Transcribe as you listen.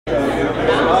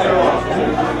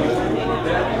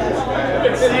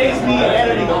saves me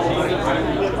editing all the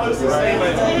time. We'll post this thing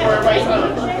before everybody's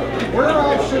home. Where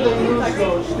else should they use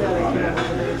those static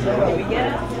cameras?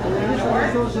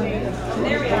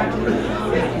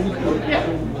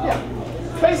 Yeah.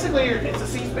 Basically, it's a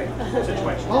C-SPAN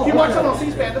situation. If you watch something on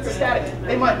C-SPAN, that's a static.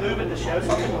 They might move it to show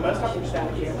something, but most of them are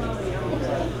static cameras.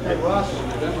 Hey, Ross.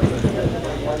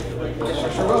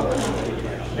 Yes, sure will.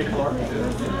 Big car.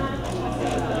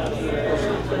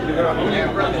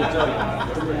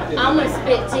 I'm going to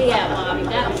spit tea out, Bobby.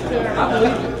 That was terrible.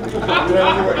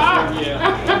 That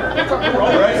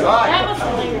was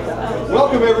hilarious.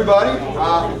 Welcome, everybody.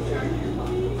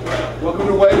 Welcome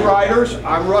to Wave Riders.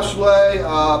 I'm Russ Lay,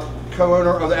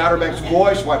 co-owner of the Outer Banks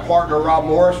Voice. My partner, Rob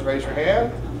Morris, raise your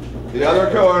hand. The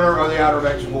other co-owner of the Outer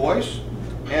Banks Voice.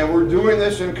 And we're doing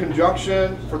this in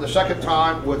conjunction for the second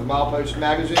time with Milepost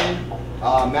magazine.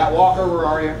 Matt Walker, where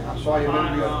are you? I saw you.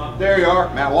 There you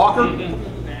are, Matt Walker.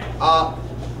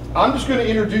 I'm just going to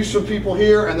introduce some people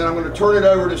here, and then I'm going to turn it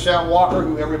over to Sam Walker,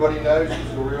 who everybody knows.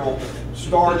 He's the real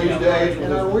star these days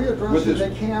with his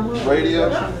radio.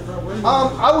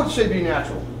 I would say be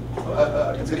natural.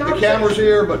 The camera's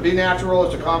here, but be natural.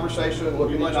 It's a conversation.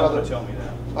 Look at each other. Tell me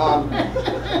that.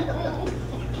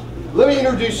 Let me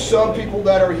introduce some people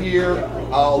that are here,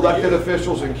 elected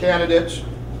officials and candidates.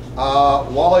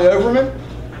 Wally Overman,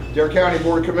 Dare County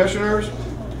Board of Commissioners.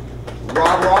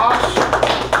 Rob Ross,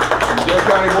 Dare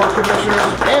County Board of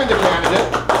Commissioners and a candidate.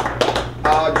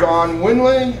 John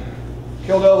Winley,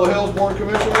 Kildare Hills Board of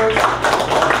Commissioners.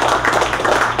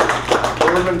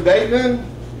 Irvin Bateman,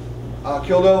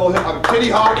 Kitty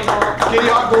Hawk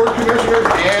Board of Commissioners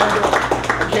and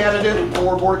a candidate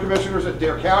for Board of Commissioners at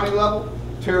Dare County level.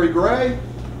 Terry Gray,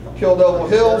 Kildare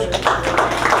Hills.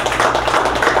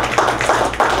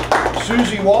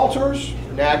 Susie Walters,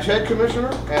 NAG's head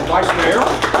commissioner and vice mayor.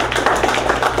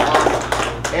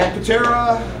 Ann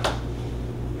Patera,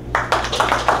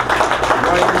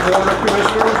 running Board of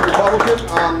Commissioners,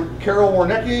 Republican. Carol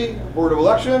Warnecki, Board of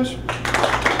Elections.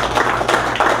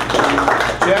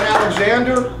 Jen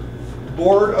Alexander,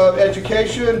 Board of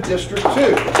Education, District 2.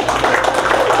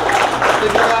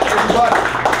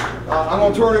 I'm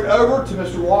going to turn it over to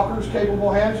Mr. Walker's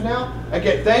capable hands now.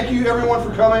 Again, thank you everyone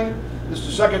for coming. This is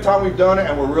the second time we've done it,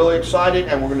 and we're really excited,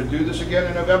 and we're going to do this again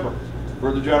in November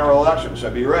for the general election, so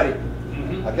be ready.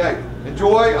 Okay,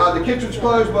 enjoy. The kitchen's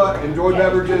closed, but enjoy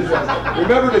beverages, and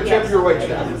remember to tip your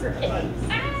waitstaff.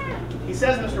 He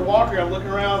says, Mr. Walker, I'm looking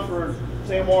around for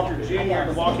Sam Walker Jr.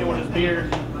 to walk in with his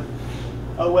beard.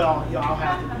 Oh well, yeah, I'll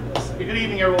have to do this. Good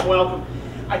evening, everyone. Welcome.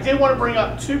 I did want to bring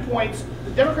up 2 points.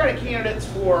 The Democratic candidates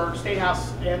for State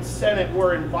House and Senate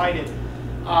were invited.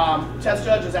 Test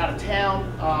Judge is out of town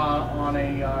on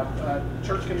a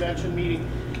church convention meeting.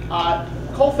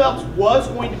 Cole Phelps was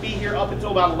going to be here up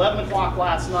until about 11 o'clock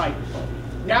last night.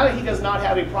 Now that he does not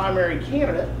have a primary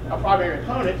candidate, a primary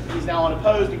opponent, he's now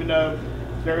unopposed, even though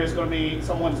there is going to be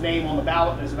someone's name on the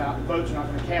ballot. There's about votes are not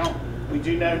going to count. We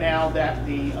do know now that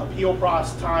the appeal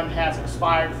process time has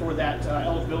expired for that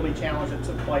eligibility challenge that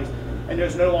took place, and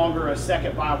there's no longer a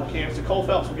second viable candidate. So Cole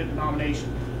Phelps will get the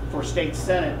nomination for State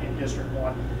Senate in District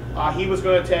 1. He was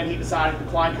going to attend. He decided to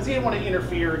decline because he didn't want to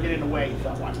interfere or get in the way, he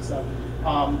felt like. So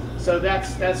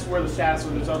that's where the status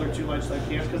of those other 2 legislative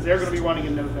candidates, because they're going to be running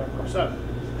in November. So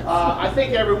I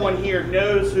think everyone here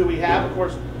knows who we have. Of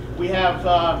course, we have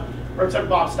Representative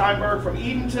Bob Steinburg from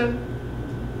Edenton,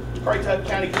 Currituck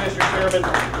County Commissioner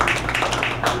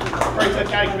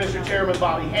Chairman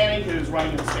Bobby Hanig, who's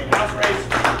running in the State House race,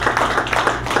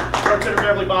 Representative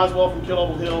Beverly Boswell from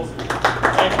Kildare Hills,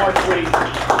 and Mark Twiddy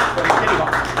from Kitty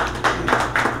Hawk.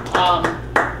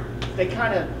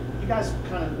 You guys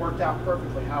kind of worked out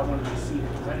perfectly how I wanted you to see it,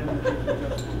 because I didn't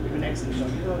even next to each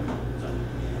other. So,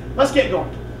 let's get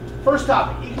going. First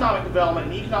topic, economic development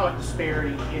and economic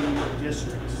disparity in your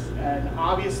districts. And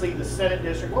obviously the Senate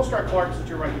district, we'll start Clark since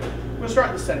you're right here. We'll start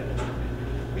in the Senate district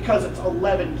because it's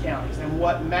 11 counties. And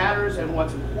what matters and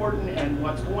what's important and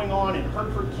what's going on in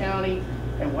Hertford County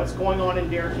and what's going on in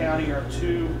Dare County are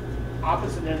 2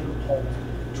 opposite ends of the pole.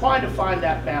 Trying to find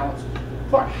that balance.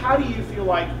 Clark, how do you feel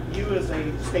like you as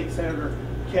a state senator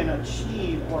can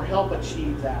achieve or help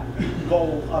achieve that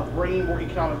goal of bringing more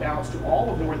economic balance to all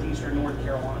of northeastern North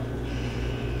Carolina?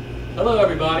 Hello,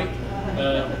 everybody.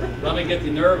 Let me get the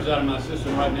nerves out of my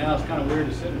system right now. It's kind of weird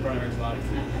to sit in front of everybody.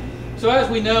 So as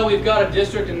we know, we've got a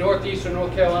district in northeastern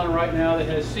North Carolina right now that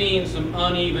has seen some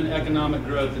uneven economic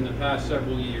growth in the past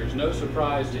several years. No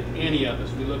surprise to any of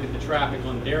us. We look at the traffic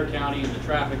on Dare County and the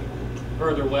traffic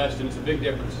further west, and it's a big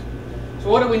difference. So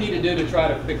what do we need to do to try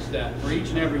to fix that for each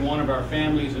and every one of our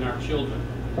families and our children?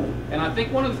 And I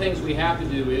think one of the things we have to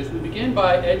do is we begin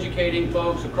by educating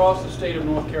folks across the state of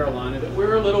North Carolina that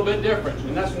we're a little bit different,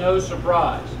 and that's no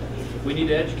surprise. We need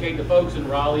to educate the folks in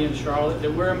Raleigh and Charlotte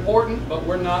that we're important, but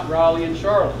we're not Raleigh and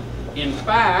Charlotte. In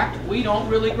fact, we don't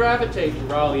really gravitate to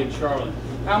Raleigh and Charlotte.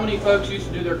 How many folks used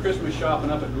to do their Christmas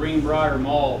shopping up at Greenbrier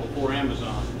Mall before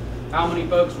Amazon? How many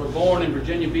folks were born in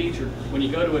Virginia Beach, or when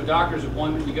you go to a doctor's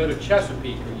appointment, you go to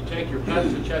Chesapeake, or you take your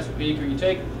pets to Chesapeake, or you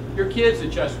take your kids to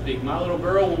Chesapeake? My little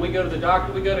girl, when we go to the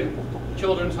doctor, we go to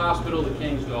Children's Hospital, the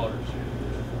King's Daughters.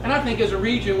 And I think as a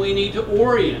region, we need to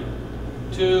orient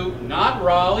to not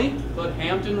Raleigh, but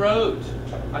Hampton Roads.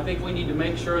 I think we need to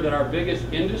make sure that our biggest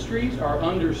industries are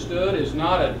understood as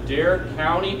not a Dare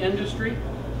County industry.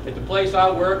 At the place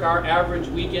I work, our average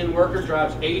weekend worker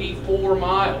drives 84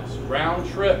 miles round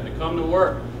trip to come to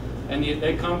work. And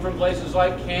they come from places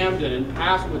like Camden and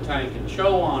Pasquotank and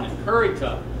Chowan and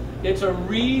Currituck. It's a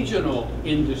regional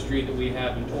industry that we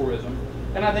have in tourism.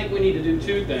 And I think we need to do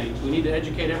two things. We need to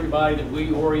educate everybody that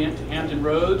we orient to Hampton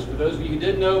Roads. For those of you who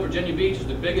didn't know, Virginia Beach is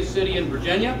the biggest city in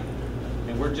Virginia,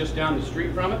 and we're just down the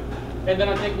street from it. And then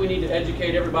I think we need to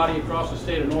educate everybody across the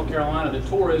state of North Carolina that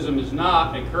tourism is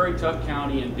not a Currituck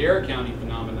County and Dare County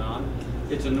phenomenon.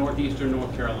 It's a northeastern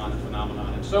North Carolina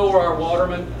phenomenon. And so are our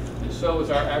watermen, and so is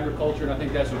our agriculture, and I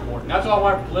think that's important. That's all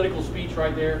my political speech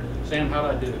right there. Sam, how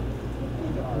did I do?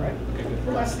 All right. Okay,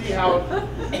 good. Let's see how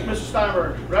Mr.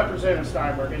 Steinburg, Representative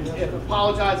Steinburg, and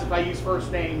apologize if I use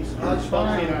first names. That's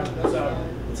fine. You know,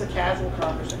 it's a casual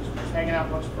conversation. Just hanging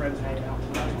out, with friends hanging out.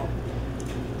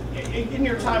 In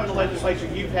your time in the legislature,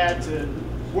 you've had to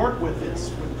work with this,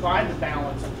 with trying to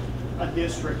balance a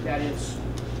district that is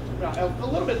a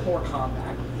little bit more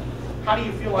compact. How do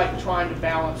you feel like trying to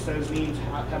balance those needs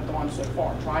have gone so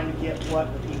far? Trying to get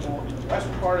what the people in the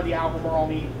western part of the Albemarle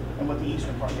need and what the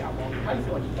eastern part of the Albemarle need. How do you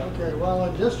feel like you've done? Okay, well,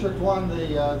 in District 1,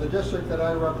 the district that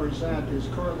I represent is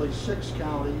currently 6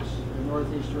 counties in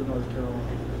northeastern North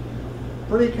Carolina.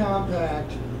 Pretty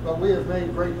compact, but we have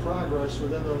made great progress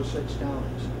within those 6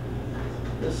 counties.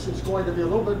 This is going to be a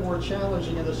little bit more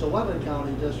challenging in this 11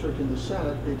 county district in the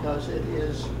Senate because it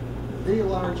is the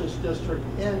largest district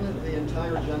in the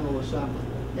entire General Assembly,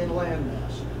 in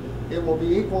landmass. It will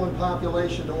be equal in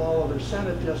population to all other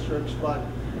Senate districts, but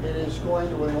it is going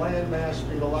to, in landmass,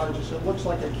 be the largest. It looks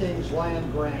like a king's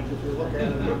land grant if you look at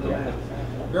it with the map.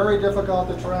 Very difficult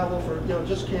to travel for,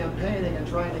 just campaigning and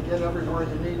trying to get everywhere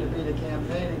you need to be to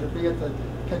campaigning, to be at the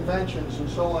conventions and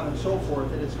so on and so forth.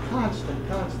 It is constant.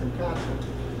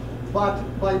 But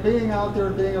by being out there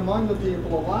and being among the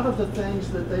people, a lot of the things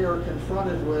that they are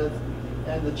confronted with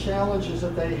and the challenges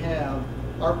that they have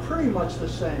are pretty much the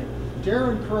same.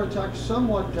 Dare and Currituck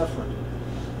somewhat different,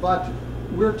 but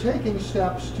we're taking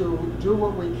steps to do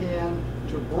what we can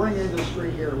to bring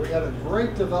industry here. We had a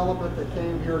great development that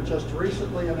came here just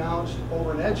recently announced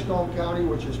over in Edgecombe County,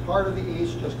 which is part of the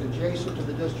east, just adjacent to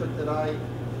the district that I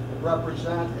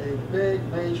represent. A big,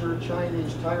 major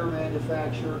Chinese tire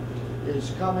manufacturer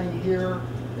is coming here.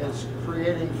 It's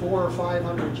creating 400 or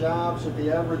 500 jobs at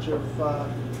the average of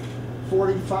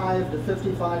 $45,000 to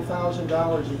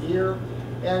 $55,000 a year.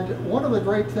 And one of the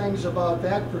great things about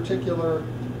that particular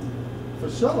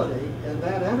facility and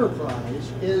that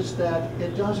enterprise is that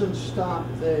it doesn't stop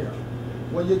there.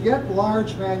 When you get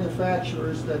large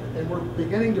manufacturers and we're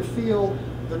beginning to feel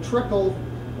the trickle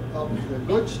of the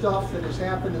good stuff that has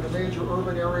happened in the major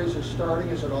urban areas is starting,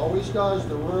 as it always does.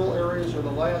 The rural areas are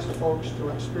the last folks to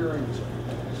experience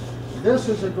it. This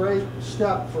is a great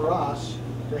step for us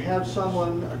to have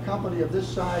a company of this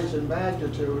size and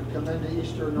magnitude come into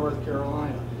eastern North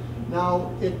Carolina.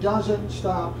 Now, it doesn't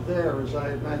stop there, as I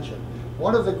had mentioned.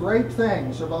 One of the great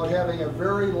things about having a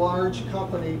very large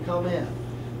company come in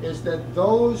is that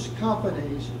those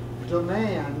companies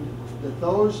demand that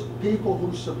those people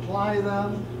who supply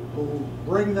them, who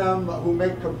bring them, who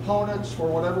make components for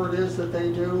whatever it is that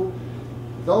they do,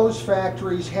 those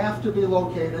factories have to be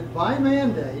located by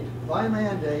mandate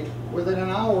within an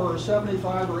hour or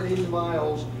 75 or 80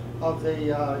 miles of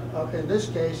in this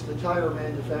case, the tire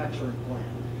manufacturing plant.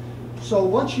 So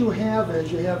what you have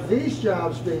is you have these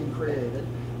jobs being created,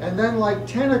 and then like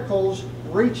tentacles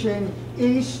reaching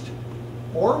east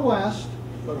or west,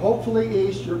 but hopefully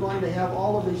east, you're going to have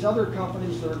all of these other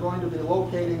companies that are going to be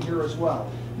locating here as well.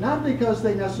 Not because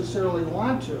they necessarily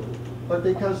want to, but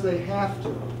because they have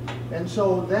to. And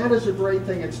so that is a great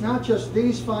thing. It's not just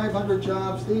these 500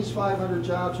 jobs. These 500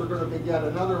 jobs are going to beget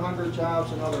another 100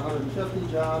 jobs, another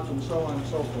 150 jobs, and so on and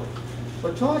so forth.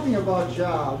 But talking about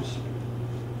jobs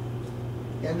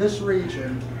in this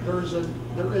region, there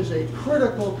is a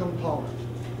critical component,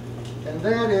 and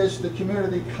that is the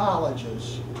community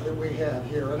colleges that we have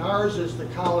here, and ours is the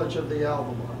College of the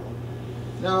Albemarle.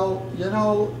 Now, you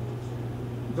know,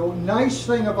 the nice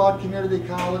thing about community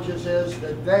colleges is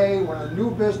that they, when a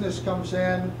new business comes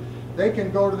in, they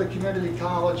can go to the community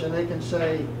college and they can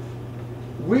say,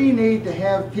 we need to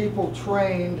have people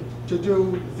trained to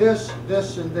do this,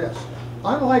 this, and this.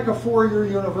 Unlike a four-year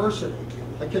university,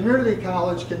 a community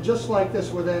college can, just like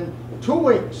this, within 2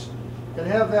 weeks, can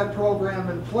have that program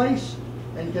in place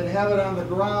and can have it on the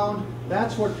ground.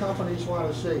 That's what companies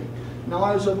want to see. Now,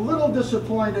 I was a little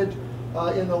disappointed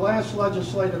in the last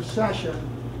legislative session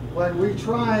when we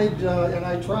tried, and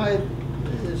I tried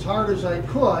as hard as I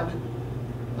could,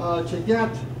 to get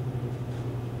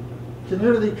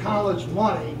community college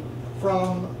money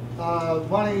from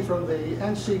the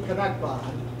NC Connect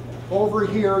bond over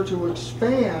here to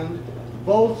expand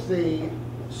both the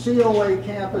COA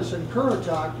campus in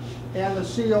Currituck and the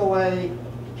COA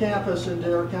campus in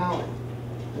Dare County.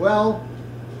 Well,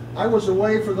 I was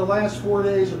away for the last 4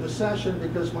 days of the session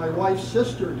because my wife's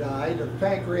sister died of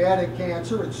pancreatic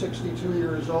cancer at 62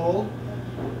 years old.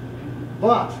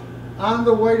 But on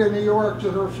the way to New York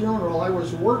to her funeral, I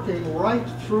was working right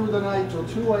through the night till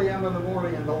 2 a.m. in the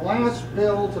morning, and the last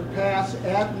bill to pass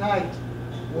at night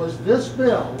was this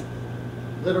bill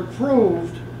that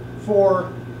approved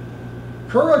for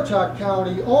Currituck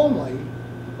County only,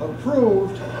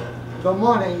 approved the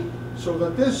money so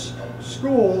that this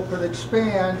school could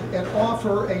expand and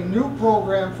offer a new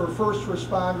program for first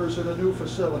responders in a new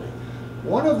facility.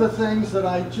 One of the things that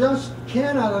I just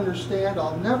cannot understand,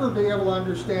 I'll never be able to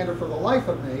understand it for the life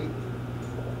of me,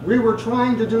 we were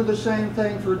trying to do the same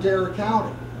thing for Dare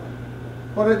County,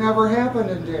 but it never happened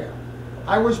in Dare.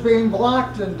 I was being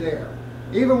blocked in Dare.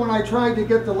 Even when I tried to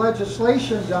get the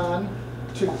legislation done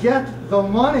to get the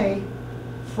money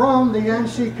from the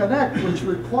NC Connect, which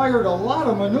required a lot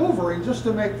of maneuvering just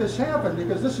to make this happen,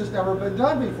 because this has never been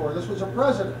done before. This was a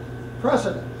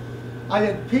precedent. I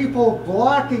had people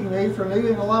blocking me from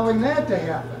even allowing that to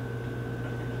happen.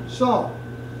 So,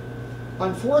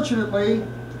 unfortunately,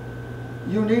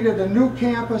 you needed a new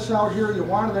campus out here. You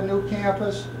wanted a new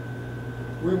campus.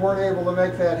 We weren't able to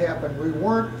make that happen. We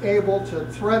weren't able to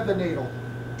thread the needle.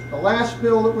 The last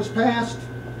bill that was passed,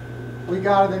 we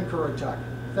got it in Currituck.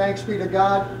 Thanks be to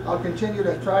God. I'll continue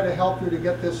to try to help you to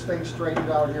get this thing straightened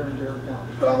out here in Dare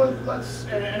County. Well, let's,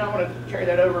 and I want to carry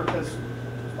that over because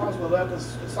Boswell, that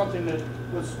was something that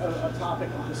was a topic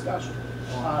of discussion.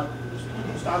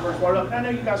 Steinburg brought it up, and I know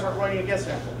you guys aren't running against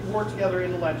that. You work together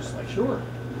in the legislature. Sure.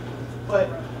 But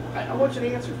I want you to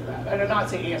answer for that. And I'm not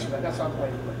saying answer that, that's not the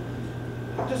way to put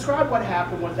it. Describe what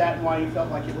happened with that and why you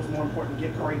felt like it was more important to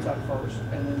get Currituck first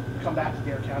and then come back to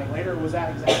Dare County later. Or was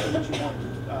that exactly what you wanted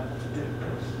to do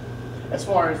as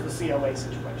far as the COA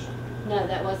situation? No,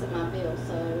 that wasn't my bill,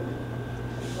 so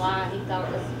why he thought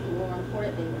it was more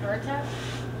important than Currituck?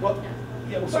 Well, No.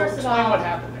 yeah, well, so First of explain all- what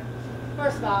happened there.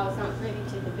 First of all, I was not privy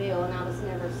to the bill, and I was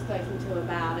never spoken to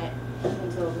about it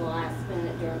until the last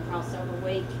minute during crossover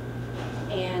week.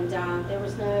 And there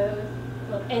was no,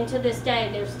 and to this day,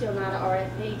 there's still not an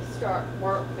RFP to start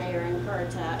work there in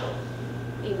Currituck,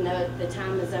 even though the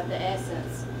time is of the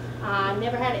essence.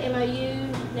 Never had an MOU,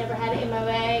 never had an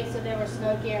MOA, so there was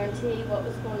no guarantee what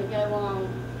was going to go on.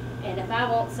 And if I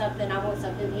want something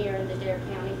here in the Dare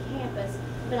County campus,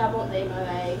 but I want the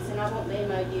MOAs, and I want the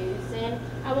MOUs, and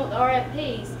I want the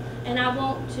RFPs, and I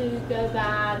want to go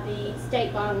by the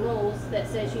state bond rules that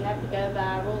says you have to go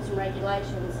by rules and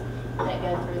regulations that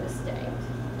go through the state.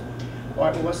 All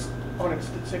right, well, I want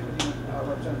to stick with you,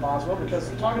 Representative Boswell, because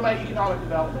talking about economic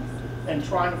development and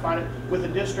trying to find it with a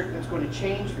district that's going to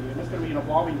change for you, and it's going to be an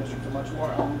evolving district,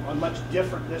 a much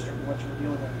different district than what you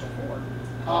were dealing with before.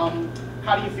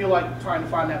 How do you feel like trying to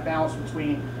find that balance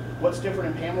between what's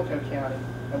different in Pamlico County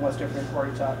and what's different in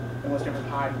Currituck and what's different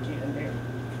in Hyde and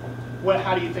Dare?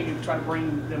 How do you think you try to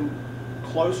bring them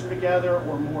closer together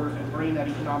or more and bring that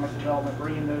economic development,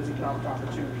 bring in those economic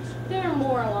opportunities? They're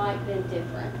more alike than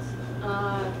different.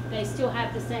 They still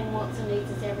have the same wants and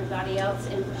needs as everybody else,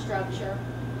 infrastructure.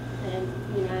 And,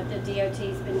 you know, the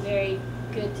DOT's been very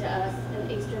good to us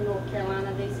in Eastern North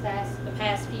Carolina the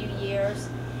past few years.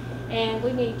 And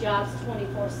we need jobs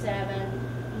 24/7,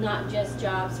 not just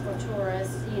jobs for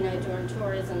tourists, you know, during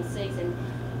tourism season.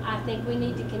 I think we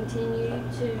need to continue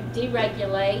to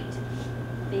deregulate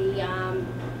the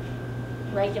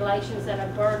regulations that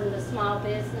have burdened the small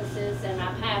businesses, and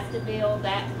I passed a bill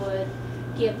that would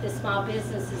give the small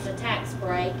businesses a tax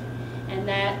break, and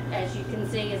that, as you can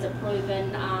see, is a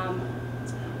proven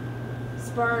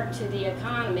spur to the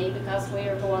economy because we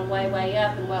are going way, way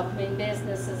up and welcoming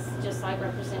businesses, just like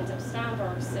Representative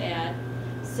Steinburg said.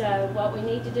 So what we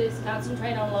need to do is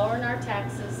concentrate on lowering our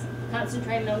taxes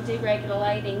concentrating on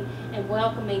deregulating and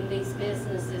welcoming these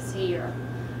businesses here.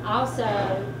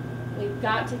 Also, we've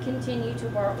got to continue to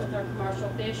work with our commercial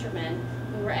fishermen.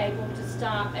 We were able to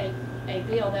stop a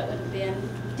bill that would have been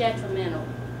detrimental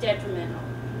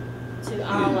to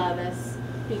all of us,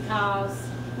 because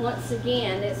once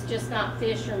again, it's just not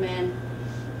fishermen.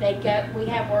 We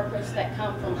have workers that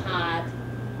come from Hyde.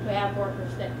 We have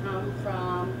workers that come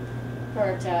from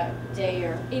Currituck,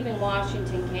 Dare, even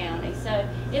Washington County. So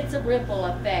it's a ripple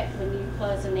effect when you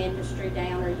close an industry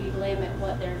down or you limit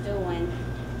what they're doing.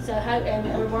 So,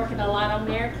 and we're working a lot on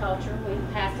agriculture.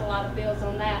 We've passed a lot of bills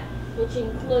on that, which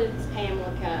includes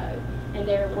Pamlico, and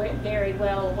they're very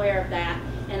well aware of that.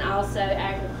 And also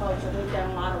agriculture, we've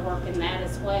done a lot of work in that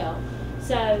as well.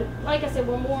 So, like I said,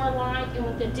 we're more alike, and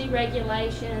with the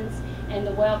deregulations and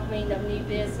the welcoming of new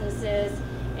businesses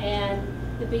and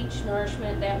the beach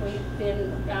nourishment that we've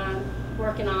been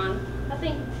working on, I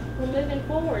think we're moving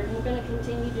forward, and we're going to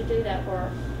continue to do that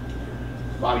work.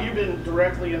 Bobby, you've been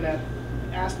directly in that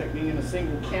aspect, being in a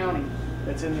single county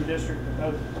that's in the district that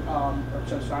both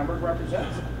Representative Steinburg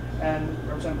represents and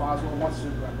Representative Boswell wants to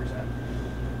represent.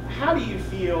 How do you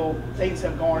feel things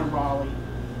have gone in Raleigh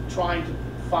trying to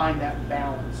find that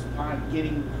balance, on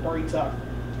getting Currituck,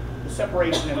 the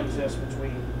separation that exists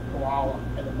between Corolla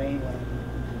and the mainland?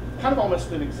 Kind of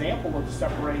almost an example of the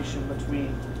separation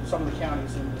between some of the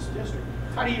counties in this district.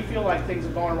 How do you feel like things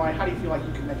have gone right? How do you feel like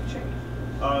you can make a change?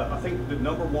 I think the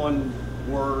number one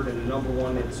word and the number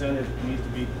one incentive needs to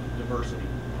be diversity.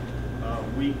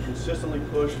 We consistently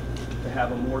push to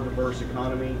have a more diverse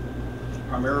economy.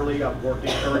 Primarily, I've worked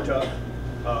in Currituck.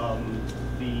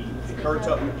 The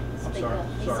Currituck, I'm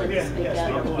sorry.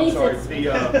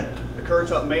 The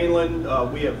Currituck mainland,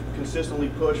 we have consistently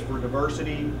pushed for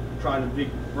diversity, trying to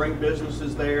bring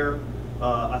businesses there.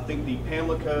 I think the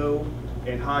Pamlico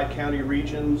and Hyde County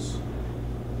regions,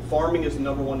 farming is the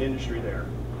number one industry there.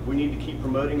 We need to keep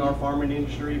promoting our farming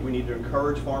industry. We need to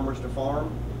encourage farmers to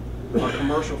farm.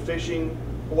 Commercial fishing,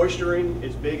 oystering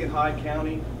is big in Hyde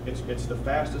County. It's the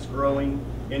fastest growing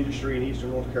industry in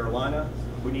eastern North Carolina.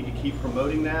 We need to keep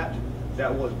promoting that.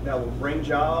 That will bring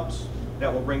jobs.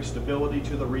 That will bring stability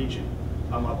to the region.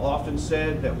 I've often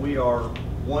said that we are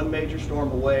one major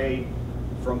storm away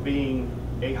from being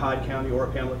a Hyde County or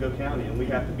a Pamlico County, and we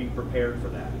have to be prepared for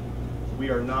that. We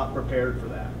are not prepared for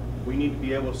that. We need to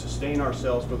be able to sustain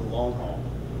ourselves for the long haul,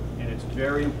 and it's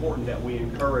very important that we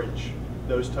encourage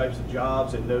those types of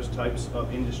jobs and those types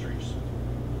of industries.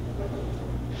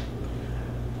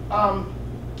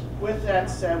 With that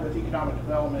said, with economic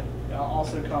development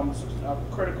also comes a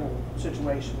critical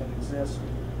situation that exists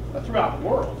throughout the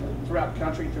world, throughout the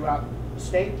country, throughout the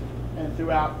state, and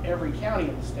throughout every county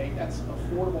in the state. That's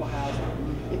affordable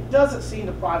housing. It doesn't seem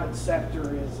the private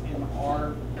sector is in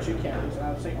our two counties, and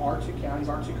I would say our two counties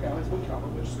we cover,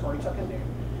 which is Currituck and Dare,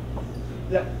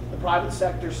 that the private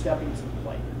sector is stepping to the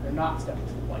plate. They're not stepping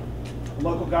to the plate.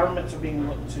 Local governments are being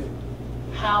looked to.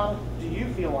 How do you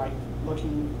feel like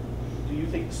do you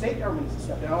think the state government needs to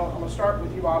step down? I'm going to start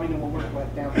with you, Bobby, and we'll work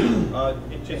back down.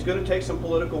 It's going to take some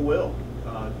political will.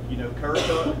 You know,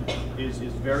 Currituck is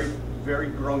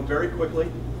growing very quickly,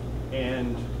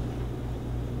 and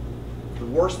the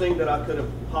worst thing that I could have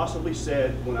possibly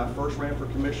said when I first ran for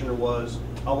commissioner was,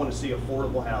 I want to see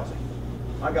affordable housing.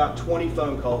 I got 20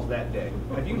 phone calls that day.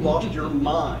 Have you lost your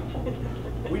mind?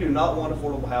 We do not want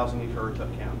affordable housing in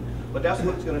Currituck County. But that's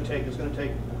what it's going to take. It's going to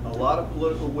take a lot of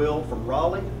political will from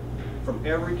Raleigh, from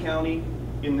every county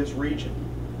in this region.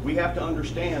 We have to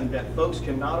understand that folks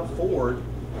cannot afford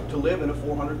to live in a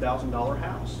 $400,000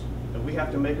 house, and we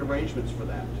have to make arrangements for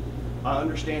that. I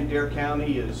understand Dare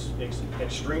County is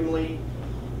extremely,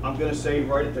 I'm going to say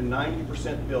right at the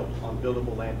 90% built on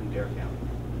buildable land in Dare County.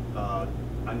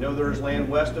 I know there's land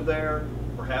west of there,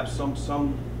 perhaps some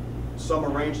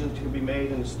arrangements can be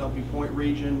made in the Stumpy Point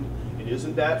region. It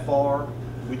isn't that far.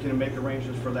 We can make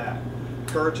arrangements for that.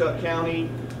 Currituck County,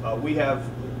 we have,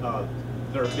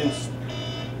 there have been,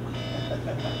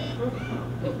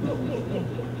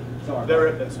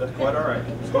 sorry. That's quite all right.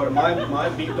 So my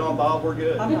beeped on Bob, we're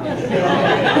good.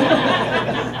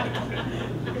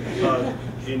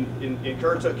 In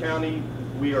Currituck County,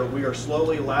 we are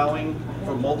slowly allowing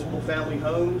for multiple family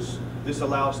homes. This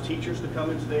allows teachers to come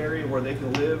into the area where they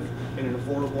can live in an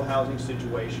affordable housing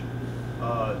situation.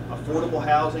 Affordable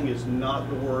housing is not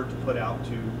the word to put out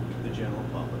to the general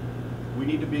public. We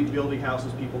need to be building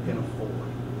houses people can afford.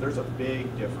 There's a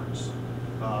big difference.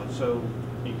 So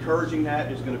encouraging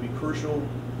that is going to be crucial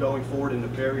going forward in the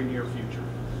very near future.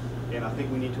 And I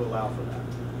think we need to allow for that.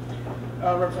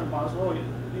 Representative Boswell,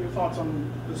 your thoughts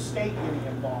on the state getting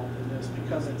involved in this,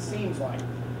 because it seems like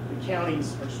the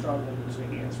counties are struggling to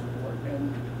answer the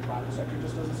private sector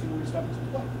just doesn't seem to be stepping to the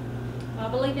plate. I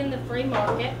believe in the free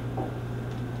market,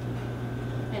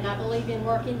 and I believe in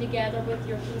working together with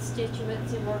your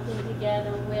constituents and working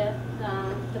together with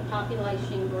the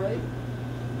population group.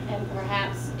 And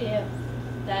perhaps if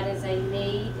that is a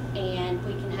need and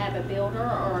we can have a builder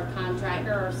or a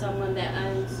contractor or someone that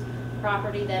owns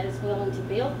property that is willing to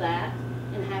build that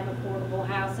and have affordable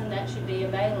housing, that should be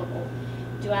available.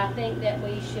 Do I think that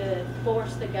we should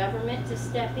force the government to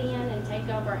step in and take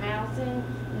over housing?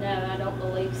 No, I don't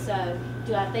believe so.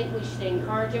 Do I think we should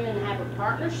encourage them and have a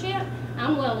partnership?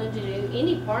 I'm willing to do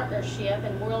any partnership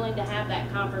and willing to have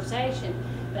that conversation,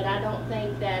 but I don't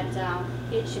think that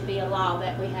it should be a law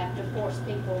that we have to force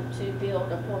people to build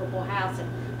affordable housing.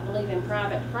 I believe in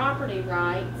private property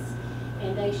rights,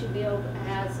 and they should build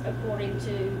as according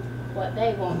to what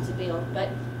they want to build. But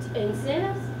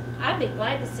incentives, I'd be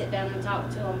glad to sit down and talk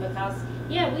to them, because,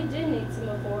 yeah, we do need some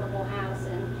affordable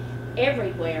housing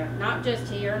everywhere, not just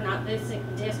here, not this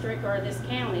district or this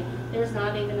county. There's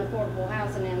not even affordable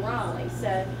housing in Raleigh.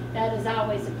 So that is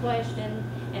always a question,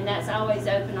 and that's always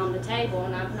open on the table,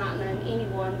 and I've not known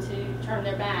anyone to turn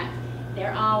their back.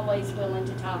 They're always willing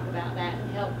to talk about that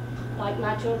and help. Like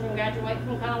my children graduate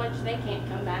from college, they can't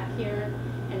come back here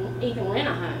and even rent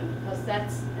a home, because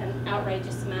that's an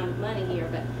outrageous amount of money here.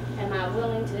 But am I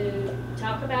willing to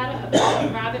talk about it, about a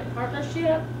private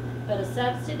partnership, but a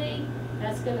subsidy?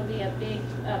 That's going to be a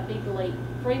big leap.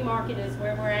 Free market is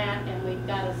where we're at, and we've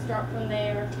got to start from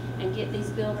there and get these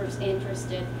builders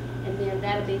interested. And then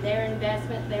that'll be their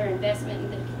investment in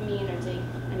the community,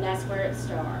 and that's where it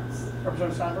starts.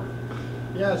 Representative Steinburg?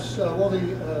 Yes, well,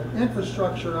 the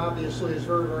infrastructure obviously is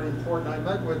very, very important. I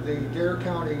met with the Dare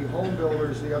County home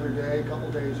builders the other day, a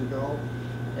couple days ago,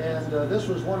 and this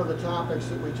was one of the topics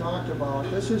that we talked about.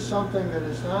 This is something that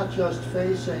is not just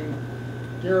facing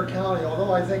Dare County,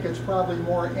 although I think it's probably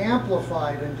more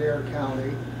amplified in Dare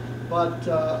County, but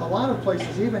a lot of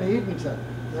places, even Edenton,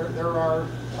 there are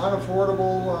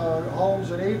unaffordable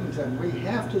homes in Edenton. We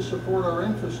have to support our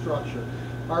infrastructure.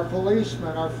 Our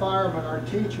policemen, our firemen, our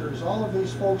teachers, all of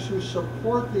these folks who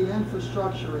support the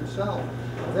infrastructure itself,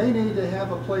 they need to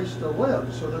have a place to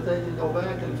live so that they can go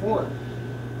back and forth.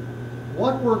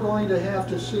 What we're going to have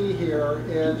to see here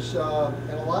is,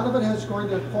 and a lot of it is going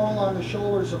to fall on the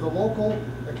shoulders of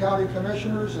the county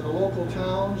commissioners and the local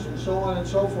towns and so on and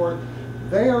so forth.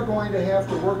 They are going to have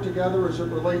to work together as it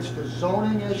relates to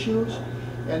zoning issues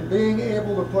and being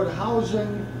able to put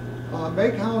housing,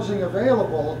 make housing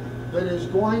available that is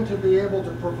going to be able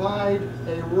to provide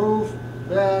a roof,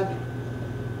 bed,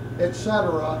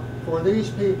 etc. for these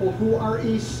people who are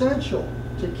essential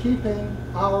to keeping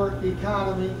our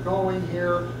economy going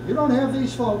here. You don't have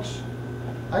these folks,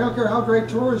 I don't care how great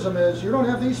tourism is, you don't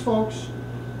have these folks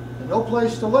and no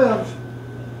place to live,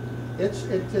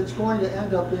 it's going to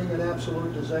end up being an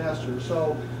absolute disaster.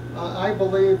 So I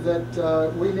believe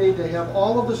that we need to have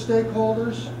all of the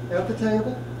stakeholders at the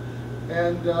table,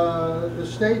 and the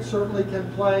state certainly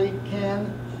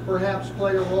can perhaps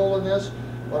play a role in this,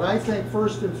 but I think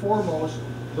first and foremost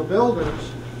the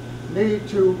builders need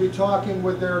to be talking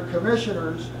with their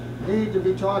commissioners, need to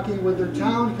be talking with their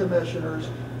town commissioners,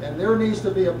 and there needs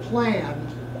to be a plan,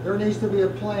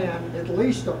 at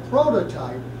least a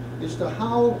prototype, as to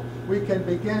how we can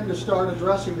begin to start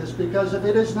addressing this, because if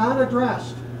it is not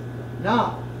addressed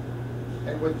now,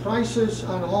 and with prices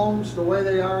on homes the way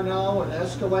they are now and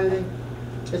escalating,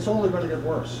 it's only going to get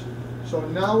worse. So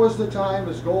now is the time,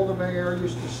 as Golda Meir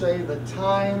used to say, the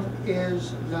time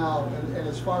is now. And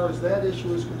as far as that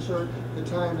issue is concerned, the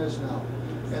time is now.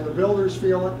 And the builders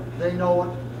feel it, they know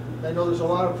it. They know there's a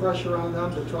lot of pressure on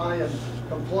them to try and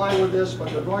comply with this, but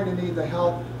they're going to need the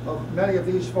help of many of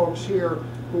these folks here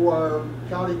who are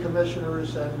county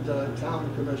commissioners and town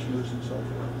commissioners and so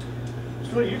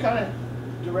forth. Twiddy, you kind of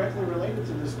directly related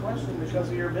to this question because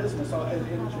of your business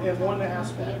in one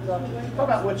aspect. Talk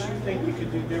about what you think you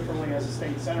could do differently as a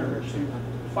state senator to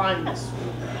find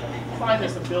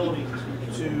this ability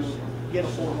to get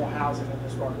affordable housing in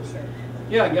this part of the state.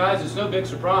 Yeah, guys, it's no big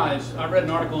surprise. I read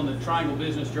an article in the Triangle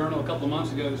Business Journal a couple of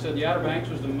months ago that said the Outer Banks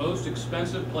was the most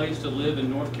expensive place to live in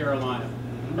North Carolina.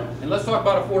 And let's talk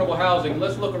about affordable housing.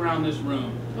 Let's look around this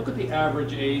room. Look at the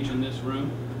average age in this room.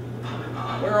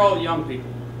 Where are all the young people?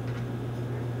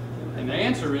 And the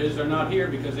answer is they're not here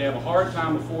because they have a hard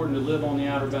time affording to live on the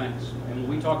Outer Banks. And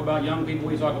when we talk about young people,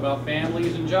 we talk about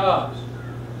families and jobs.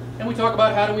 And we talk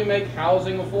about how do we make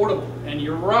housing affordable. And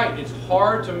you're right, it's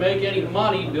hard to make any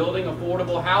money building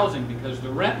affordable housing because the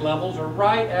rent levels are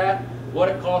right at what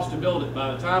it costs to build it.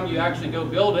 By the time you actually go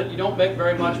build it, you don't make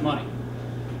very much money.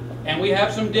 And we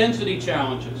have some density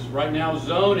challenges. Right now,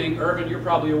 zoning, Irvin, you're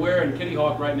probably aware, in Kitty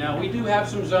Hawk right now, we do have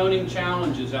some zoning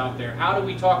challenges out there. How do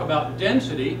we talk about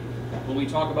density when we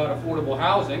talk about affordable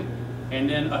housing, and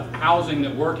then a housing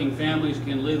that working families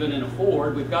can live in and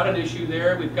afford? We've got an issue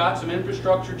there. We've got some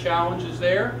infrastructure challenges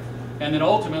there. And then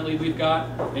ultimately, we've got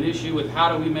an issue with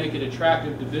how do we make it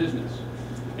attractive to business.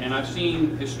 And I've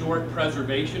seen historic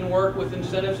preservation work with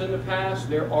incentives in the past.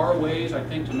 There are ways, I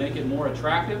think, to make it more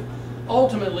attractive.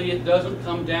 Ultimately, it doesn't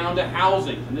come down to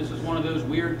housing, and this is one of those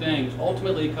weird things.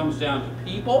 Ultimately, it comes down to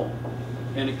people,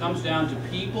 and it comes down to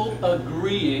people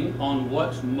agreeing on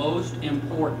what's most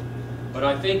important. But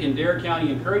I think in Dare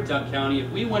County and Currituck County,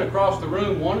 if we went across the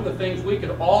room, one of the things we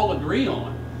could all agree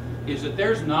on is that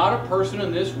there's not a person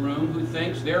in this room who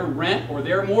thinks their rent or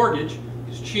their mortgage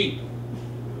is cheap.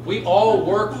 We all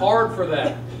work hard for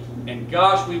that, and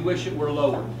gosh, we wish it were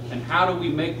lower. And how do we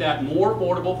make that more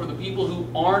affordable for the people who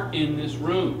aren't in this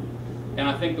room? And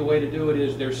I think the way to do it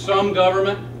is there's some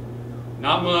government,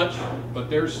 not much, but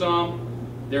there's some.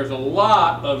 There's a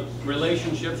lot of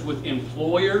relationships with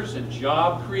employers and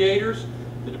job creators.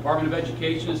 The Department of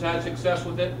Education has had success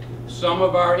with it. Some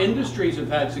of our industries have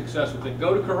had success with it.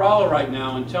 Go to Corolla right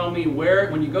now and tell me where,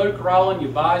 when you go to Corolla and you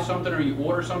buy something or you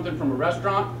order something from a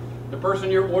restaurant, the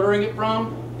person you're ordering it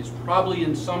from is probably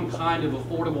in some kind of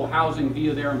affordable housing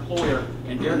via their employer,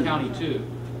 in Dare County too.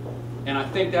 And I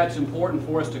think that's important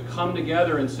for us to come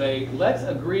together and say, let's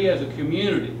agree as a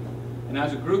community and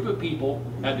as a group of people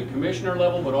at the commissioner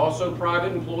level, but also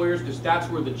private employers, because that's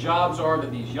where the jobs are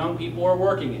that these young people are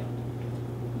working in.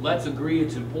 Let's agree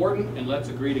it's important, and let's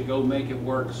agree to go make it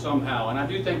work somehow. And I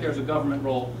do think there's a government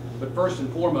role, but first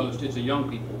and foremost, it's a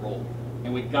young people role.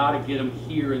 And we've got to get them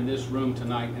here in this room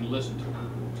tonight and listen to them.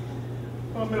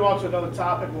 We'll move on to another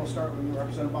topic. We'll start with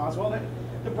Representative Boswell.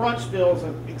 The brunch bill is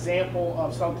an example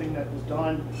of something that was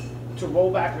done to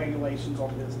roll back regulations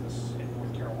on business in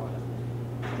North Carolina.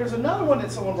 There's another one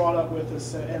that someone brought up with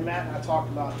us, and Matt and I talked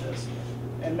about this.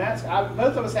 And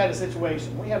both of us had a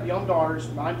situation. We have young daughters.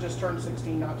 Mine just turned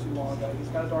 16 not too long ago. He's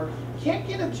got a daughter. Can't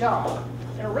get a job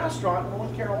in a restaurant in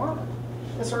North Carolina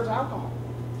that serves alcohol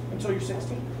until you're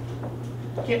 16.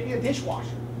 Can't be a dishwasher.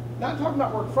 Not talking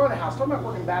about working front of the house, talking about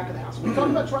working back of the house. We're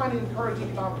talking about trying to encourage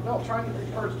economic development, trying to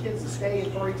encourage kids to stay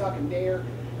in Currituck and Dare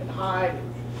and Hyde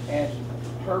and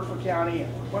Hertford County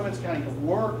and Clemens County to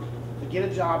work, to get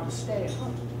a job, to stay at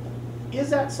home. Is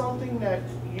that something that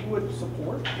you would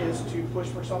support, is to push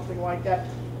for something like that?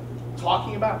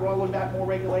 Talking about rolling back more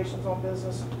regulations on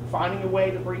business, finding a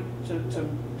way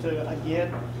to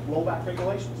again, roll back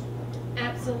regulations?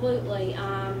 Absolutely.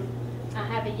 I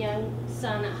have a young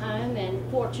son at home, and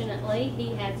fortunately,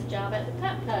 he has a job at the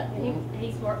Putt Putt.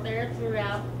 He's worked there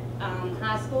throughout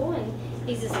high school, and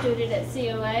he's a student at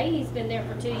COA. He's been there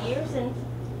for 2 years, and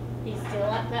he's still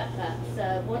at Putt Putt.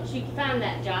 So once you find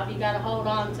that job, you got to hold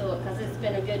on to it because it's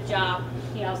been a good job.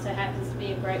 He also happens to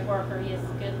be a great worker. He has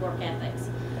good work ethics.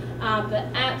 But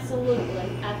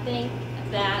absolutely, I think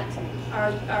that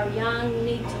our young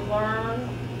need to learn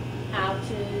how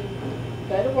to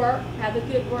go to work, have a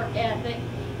good work ethic,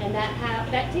 and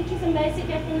that teaches them basic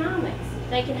economics.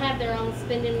 They can have their own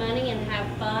spending money and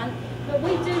have fun, but we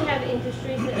do have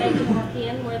industries that they can work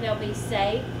in where they'll be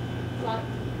safe. Like,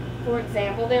 for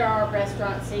example, there are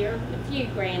restaurants here, a few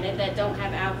granted, that don't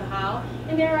have alcohol,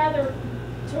 and there are other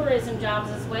tourism jobs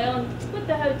as well, and with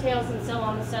the hotels and so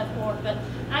on and so forth. But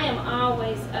I am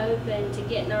always open to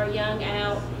getting our young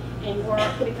out and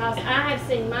work, because I have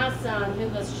seen my son, who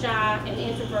was shy and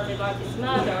introverted like his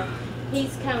mother,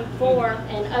 he's come forth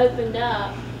and opened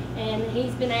up, and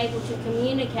he's been able to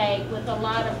communicate with a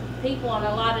lot of people on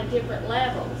a lot of different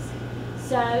levels.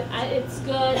 So it's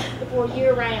good for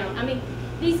year-round. I mean,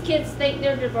 these kids think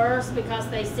they're diverse because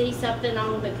they see something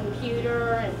on the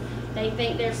computer and they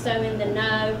think they're so in the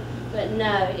know, but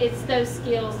no, it's those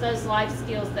skills, those life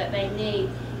skills that they need.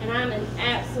 And I'm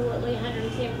absolutely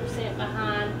 110%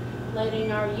 behind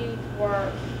letting our youth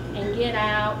work and get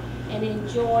out and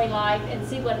enjoy life and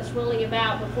see what it's really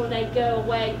about before they go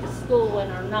away to school and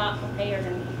are not prepared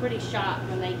and pretty shocked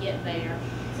when they get there.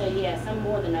 So yes, I'm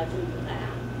more than open for that.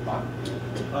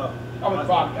 I'm with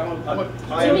Bob.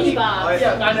 Too many Bobs.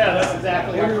 Yeah, I know, that's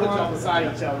exactly what we're on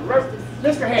beside each other.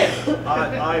 Mr. Hanig.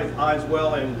 I as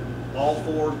well am all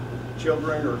for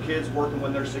children or kids working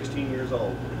when they're 16 years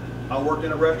old. I worked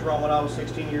in a restaurant when I was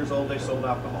 16 years old. They sold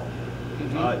alcohol.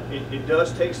 It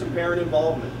does take some parent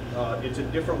involvement. It's a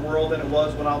different world than it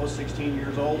was when I was 16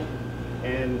 years old,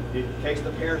 and it takes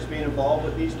the parents being involved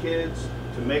with these kids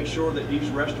to make sure that these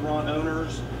restaurant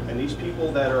owners and these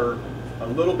people that are a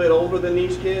little bit older than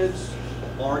these kids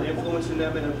aren't influencing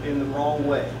them in the wrong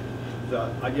way.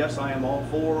 yes, I am all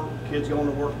for kids going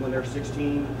to work when they're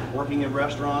 16, working in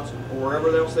restaurants or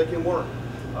wherever else they can work.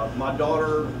 My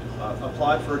daughter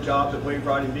applied for a job at Wave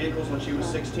Riding Vehicles when she was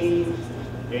 16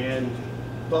 and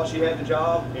thought she had the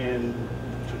job and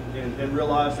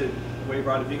realized that Wave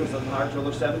Riding Vehicles doesn't hire until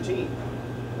they're 17.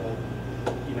 Well,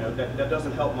 you know, that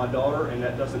doesn't help my daughter and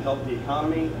that doesn't help the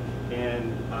economy,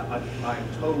 and I'm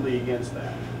totally against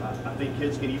that. I think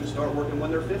kids can even start working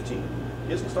when they're 15.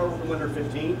 Kids can start working when they're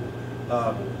 15.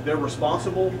 They're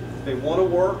responsible, they want to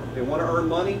work, they want to earn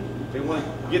money, they want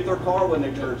to get their car when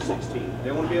they turn 16.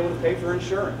 They want to be able to pay for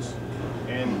insurance.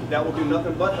 And that will do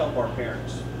nothing but help our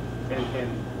parents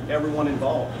and everyone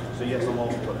involved. So yes, I'm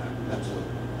all for that,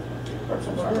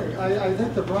 absolutely. I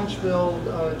think the brunch bill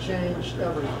changed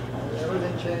everything.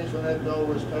 Everything changed when that bill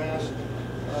was passed.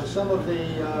 Some of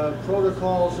the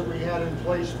protocols that we had in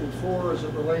place before as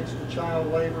it relates to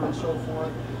child labor and so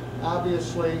forth,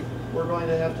 obviously we're going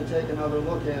to have to take another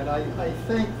look at. I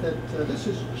think that this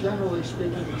is generally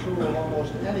speaking true of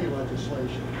almost any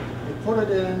legislation. You put it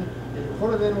in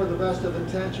with the best of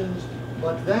intentions,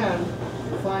 but then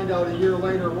you find out a year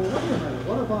later, well, wait a minute,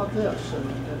 what about this?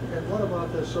 And what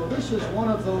about this? So this is one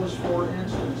of those 4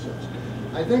 instances.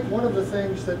 I think one of the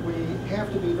things that we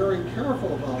have to be very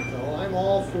careful about, though, I'm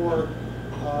all for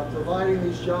providing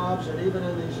these jobs, and even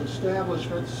in these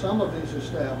establishments, some of these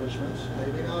establishments,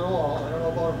 maybe not all, I don't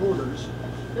know about Hooters,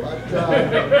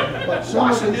 but some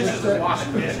of these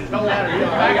establishments, but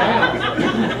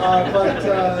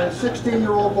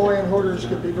 16-year-old boy in Hooters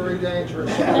could be very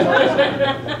dangerous.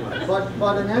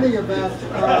 But in any event,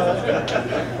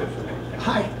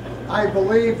 I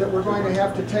believe that we're going to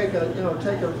have to take a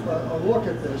look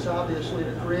at this, obviously,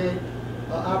 to create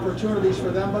opportunities for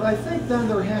them. But I think then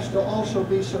there has to also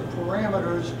be some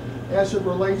parameters as it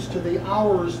relates to the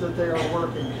hours that they are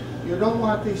working. You don't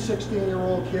want these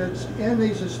 16-year-old kids in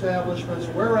these establishments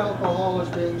where alcohol is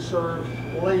being served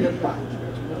late at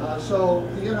night. So,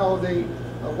 you know,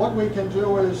 what we can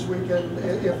do is if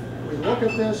we look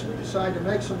at this, we decide to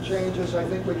make some changes, I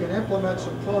think we can implement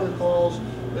some protocols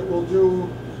that will do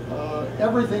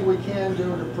everything we can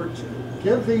do to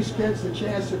give these kids the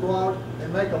chance to go out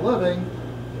and make a living,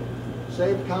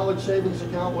 save college savings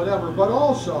account, whatever, but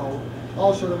also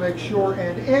to make sure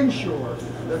and ensure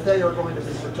that they are going to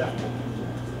be protected.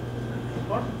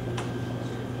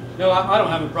 No, I don't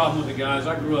have a problem with the guys.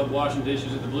 I grew up washing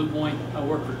dishes at the Blue Point. I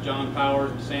worked for John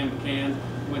Powers and Sam McCann.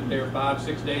 Went there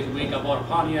 5-6 days a week. I bought a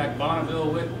Pontiac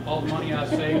Bonneville with all the money I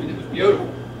saved, and it was beautiful.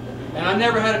 And I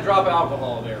never had a drop of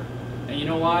alcohol there. And you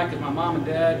know why? Because my mom and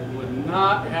dad would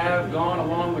not have gone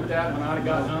along with that when I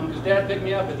got home, because Dad picked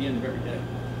me up at the end of every day.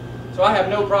 So I have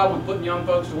no problem with putting young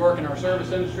folks to work in our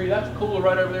service industry. That cooler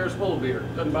right over there is full of beer.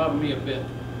 Doesn't bother me a bit.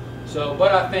 So,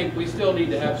 but I think we still need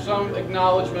to have some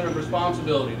acknowledgement of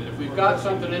responsibility, that if we've got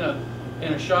something in a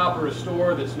shop or a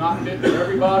store that's not fit for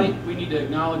everybody, we need to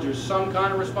acknowledge there's some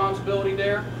kind of responsibility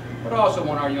there. But I also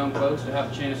want our young folks to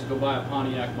have a chance to go buy a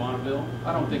Pontiac Bonneville.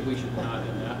 I don't think we should deny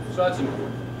them that. So that's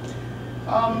important.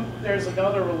 There's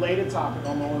another related topic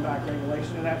on rolling back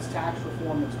regulation, and that's tax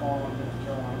reform that's going on in North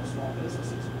Carolina with small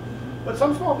businesses. But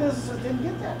some small businesses didn't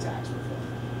get that tax reform.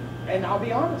 And I'll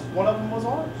be honest, one of them was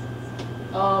ours.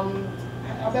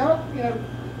 About, you know,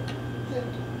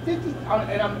 50,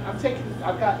 and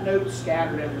I've got notes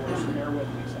scattered everywhere, so bear with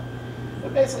me. So.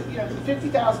 But basically, you know, the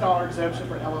 $50,000 exemption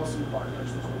for LLC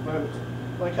partners was revoked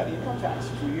when they cut the income tax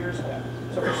a few years ago.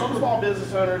 So for some small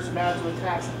business owners, imagine a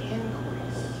tax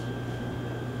increase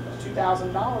of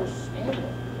 $2,000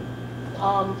 annually.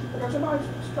 Dr.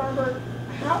 Steinburg,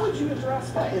 how would you address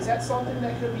that? Is that something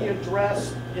that could be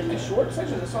addressed in the short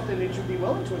section? Is it something that you'd be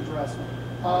willing to address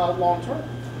long term?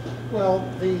 Well,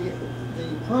 the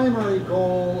primary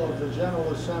goal of the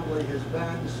General Assembly has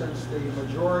been, since the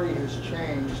majority has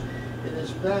changed, it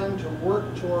has been to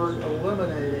work toward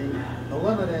eliminating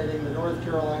the North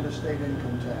Carolina state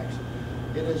income tax.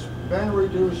 It has been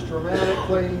reduced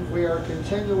dramatically. We are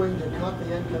continuing to cut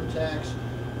the income tax.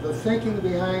 The thinking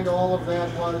behind all of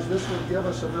that was this would give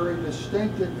us a very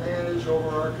distinct advantage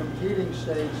over our competing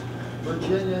states,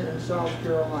 Virginia and South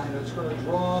Carolina. It's going to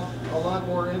draw a lot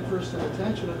more interest and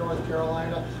attention to North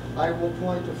Carolina. I will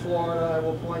point to Florida, I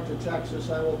will point to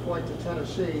Texas, I will point to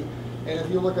Tennessee. And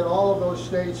if you look at all of those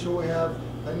states who have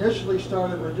initially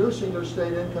started reducing their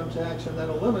state income tax and then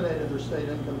eliminated their state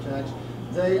income tax,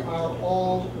 they are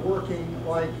all working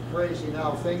like crazy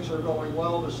now. Things are going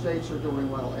well, the states are doing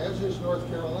well, as is North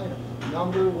Carolina.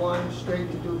 #1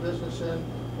 state to do business in,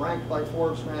 ranked by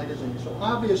Forbes magazine. So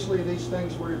obviously these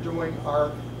things we're doing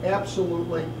are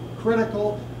absolutely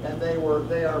critical, and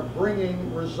they are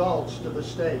bringing results to the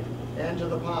state and to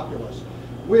the populace.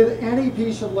 with any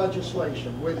piece of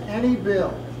legislation, with any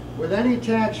bill, with any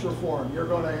tax reform, you're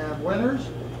going to have winners,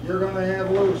 you're going to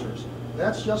have losers.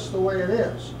 That's just the way it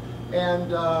is. And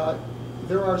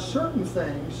there are certain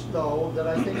things, though, that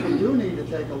I think we do need to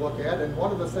take a look at. And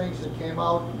one of the things that came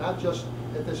out, not just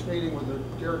at this meeting with the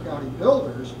Dare County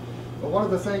builders, but one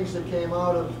of the things that came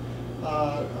out of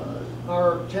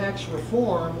our tax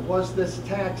reform was this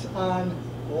tax on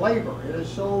labor. It is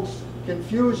so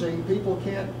confusing, people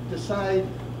can't decide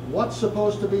what's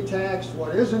supposed to be taxed,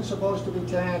 what isn't supposed to be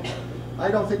taxed.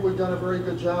 I don't think we've done a very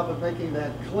good job of making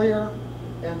that clear,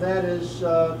 and that is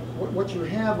what you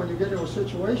have when you get into a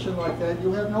situation like that.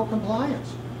 You have no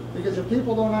compliance, because if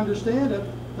people don't understand it,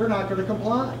 they're not going to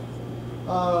comply.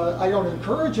 I don't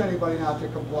encourage anybody not to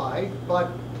comply, but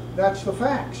that's the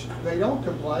facts. They don't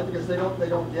comply because they don't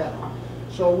get it.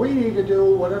 So we need to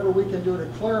do whatever we can do to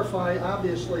clarify,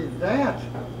 obviously, that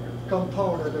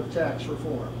component of tax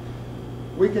reform.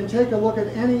 We can take a look at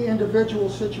any individual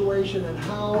situation and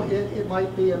how it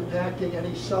might be impacting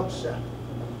any subset.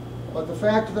 But the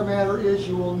fact of the matter is,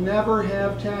 you will never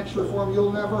have tax reform,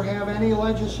 you'll never have any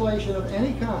legislation of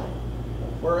any kind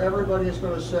where everybody is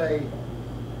going to say,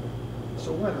 it's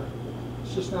a winner.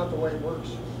 It's just not the way it works.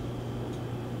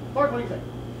 Mark, what do you think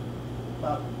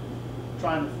about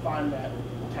trying to find that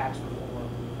tax reform,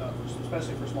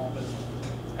 especially for small business?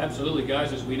 Absolutely,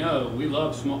 guys. As we know, we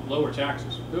love lower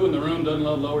taxes. Who in the room doesn't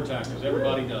love lower taxes?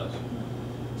 Everybody does.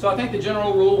 So I think the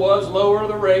general rule was lower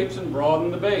the rates and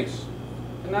broaden the base.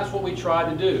 And that's what we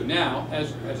tried to do. Now,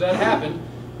 as that happened,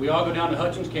 we all go down to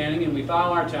Hutchins Canning and we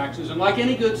file our taxes. And like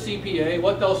any good CPA,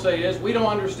 what they'll say is, we don't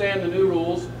understand the new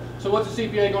rules, so what's the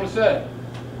CPA going to say?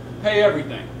 Pay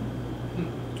everything.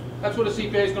 That's what a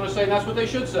CPA is going to say, and that's what they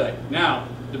should say. Now,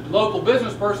 the local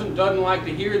business person doesn't like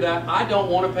to hear that. I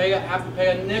don't want to have to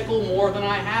pay a nickel more than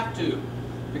I have to,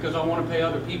 because I want to pay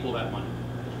other people that money.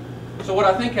 So what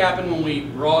I think happened when we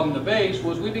broadened the base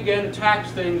was we began to tax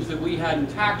things that we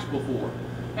hadn't taxed before.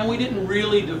 And we didn't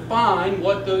really define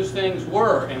what those things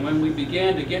were. And when we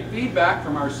began to get feedback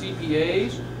from our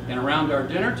CPAs and around our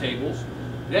dinner tables,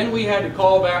 then we had to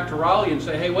call back to Raleigh and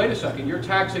say, hey, wait a second, you're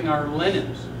taxing our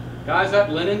linens. Guys, that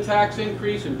linen tax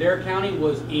increase in Dare County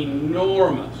was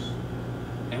enormous.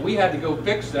 And we had to go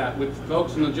fix that with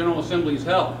folks in the General Assembly's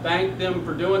help. Thank them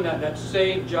for doing that. That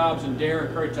saved jobs in Dare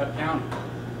and Currituck County.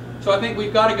 So I think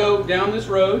we've got to go down this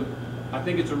road. I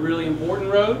think it's a really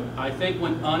important road. I think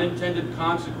when unintended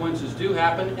consequences do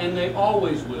happen, and they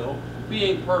always will,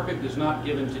 being perfect is not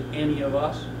given to any of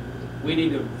us. We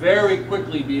need to very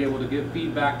quickly be able to give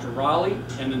feedback to Raleigh,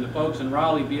 and then the folks in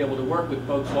Raleigh be able to work with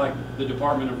folks like the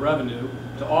Department of Revenue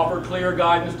to offer clear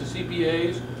guidance to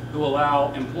CPAs who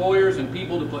allow employers and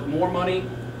people to put more money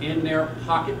in their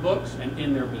pocketbooks and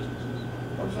in their businesses.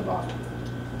 What's the Boswell?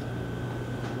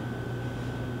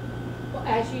 Well,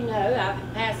 as you know,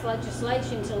 I've passed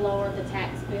legislation to lower the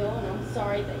tax bill, and I'm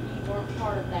sorry that you weren't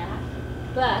part of that.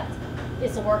 But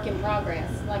it's a work in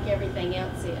progress, like everything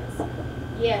else is.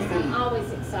 Yes, I'm always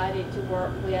excited to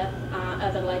work with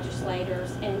other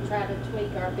legislators and try to tweak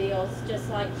our bills.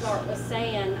 Just like Clark was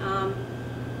saying,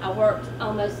 I worked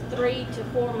almost 3 to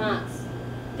 4 months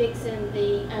fixing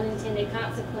the unintended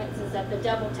consequences of the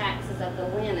double taxes of the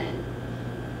linen.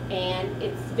 And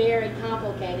it's very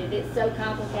complicated. It's so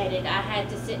complicated, I had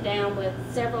to sit down with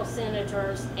several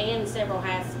senators and several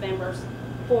House members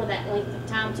for that length of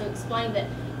time to explain that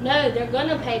no, they're going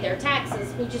to pay their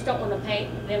taxes. We just don't want to pay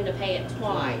them to pay it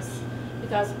twice,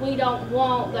 because we don't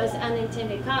want those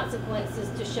unintended consequences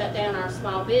to shut down our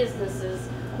small businesses,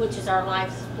 which is our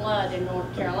life's blood in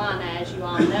North Carolina, as you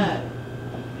all know.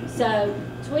 So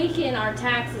tweaking our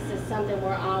taxes is something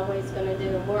we're always going to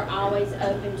do, and we're always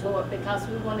open to it because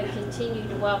we want to continue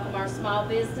to welcome our small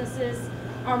businesses,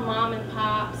 our mom and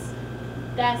pops.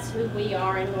 That's who we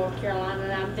are in North Carolina,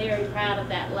 and I'm very proud of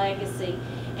that legacy.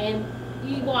 And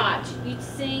you watch, you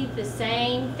see the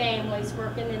same families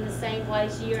working in the same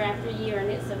place year after year,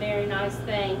 and it's a very nice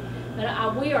thing.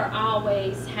 But we are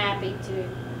always happy to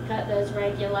cut those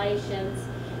regulations.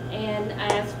 And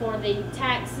as for the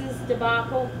taxes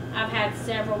debacle, I've had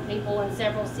several people and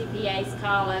several CPAs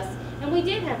call us, and we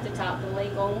did have to talk to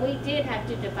legal, and we did have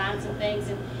to define some things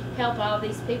and help all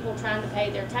these people trying to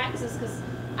pay their taxes, because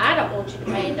I don't want you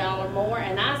to pay $1 more,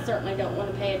 and I certainly don't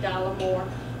want to pay $1 more.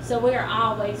 So we are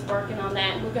always working on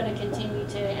that, and we're going to continue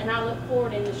to, and I look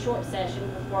forward in the short session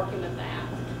of working with that.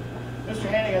 Mr.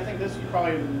 Hanig, I think this is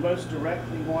probably the most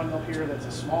directly one up here that's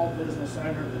a small business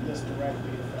owner that this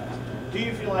directly affects. Do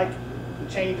you feel like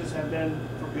the changes have been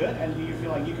for good, and do you feel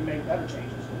like you can make better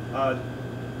changes?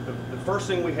 The first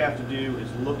thing we have to do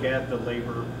is look at the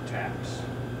labor tax.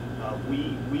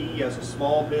 We as a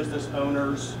small business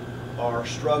owners are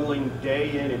struggling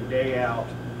day in and day out.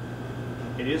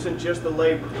 It isn't just the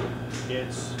labor,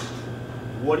 it's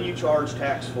what do you charge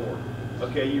tax for?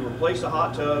 Okay, you replace a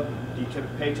hot tub, do you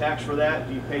pay tax for that?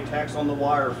 Do you pay tax on the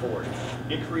wire for it?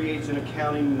 It creates an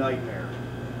accounting nightmare.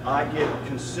 I get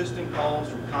consistent calls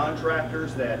from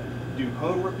contractors that do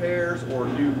home repairs or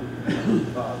do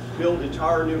build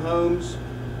entire new homes.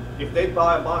 If they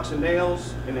buy a box of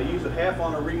nails and they use it half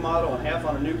on a remodel and half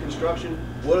on a new construction,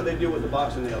 what do they do with the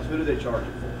box of nails? Who do they charge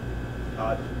it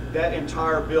for? That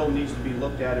entire bill needs to be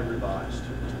looked at and revised.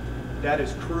 That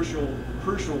is crucial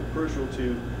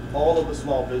to all of the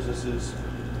small businesses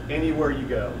anywhere you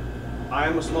go. I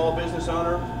am a small business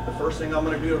owner. The first thing I'm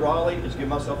going to do at Raleigh is give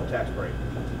myself a tax break.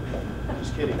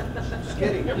 Just kidding. Just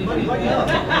kidding. Everybody lighten up.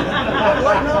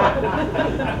 Lighten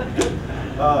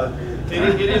up.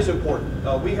 It is important.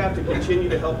 We have to continue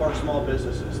to help our small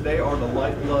businesses. They are the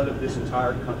lifeblood of this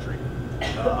entire country.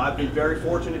 I've been very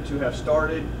fortunate to have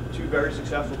started 2 very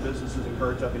successful businesses in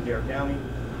Currituck and Dare County.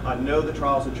 I know the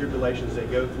trials and tribulations they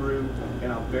go through,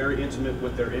 and I'm very intimate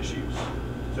with their issues.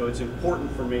 So it's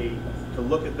important for me to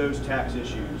look at those tax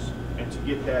issues and to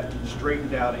get that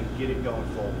straightened out and get it going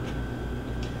forward.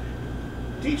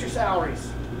 Teacher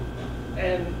salaries.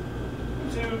 And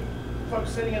 2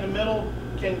 folks sitting in the middle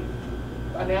can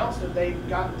announce that they've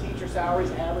gotten teacher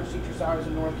salaries, average teacher salaries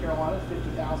in North Carolina,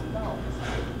 $50,000.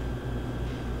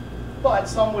 But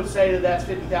some would say that that's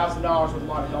 $50,000 with a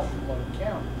lot of help from local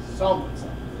counties. Some would say.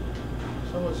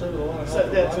 Some would say with a lot of So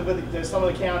help. that some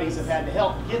of the counties have had to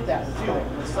help get that to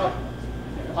them with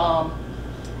supplements.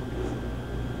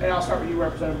 And I'll start with you,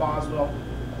 Representative Boswell.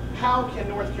 How can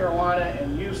North Carolina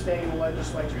and you stay in the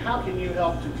legislature, how can you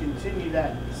help to continue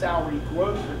that salary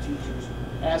growth for teachers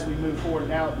as we move forward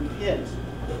now that we've hit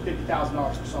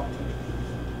 $50,000 for some teachers?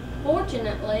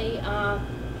 Fortunately,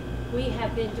 we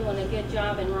have been doing a good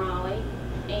job in Raleigh,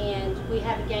 and we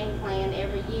have a game plan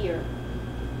every year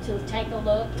to take a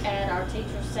look at our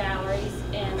teachers' salaries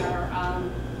and our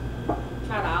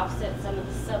try to offset some of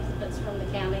the subsidies from the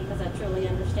county, because I truly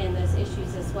understand those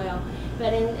issues as well.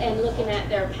 But in looking at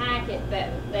their packet that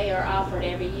they are offered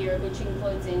every year, which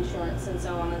includes insurance and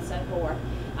so on and so forth,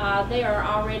 there are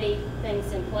already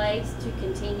things in place to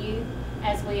continue,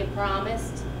 as we have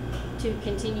promised, to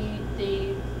continue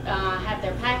to have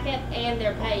their packet and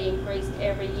their pay increased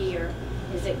every year.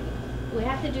 We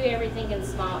have to do everything in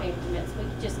small increments. We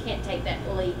just can't take that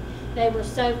leap. They were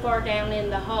so far down in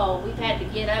the hole. We've had to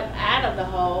get up out of the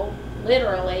hole,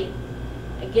 literally,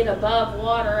 and get above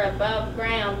water, above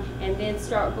ground, and then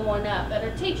start going up. But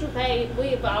our teacher pay, we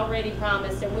have already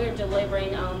promised, and we're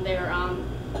delivering on their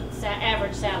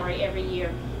average salary every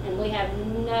year. And we have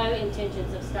no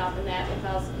intentions of stopping that,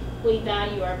 because we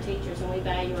value our teachers and we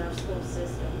value our school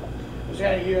system. Ms.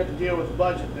 Hanig, you have to deal with the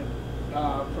budget that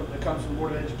comes from the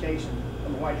Board of Education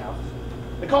from the White House.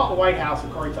 They call it the White House in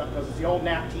Currituck because it's the old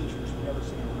nap teachers. You never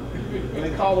see them. And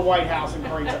they call the White House in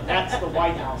Currituck. That's the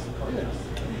White House in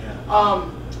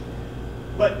Currituck.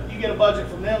 But you get a budget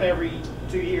from them every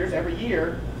 2 years. Every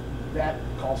year, that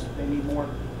costs. They need more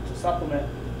to supplement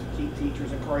to keep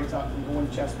teachers in Currituck from going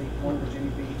to Chesapeake, going to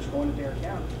Virginia Beach, going to Dare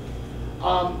County.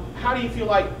 How do you feel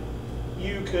like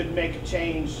you could make a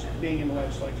change being in the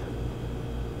legislature?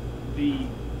 The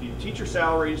teacher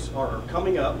salaries are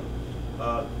coming up.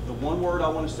 The one word I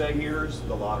want to say here is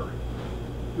the lottery.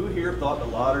 Who here thought the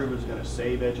lottery was going to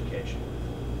save education?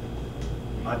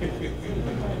 I did.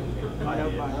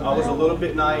 I was a little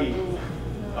bit naive.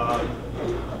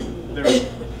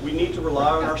 We need to rely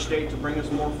on our state to bring us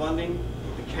more funding.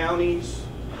 The counties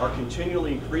are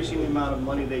continually increasing the amount of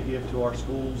money they give to our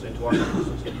schools and to our school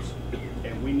systems.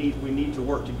 And we need to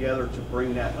work together to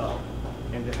bring that up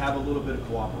and to have a little bit of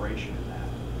cooperation in that.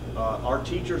 Our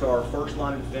teachers are our first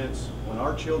line of defense. When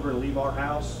our children leave our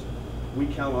house, we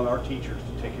count on our teachers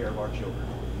to take care of our children.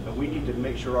 And we need to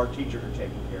make sure our teachers are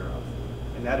taken care of.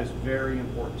 And that is very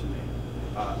important to me.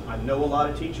 I know a lot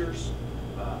of teachers.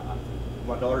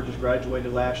 My daughter just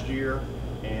graduated last year,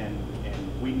 and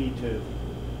we need to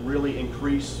really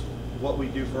increase what we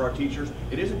do for our teachers.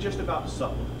 It isn't just about the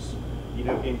supplements. You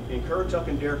know, in Currituck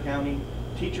and Dare County,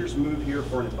 teachers move here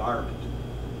for an environment.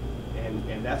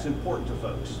 And that's important to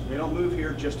folks. They don't move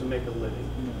here just to make a living.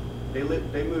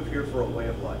 They move here for a way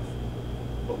of life.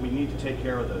 But we need to take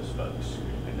care of those folks,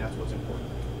 and that's what's important.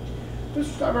 Mr.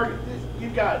 Steinburg,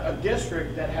 you've got a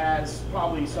district that has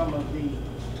probably some of the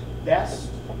best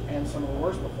and some of the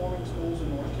worst performing schools in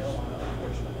North Carolina,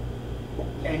 unfortunately.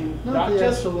 And Not the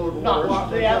absolute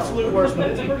worst. The absolute worst,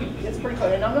 but it's pretty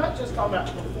close. And I'm not just talking about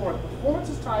performance. Performance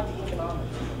is tied to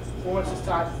economics. Performance is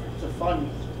tied to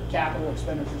funding, capital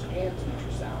expenditures, and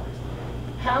teacher salaries.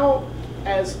 How,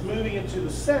 as moving into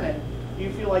the Senate, do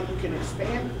you feel like you can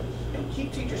expand and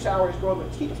keep teacher salaries growing,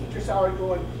 but keep teacher salaries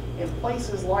growing in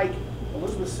places like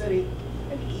Elizabeth City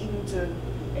and Edenton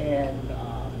and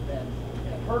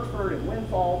Hertford and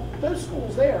Windfall, those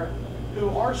schools there who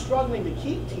are struggling to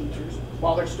keep teachers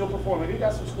while they're still performing? You've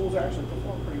got some schools that actually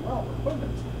perform pretty well for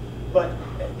equipment, but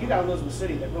you got Elizabeth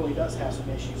City that really does have some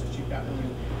issues that you've got to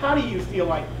do. How do you feel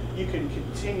like you can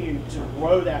continue to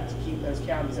grow that to keep those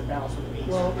counties in balance with the needs?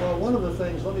 Well, one of the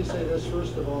things, let me say this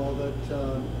first of all,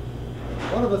 that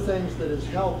one of the things that has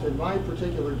helped in my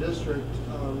particular district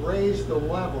raise the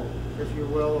level, if you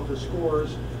will, of the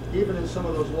scores, even in some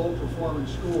of those low-performing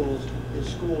schools, is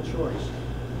school choice.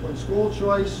 When school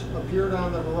choice appeared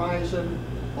on the horizon,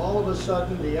 all of a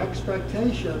sudden the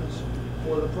expectations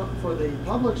for the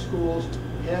public schools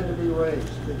had to be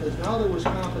raised, because now there was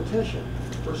competition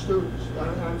for students.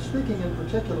 I'm speaking in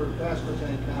particular of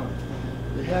Pasquotank County.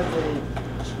 You had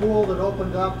the school that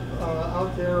opened up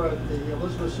out there at the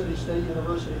Elizabeth City State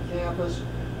University campus,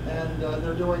 and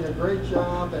they're doing a great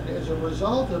job. And as a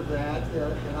result of that,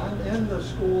 and I'm in the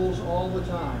schools all the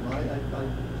time.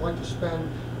 I like to spend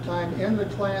time in the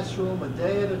classroom a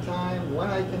day at a time when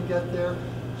I can get there,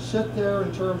 sit there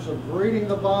in terms of greeting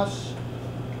the bus,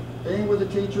 being with the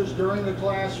teachers during the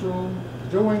classroom,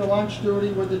 doing lunch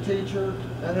duty with the teacher,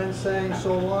 and then saying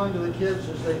so long to the kids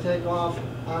as they take off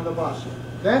on the bus.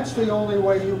 That's the only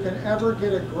way you can ever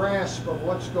get a grasp of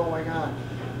what's going on.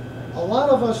 A lot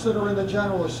of us that are in the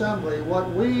General Assembly,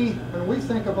 when we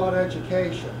think about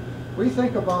education, we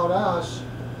think about us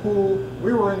who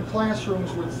we were in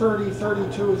classrooms with 30,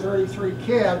 32, 33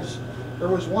 kids. There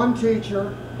was one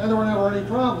teacher, and there were never any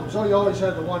problems. Oh, you always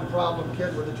had the one problem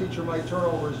kid where the teacher might turn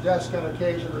over his desk on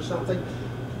occasion or something.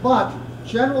 But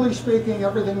generally speaking,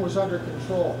 everything was under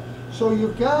control. So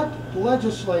you've got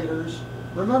legislators.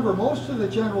 Remember, most of the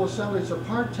General Assembly is a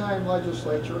part-time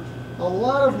legislature. A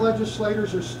lot of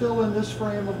legislators are still in this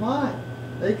frame of mind.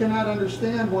 They cannot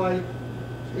understand why,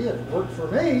 gee, it worked for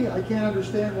me. I can't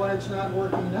understand why it's not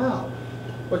working now.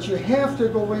 But you have to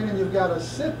go in and you've got to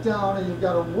sit down and you've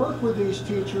got to work with these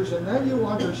teachers, and then you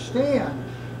understand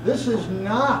this is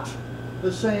not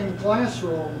the same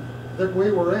classroom that we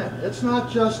were in. It's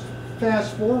not just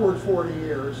fast forward 40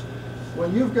 years.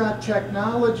 When you've got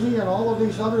technology and all of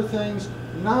these other things,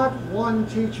 not one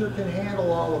teacher can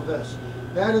handle all of this.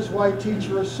 That is why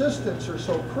teacher assistants are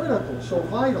so critical, so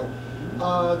vital.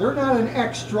 They're not an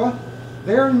extra.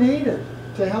 They're needed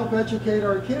to help educate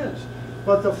our kids.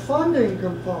 But the funding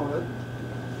component,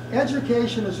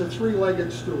 education is a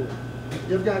three-legged stool.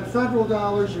 You've got federal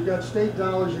dollars, you've got state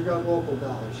dollars, you've got local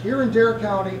dollars. Here in Dare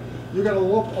County, you've got a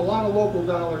lot of local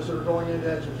dollars that are going into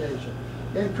education.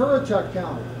 In Currituck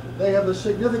County, they have a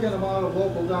significant amount of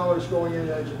local dollars going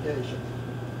into education.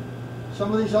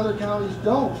 Some of these other counties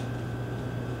don't.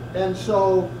 And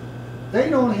so they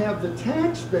don't have the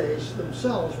tax base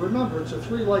themselves. Remember, it's a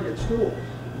three-legged stool.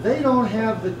 They don't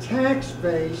have the tax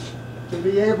base to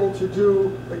be able to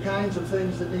do the kinds of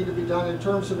things that need to be done in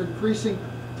terms of increasing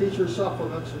teacher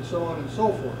supplements and so on and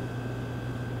so forth.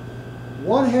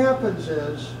 What happens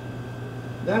is,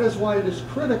 that is why it is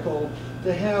critical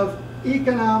to have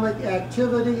economic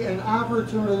activity and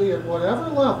opportunity at whatever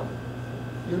level.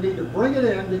 You need to bring it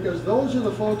in, because those are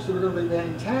the folks that are going to be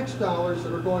paying tax dollars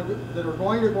that are going to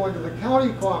go into the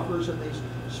county coffers in these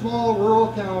small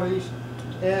rural counties,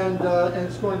 and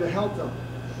it's going to help them.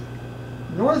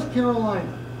 North Carolina,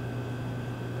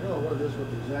 I don't know what it is, what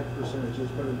the exact percentage is,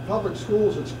 but in public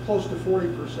schools it's close to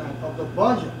 40% of the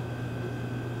budget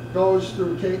goes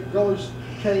through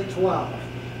K-12.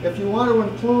 If you want to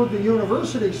include the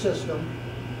university system,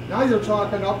 now you're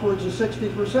talking upwards of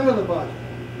 60% of the budget.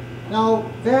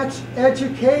 Now, that's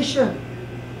education.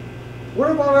 What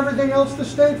about everything else the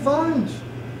state funds?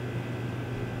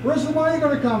 Where's the money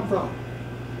going to come from?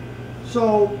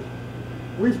 So,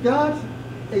 we've got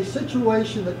a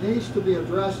situation that needs to be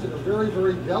addressed in a very,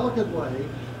 very delicate way.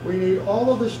 We need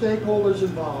all of the stakeholders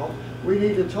involved. We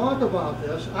need to talk about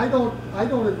this. I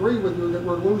don't agree with you that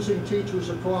we're losing teachers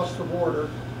across the border.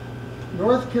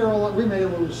 North Carolina, we may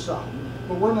lose some,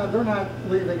 but they're not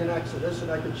leaving an exodus,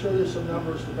 and I can show you some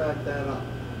numbers to back that up.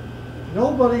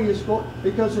 Nobody is going,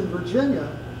 because in Virginia,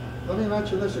 let me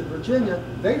mention this, in Virginia,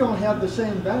 they don't have the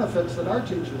same benefits that our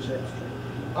teachers have.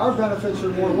 Our benefits are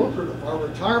more lucrative. Our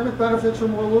retirement benefits are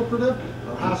more lucrative.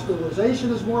 Our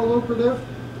hospitalization is more lucrative.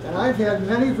 And I've had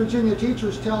many Virginia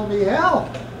teachers tell me,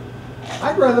 hell,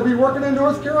 I'd rather be working in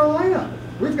North Carolina.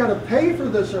 We've got to pay for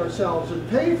this ourselves and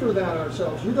pay for that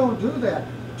ourselves. You don't do that.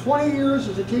 20 years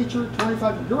as a teacher,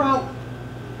 25, you're out.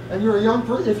 And you're a young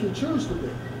person, if you choose to be.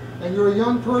 And you're a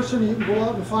young person, you can go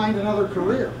out and find another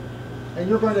career. and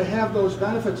you're going to have those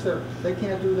benefits there. They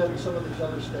can't do that in some of these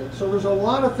other states. So there's a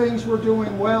lot of things we're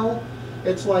doing well.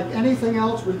 It's like anything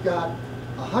else. We've got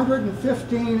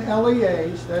 115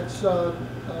 LEAs, that's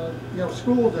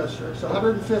school districts,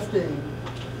 115.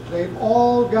 They've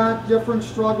all got different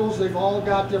struggles, they've all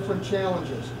got different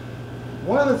challenges.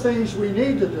 One of the things we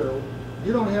need to do,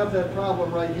 you don't have that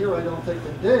problem right here, I don't think,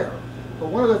 in Dare, but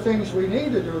one of the things we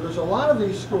need to do, there's a lot of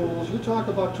these schools, you talk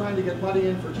about trying to get money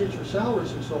in for teacher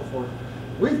salaries and so forth.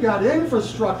 We've got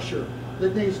infrastructure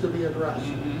that needs to be addressed.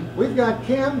 We've got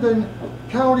Camden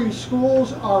County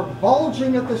schools are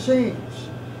bulging at the seams.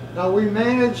 Now we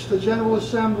managed, the General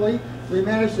Assembly, we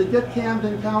managed to get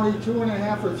Camden County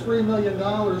 $2.5 or $3 million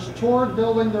toward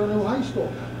building their new high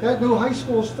school. That new high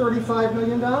school is $35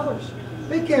 million.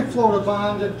 They can't float a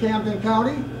bond in Camden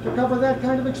County to cover that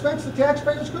kind of expense. The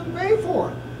taxpayers couldn't pay for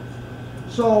it.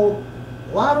 So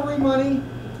lottery money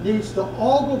needs to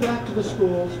all go back to the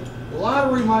schools.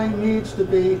 Lottery money needs to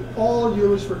be all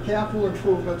used for capital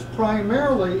improvements,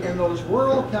 primarily in those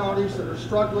rural counties that are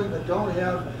struggling, that don't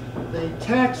have the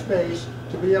tax base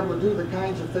to be able to do the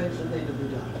kinds of things that need to be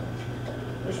done.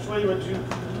 Mr. Twiddy, would you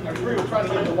agree with trying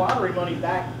to get the lottery money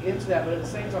back into that, but at the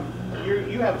same time,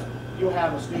 you'll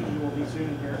have a student who will be soon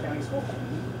in Dare County School.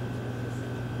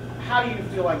 How do you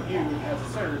feel like you, as a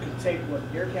senator, could take what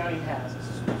Dare County has as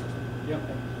a school system,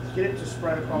 get it to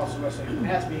spread across the rest of it,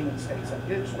 as being in the state side,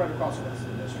 get it to spread across the rest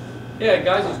of the district? Yeah,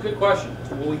 guys, it's a good question.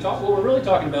 What we're really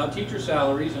talking about, teacher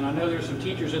salaries, and I know there's some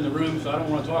teachers in the room, so I don't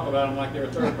want to talk about them like they're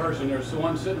a third person. There's the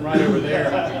one sitting right over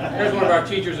there. Here's one of our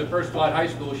teachers at First Flight High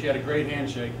School. She had a great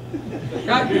handshake.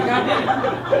 Yeah.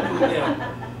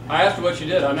 I asked her what she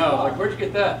did. I know. I was like, where'd you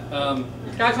get that?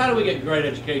 Guys, how do we get great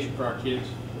education for our kids?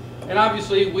 And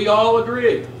obviously, we all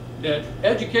agree that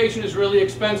education is really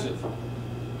expensive,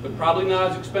 but probably not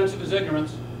as expensive as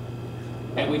ignorance.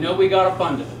 And we know we got to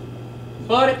fund it.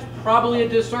 But it's probably a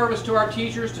disservice to our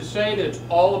teachers to say that it's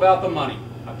all about the money.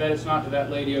 I bet it's not to that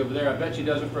lady over there. I bet she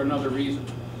does it for another reason.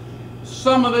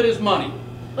 Some of it is money.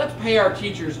 Let's pay our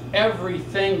teachers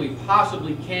everything we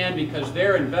possibly can because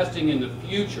they're investing in the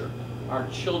future, our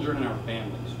children and our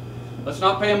families. Let's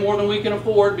not pay them more than we can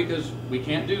afford because we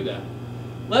can't do that.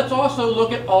 Let's also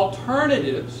look at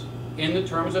alternatives in the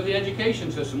terms of the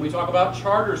education system. We talk about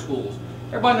charter schools.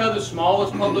 Everybody knows the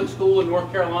smallest public school in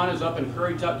North Carolina is up in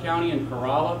Currituck County in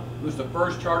Corolla. It was the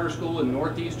first charter school in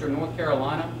northeastern North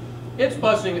Carolina. It's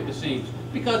busting at the seams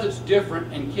because it's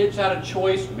different and kids had a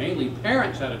choice, mainly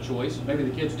parents had a choice, maybe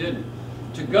the kids didn't,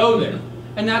 to go there.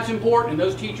 And that's important, and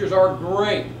those teachers are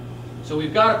great. So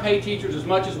we've got to pay teachers as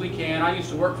much as we can. I used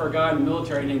to work for a guy in the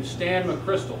military named Stan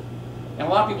McChrystal. And a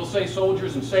lot of people say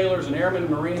soldiers and sailors and airmen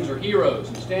and Marines are heroes.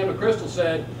 And Stan McChrystal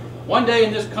said, one day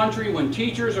in this country when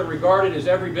teachers are regarded as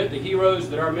every bit the heroes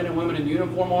that our men and women in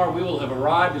uniform are, we will have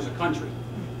arrived as a country.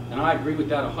 And I agree with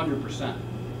that 100%.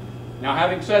 Now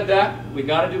having said that, we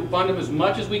got to fund them as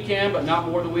much as we can, but not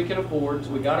more than we can afford.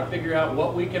 So we got to figure out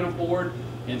what we can afford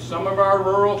in some of our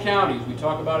rural counties. We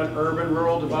talk about an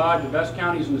urban-rural divide, the best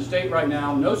counties in the state right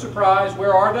now. No surprise,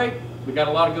 where are they? We got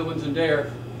a lot of good ones in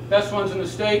Dare. Best ones in the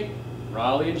state,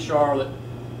 Raleigh and Charlotte.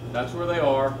 That's where they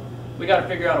are. We got to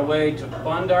figure out a way to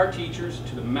fund our teachers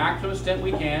to the maximum extent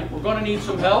we can. We're going to need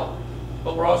some help,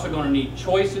 but we're also going to need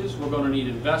choices. We're going to need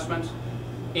investments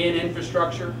in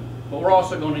infrastructure, but we're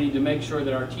also going to need to make sure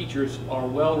that our teachers are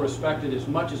well respected as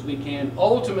much as we can.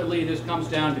 Ultimately, this comes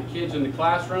down to kids in the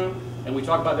classroom, and we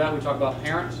talk about that, we talk about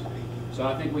parents. So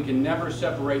I think we can never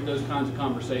separate those kinds of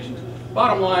conversations.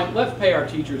 Bottom line, let's pay our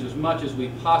teachers as much as we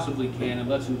possibly can, and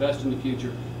let's invest in the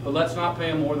future. But let's not pay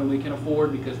them more than we can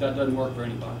afford because that doesn't work for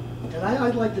anybody. And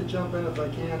I'd like to jump in if I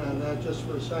can on that just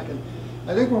for a second.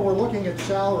 I think when we're looking at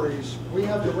salaries, we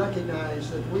have to recognize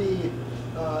that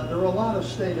there are a lot of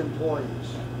state employees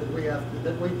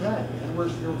that we pay, and we're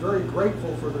very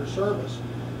grateful for their service.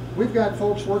 We've got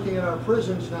folks working in our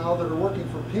prisons now that are working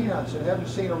for peanuts and haven't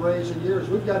seen a raise in years.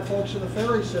 We've got folks in the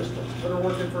ferry system that are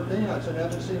working for peanuts and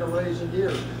haven't seen a raise in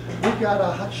years. We've got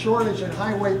a shortage in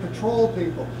highway patrol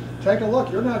people. Take a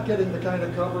look, you're not getting the kind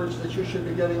of coverage that you should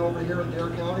be getting over here in Dare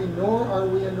County, nor are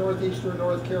we in northeastern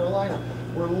North Carolina.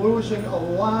 We're losing a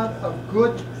lot of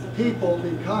good people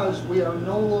because we are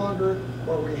no longer,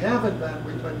 or we haven't been,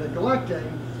 we've been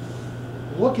neglecting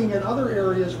looking at other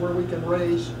areas where we can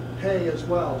raise pay as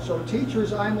well. So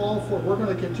teachers, I'm all for, we're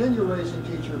going to continue raising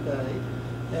teacher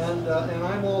pay, and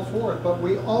I'm all for it. But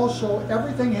we also,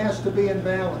 everything has to be in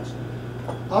balance.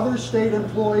 Other state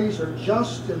employees are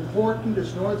just important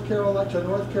as North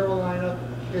Carolina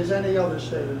as any other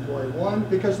state employee. One,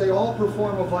 because they all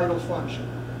perform a vital function.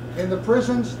 In the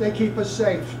prisons, they keep us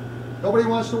safe. Nobody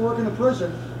wants to work in a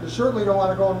prison, You certainly don't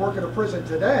want to go and work in a prison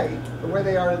today, the way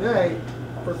they are today,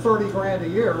 for 30 grand a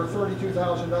year or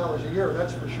 $32,000 a year,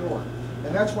 that's for sure.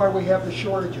 And that's why we have the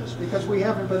shortages, because we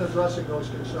haven't been addressing those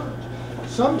concerns.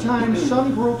 Sometimes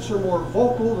some groups are more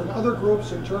vocal than other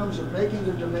groups in terms of making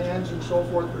their demands and so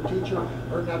forth for teacher,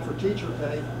 or not for teacher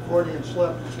pay, Freudian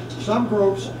slip. Some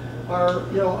groups are,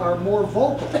 are more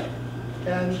vocal.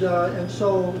 And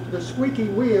so the squeaky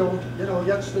wheel,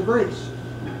 gets the grease.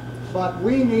 But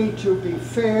we need to be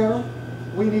fair.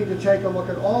 We need to take a look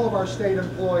at all of our state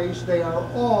employees. They are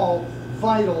all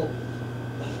vital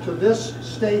to this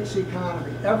state's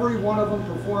economy. Every one of them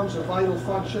performs a vital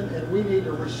function, and we need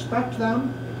to respect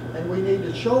them, and we need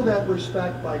to show that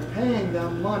respect by paying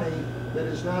them money that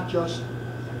is not just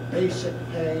basic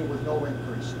pay with no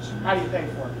increases. How do you pay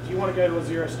for it? If you want to go to a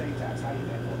zero state tax, how do you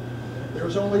pay for it?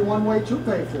 There's only one way to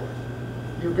pay for it.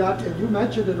 You've got, and you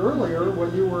mentioned it earlier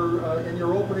when you were in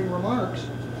your opening remarks,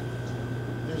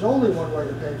 there's only one way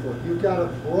to pay for it. You've got to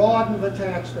broaden the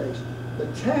tax base. The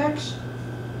tax,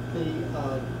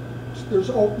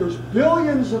 there's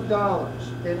billions of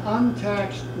dollars in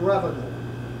untaxed revenue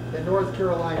in North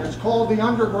Carolina. It's called the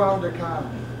underground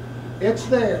economy. It's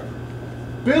there.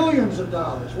 Billions of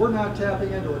dollars. We're not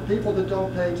tapping into it. People that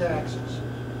don't pay taxes.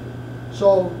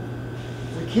 So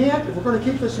we can't, if we're going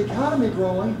to keep this economy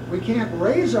growing, we can't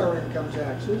raise our income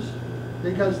taxes,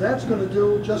 because that's going to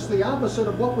do just the opposite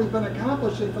of what we've been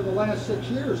accomplishing for the last 6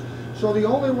 years. So the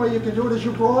only way you can do it is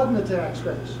you broaden the tax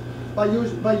base by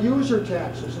user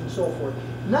taxes and so forth.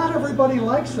 Not everybody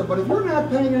likes them, but if we're not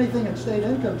paying anything in state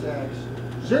income tax,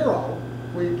 zero,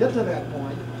 we get to that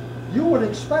point, you would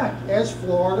expect, as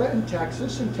Florida and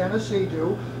Texas and Tennessee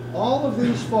do, all of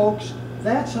these folks,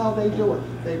 that's how they do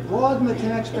it. They broaden the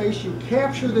tax base, you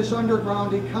capture this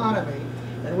underground economy,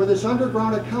 and with this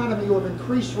underground economy you have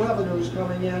increased revenues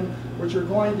coming in, which are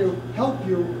going to help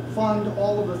you fund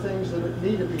all of the things that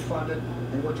need to be funded,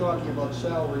 and we're talking about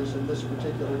salaries in this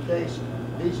particular case,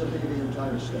 vis-a-vis the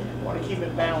entire state. I want to keep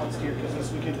it balanced here,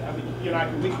 because we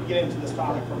could get into this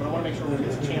topic, but I want to make sure we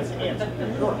get a chance to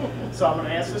answer. Sure. So I'm going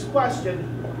to ask this question,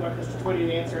 I'd like Mr. Twiddy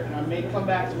to answer it, and I may come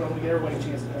back to it when we get everybody a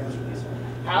chance to answer these.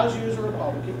 How's you as a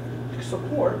Republican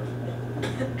support,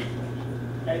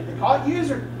 and they call it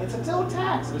user, it's still a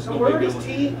tax. The word is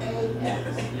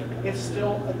T-A-X. It's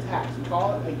still a tax. You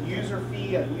call it a user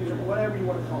fee, a user, whatever you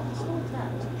want to call it. It's still a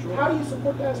tax. How do you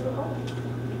support that as a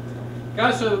Republican?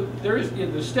 Guys, so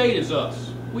the state is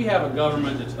us. We have a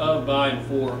government that's of, by, and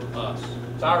for us.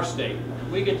 It's our state.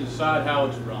 We get to decide how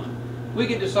it's run. We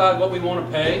get to decide what we want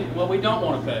to pay and what we don't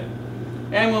want to pay.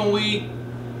 And when we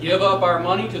give up our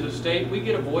money to the state, we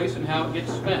get a voice in how it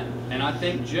gets spent. And I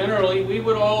think generally we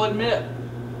would all admit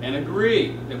and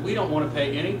agree that we don't want to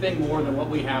pay anything more than what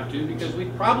we have to, because we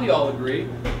probably all agree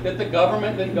that the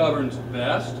government that governs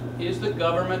best is the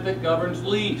government that governs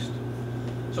least.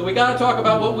 So we got to talk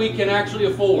about what we can actually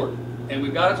afford, and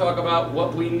we've got to talk about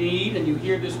what we need, and you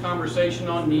hear this conversation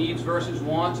on needs versus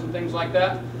wants and things like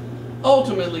that.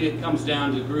 Ultimately, it comes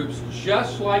down to groups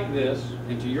just like this,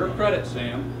 and to your credit,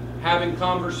 Sam, having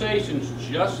conversations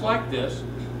just like this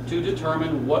to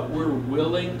determine what we're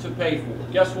willing to pay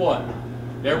for. Guess what?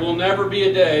 There will never be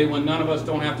a day when none of us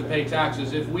don't have to pay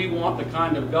taxes if we want the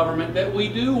kind of government that we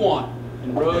do want,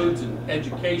 in roads and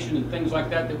education and things like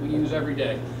that that we use every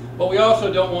day. But we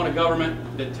also don't want a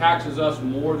government that taxes us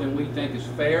more than we think is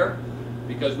fair,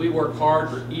 because we work hard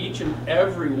for each and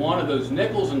every one of those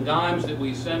nickels and dimes that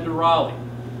we send to Raleigh.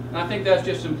 And I think that's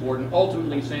just important.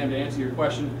 Ultimately, Sam, to answer your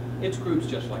question, it's groups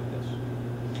just like this.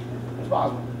 Ms.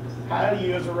 Boswell, how do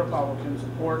you as a Republican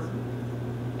support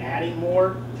adding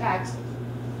more taxes?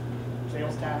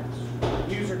 Sales tax,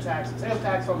 user tax, sales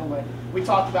tax on the way. We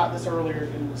talked about this earlier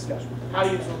in the discussion. How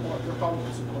do you support,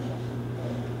 Republicans support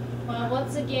that? Well,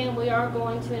 once again, we are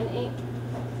going to,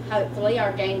 hopefully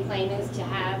our game plan is to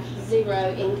have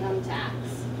zero income tax.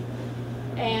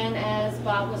 And as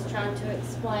Bob was trying to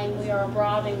explain, we are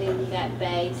broadening that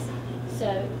base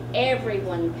so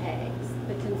everyone pays,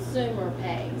 the consumer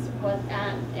pays.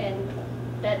 And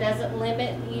that doesn't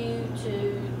limit you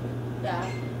to the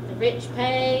rich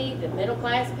pay, the middle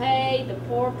class pay, the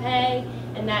poor pay,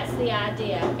 and that's the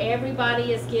idea.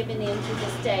 Everybody is given into the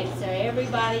state, so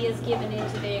everybody is given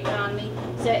into the economy,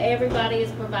 so everybody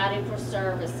is providing for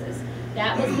services.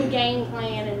 That was the game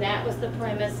plan, and that was the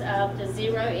premise of the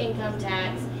zero income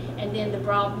tax, and then to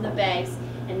broaden the base.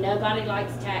 And nobody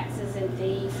likes taxes and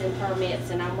fees and permits,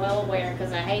 and I'm well aware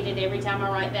because I hate it every time I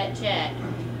write that check.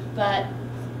 But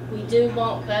we do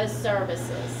want those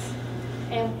services,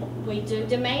 and we do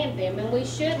demand them, and we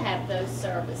should have those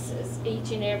services,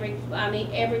 each and every,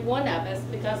 every one of us,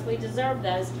 because we deserve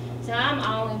those. So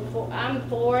I'm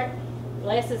for it.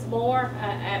 less is more. I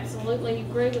absolutely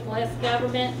agree with less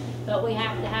government, but we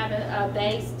have to have a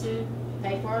base to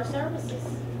pay for our services.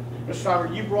 Mr.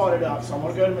 Steinberg, you brought it up, so I'm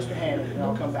going to go to Mr. Hanig, and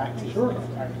I'll come back to you. Sure.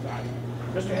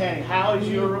 Mr. Hanig, how is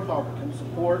your Republican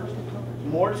support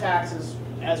more taxes,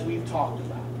 as we've talked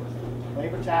about,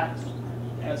 labor tax,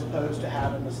 as opposed to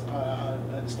having this,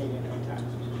 a state income tax?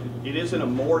 It isn't a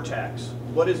more tax.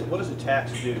 What does a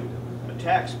tax do? A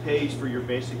tax pays for your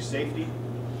basic safety,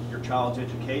 your child's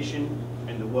education,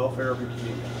 and the welfare of your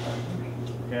community.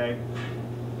 Okay?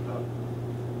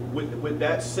 With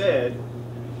that said,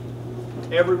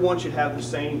 everyone should have the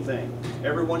same thing.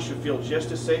 Everyone should feel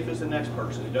just as safe as the next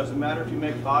person. It doesn't matter if you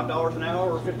make $5 an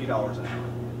hour or $50 an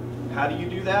hour. How do you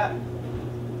do that?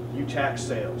 You tax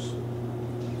sales.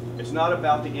 It's not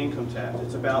about the income tax.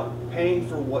 It's about paying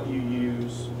for what you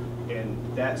use, and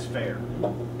that's fair.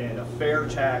 And a fair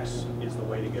tax is the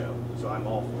way to go. So I'm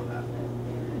all for that.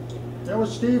 That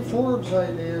was Steve Forbes'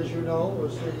 idea, as you know,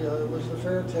 was the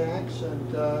fair tax,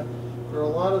 and there are a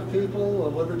lot of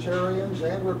people, libertarians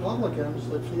and Republicans,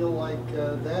 that feel like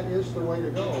that is the way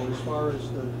to go as far as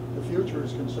the future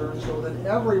is concerned, so that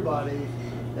everybody,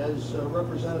 as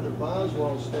Representative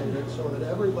Boswell stated, so that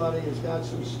everybody has got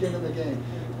some skin in the game.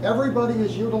 Everybody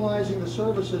is utilizing the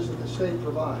services that the state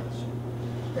provides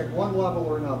at one level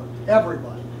or another.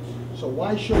 Everybody. So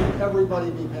why shouldn't everybody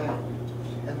be paying?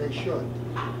 And they should.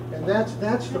 And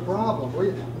that's the problem.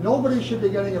 Nobody should be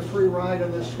getting a free ride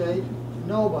in this state.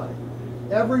 Nobody.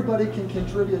 Everybody can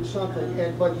contribute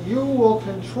something, but you will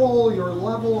control your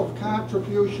level of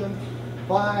contribution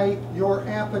by your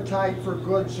appetite for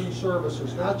goods and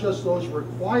services. Not just those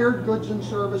required goods and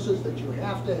services that you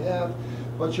have to have,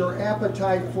 but your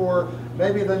appetite for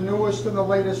maybe the newest and the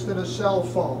latest in a cell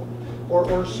phone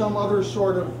or some other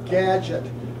sort of gadget.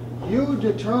 You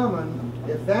determine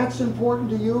if that's important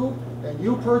to you and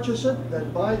you purchase it,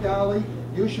 then by golly,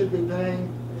 you should be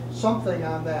paying something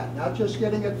on that. Not just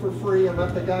getting it for free and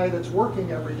let the guy that's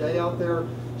working every day out there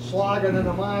slogging in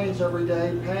the mines every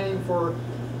day paying for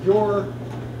your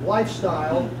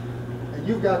lifestyle, and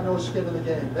you've got no skin in the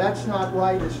game. That's not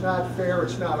right, it's not fair,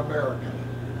 it's not American.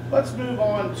 Let's move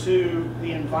on to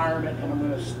the environment, and I'm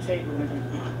going to take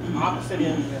the opposite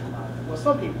end of the environment. Well,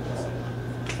 some people will say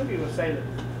that. Some people will say that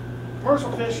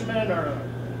commercial fishermen are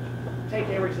take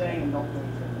everything and don't do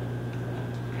anything.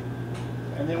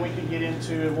 And then we can get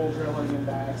into wool drilling and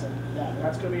bags and that.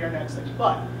 That's going to be our next thing.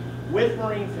 But with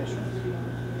marine fishermen,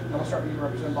 I'm going to start with you,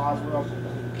 Representative Boswell.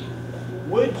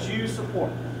 Would you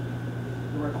support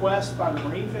the request by the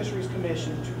Marine Fisheries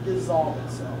Commission to dissolve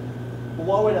itself,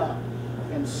 blow it up,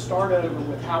 and start over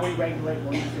with how we regulate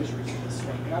marine fisheries in the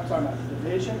state? And I'm talking about the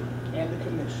division and the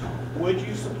commission. Would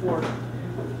you support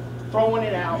throwing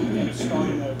it out and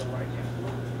starting over right now?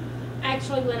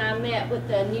 Actually, when I met with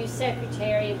the new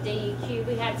Secretary of DEQ,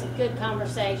 we had some good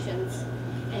conversations.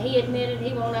 And he admitted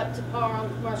he went up to par on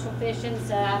commercial fishing,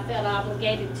 so I felt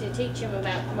obligated to teach him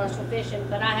about commercial fishing,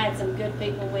 but I had some good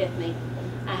people with me.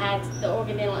 I had the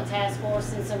Oregon Inland Task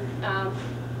Force and some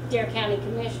Dare County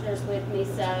commissioners with me,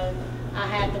 so I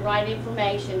had the right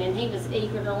information, and he was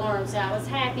eager to learn, so I was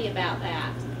happy about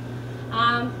that.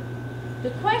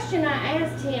 The question I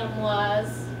asked him was,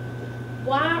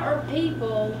 why are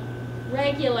people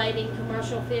regulating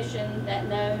commercial fishing that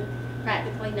know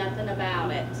practically nothing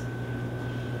about it?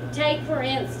 Take, for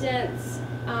instance,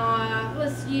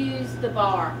 let's use the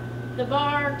bar. The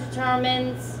bar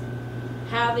determines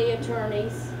how the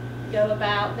attorneys go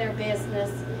about their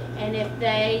business, and if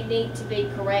they need to be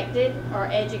corrected or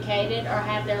educated or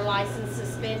have their license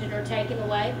suspended or taken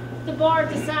away, the bar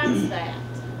decides that.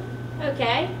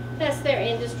 Okay, that's their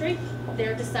industry.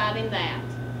 They're deciding that.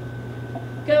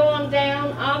 Go on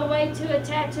down all the way to a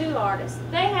tattoo artist.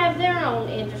 They have their own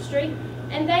industry,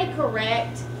 and they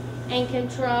correct and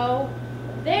control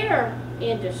their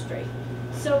industry.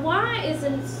 So why is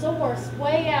a source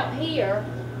way out here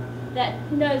that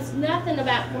knows nothing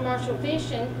about commercial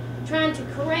fishing trying to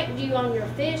correct you on your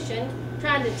fishing,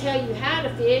 trying to tell you how to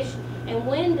fish and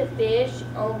when to fish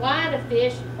or why to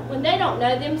fish when they don't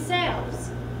know themselves?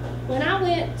 When I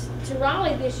went to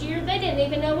Raleigh this year, they didn't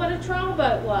even know what a trawl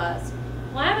boat was.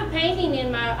 Well, I have a painting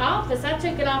in my office. I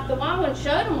took it off the wall and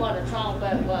showed them what a trawl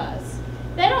boat was.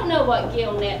 They don't know what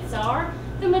gill nets are.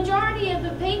 The majority of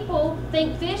the people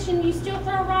think fishing, you still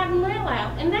throw rod and reel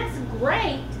out. And that's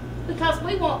great because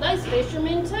we want those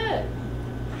fishermen too.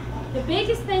 The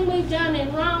biggest thing we've done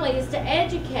in Raleigh is to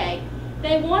educate.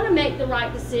 They want to make the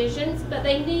right decisions, but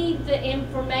they need the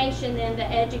information and the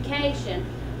education.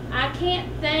 I can't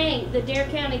thank the Dare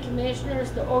County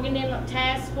Commissioners, the Oregon Inland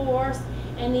Task Force,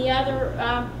 and the other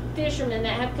fishermen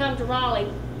that have come to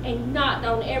Raleigh. and knocked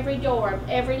on every door of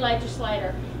every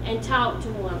legislator and talked to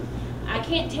them. I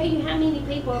can't tell you how many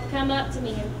people have come up to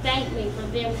me and thanked me for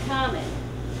them coming.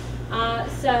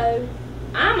 So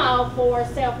I'm all for a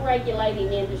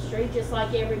self-regulating industry just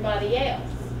like everybody else.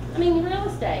 I mean, real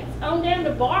estate, on down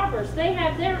to barbers, they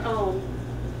have their own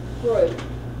group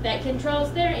that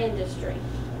controls their industry.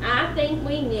 I think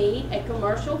we need a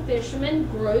commercial fisherman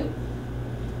group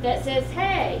that says,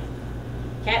 hey,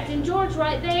 Captain George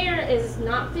right there is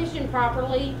not fishing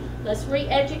properly. Let's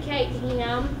re-educate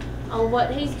him on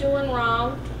what he's doing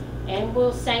wrong, and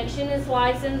we'll sanction his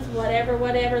license,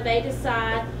 whatever they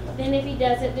decide. Then if he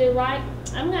doesn't do right,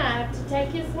 I'm going to have to take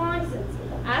his license.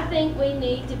 I think we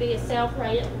need to be a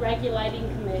self-regulating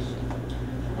commission.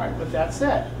 All right, with that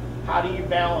said, how do you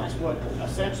balance what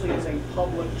essentially is a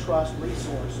public trust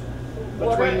resource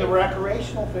between the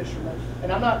recreational fishermen,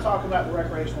 and I'm not talking about the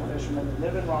recreational fishermen that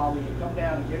live in Raleigh and come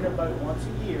down and get their boat once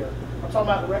a year. I'm talking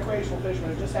about the recreational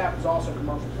fisherman who just happens to also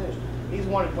commercial fish. He's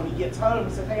one when he gets home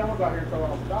and says, hey, I want to go out here and throw it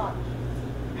off the dock.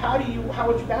 How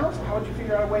would you balance it? How would you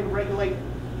figure out a way to regulate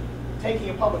taking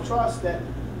a public trust that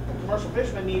commercial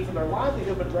fishermen need for their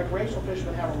livelihood, but recreational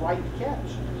fishermen have a right to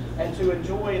catch and to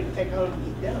enjoy and to take home and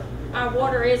eat dinner? Our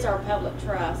water is our public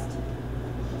trust.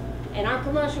 And our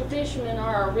commercial fishermen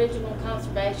are our original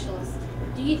conservationists.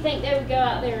 Do you think they would go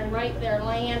out there and rate their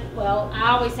land? Well,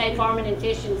 I always say farming and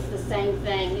fishing is the same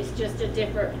thing. It's just a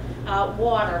different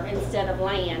water instead of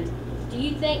land. Do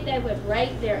you think they would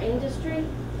rate their industry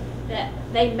that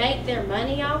they make their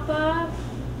money off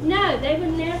of? No, they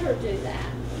would never do that.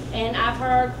 And I've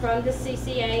heard from the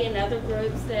CCA and other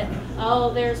groups that,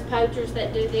 oh, there's poachers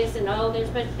that do this, and oh,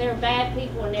 there are bad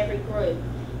people in every group.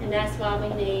 And that's why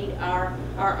we need our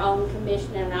own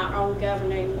commission and our own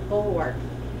governing board.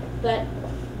 But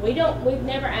we've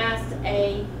never asked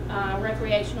a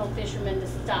recreational fisherman to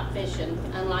stop fishing,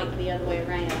 unlike the other way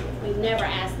around. We've never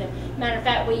asked them. Matter of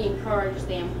fact, we encourage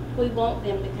them. We want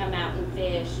them to come out and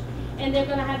fish. And they're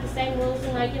going to have the same rules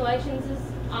and regulations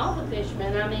as all the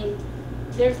fishermen. I mean,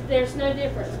 there's no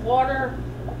difference. Water,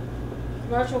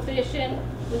 commercial fishing,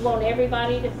 we want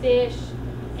everybody to fish.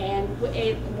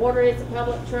 And water is a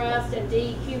public trust, and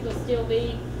DEQ will still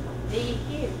be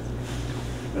DEQ.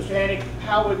 Mr. Hanig,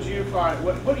 how would you find,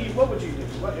 what would you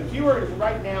do? If you were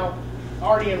right now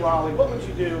already in Raleigh, what would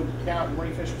you do now at the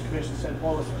Marine Fisheries Commission St.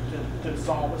 Louis to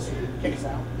dissolve us and kick us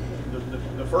out?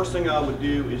 The first thing I would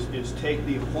do is take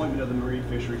the appointment of the Marine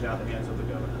Fisheries out of the hands of the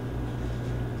governor.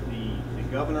 The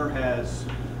governor has,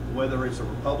 whether it's a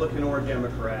Republican or a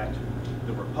Democrat,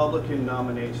 the Republican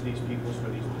nominates these people for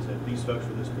these folks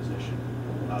for this position.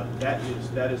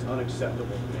 That is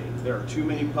unacceptable to me. There are too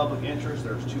many public interests.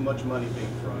 There's too much money being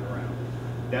thrown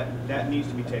around. That needs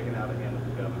to be taken out of the hand of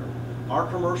the governor. Our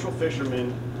commercial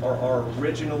fishermen are our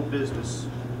original business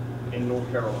in North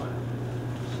Carolina.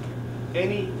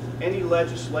 Any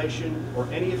legislation or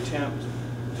any attempt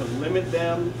to limit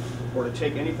them or to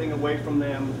take anything away from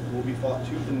them will be fought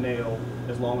tooth and nail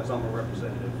as long as I'm a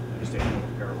representative in the state of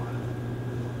North Carolina.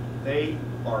 They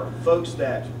are folks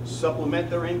that supplement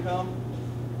their income,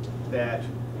 that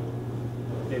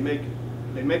they make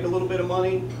a little bit of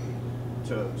money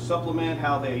to supplement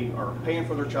how they are paying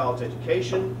for their child's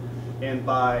education, and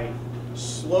by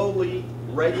slowly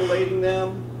regulating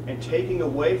them and taking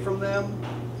away from them,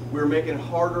 we're making it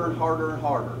harder and harder and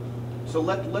harder. So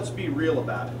let's be real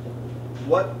about it.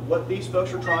 What these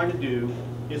folks are trying to do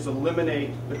is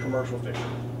eliminate the commercial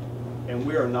fishermen, and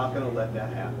we are not going to let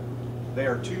that happen. They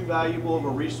are too valuable of a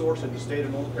resource in the state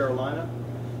of North Carolina,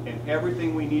 and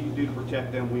everything we need to do to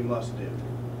protect them, we must do.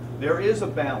 There is a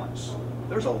balance.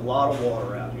 There's a lot of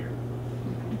water out here.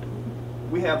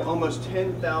 We have almost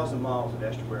 10,000 miles of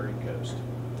estuary and coast.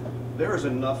 There is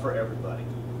enough for everybody.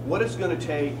 What it's going to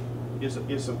take is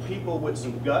some people with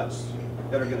some guts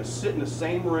that are going to sit in the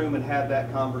same room and have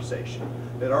that conversation,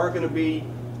 that aren't going to be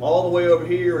all the way over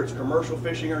here, it's commercial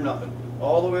fishing or nothing.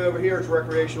 All the way over here, it's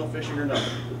recreational fishing or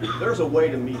nothing. There's a way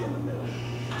to meet in the middle,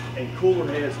 and cooler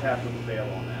heads have to prevail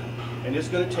on that. And it's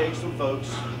going to take some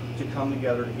folks to come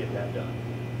together to get that done.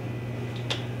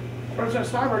 President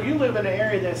Steinburg, you live in an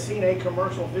area that's seen a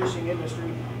commercial fishing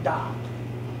industry die,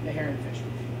 the herring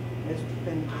fishing. It's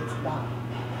died.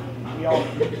 We all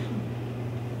agree.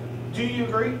 Do you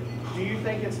agree? Do you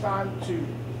think it's time to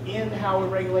end how we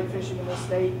regulate fishing in this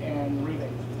state and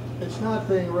revamp it? It's not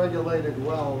being regulated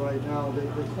well right now.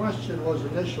 The question was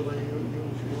initially,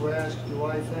 you asked, do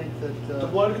I think that... to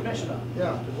blow the commission up.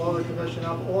 Yeah, to blow the commission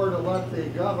up, or to let the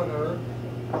governor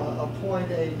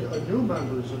appoint a new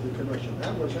members of the commission.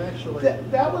 That was actually...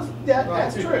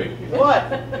 That's true.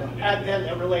 But, and then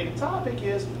a related topic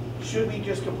is, should we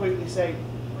just completely say,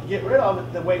 get rid of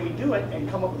it the way we do it and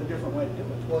come up with a different way to do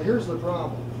it. Well, here's the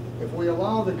problem. If we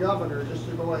allow the governor just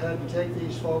to go ahead and take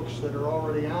these folks that are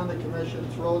already on the commission,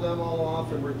 throw them all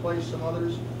off and replace some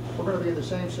others, we're going to be in the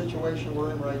same situation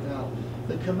we're in right now.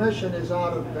 The commission is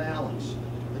out of balance.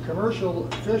 The commercial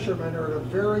fishermen are at a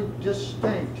very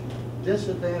distinct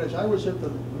disadvantage. I was at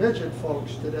the midget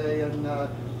folks today in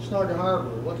Snug Harbor,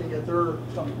 looking at their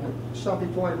Stumpy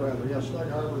Point rather. Yeah, Snug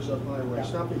Harbor's up my way.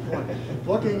 Stumpy Point.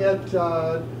 looking at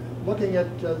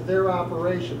their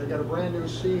operation. They got a brand new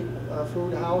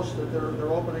seafood house that they're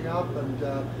opening up, and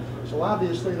so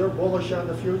obviously they're bullish on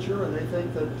the future, and they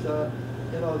think that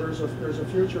you know, there's a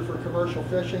future for commercial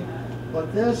fishing.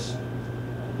 But this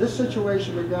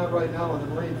situation we've got right now in the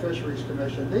Marine Fisheries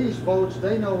Commission, these votes,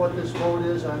 they know what this vote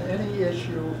is on any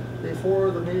issue before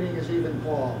the meeting is even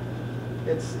called.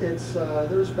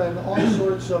 There's been all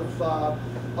sorts of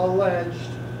alleged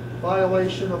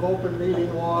violation of open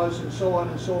meeting laws and so on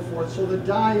and so forth. So the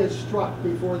die is struck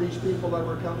before these people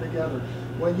ever come together.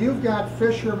 When you've got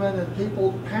fishermen and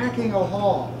people packing a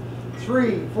hall,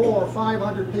 300, 400,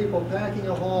 500 people packing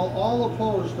a hall, all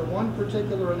opposed to one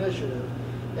particular initiative,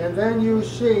 and then you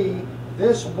see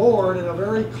this board in a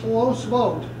very close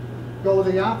vote go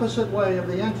the opposite way of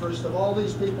the interest of all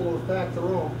these people who have packed the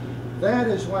room, that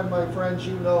is when, my friends,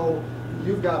 you know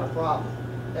you've got a problem.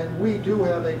 And we do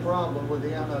have a problem with the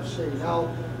MFC.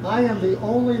 Now, I am the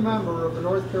only member of the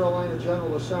North Carolina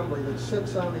General Assembly that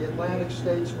sits on the Atlantic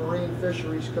States Marine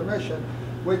Fisheries Commission,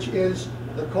 which is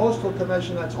the coastal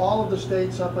commission. That's all of the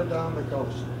states up and down the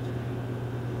coast.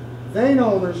 They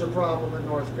know there's a problem in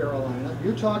North Carolina.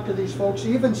 You talk to these folks,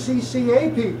 even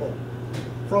CCA people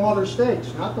from other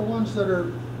states, not the ones that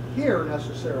are here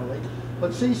necessarily,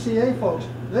 but CCA folks,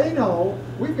 they know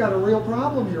we've got a real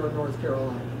problem here in North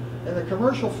Carolina. And the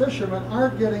commercial fishermen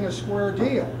aren't getting a square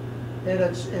deal. And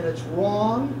it's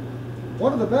wrong.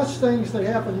 One of the best things that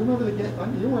happened, you remember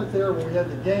you weren't there when we had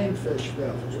the game fish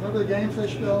bill. Do you remember the game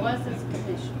fish bill? It was this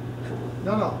commission.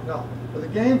 No. With the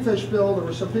game fish bill, there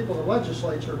were some people in the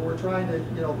legislature who were trying to,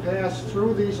 you know, pass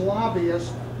through these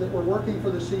lobbyists that were working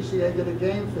for the CCA, get a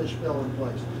game fish bill in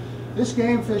place. This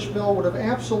game fish bill would have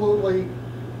absolutely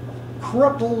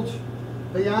crippled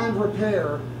beyond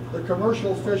repair the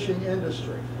commercial fishing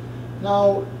industry.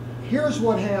 Now, here's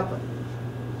what happened.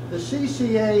 The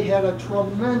CCA had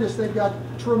they've got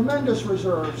tremendous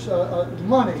reserves,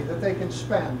 money that they can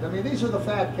spend. I mean, these are the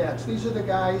fat cats. These are the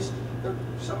guys,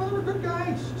 some of them are good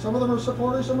guys. Some of them are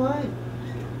supporters of mine.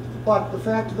 But the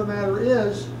fact of the matter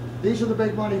is, these are the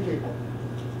big money people.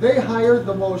 They hired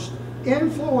the most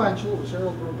influential, it was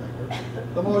Harold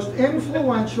Brubaker, the most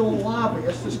influential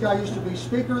lobbyist. This guy used to be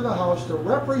Speaker of the House to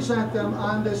represent them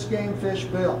on this game fish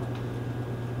bill.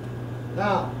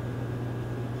 Now,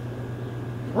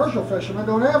 commercial fishermen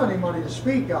don't have any money to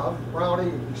speak of,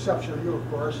 Rowdy, exception of you, of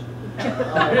course.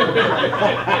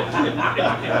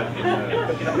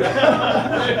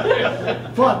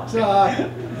 But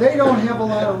they don't have a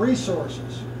lot of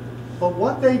resources. But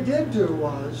what they did do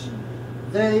was,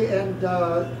 and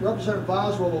Representative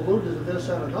Boswell alluded to this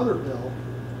on another bill,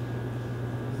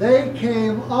 they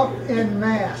came up en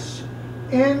masse,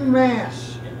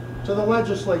 to the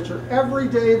legislature every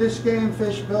day this game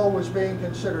fish bill was being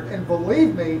considered. And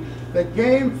believe me, the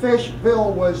game fish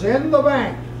bill was in the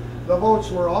bank. The votes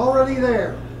were already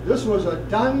there. This was a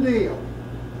done deal.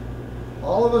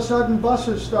 All of a sudden,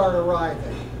 buses start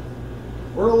arriving.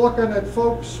 We're looking at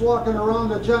folks walking around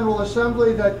the General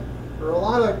Assembly that there are a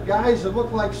lot of guys that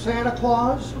look like Santa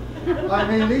Claus. I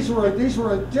mean, these were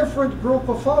a different group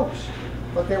of folks,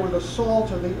 but they were the salt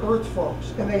of the earth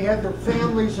folks, and they had their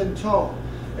families in tow.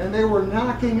 And they were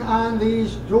knocking on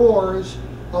these doors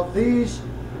of these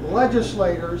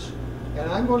legislators, and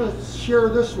I'm going to share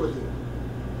this with you.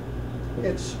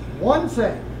 It's one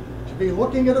thing to be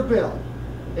looking at a bill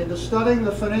and to studying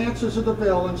the finances of the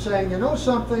bill and saying, you know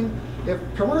something, if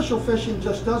commercial fishing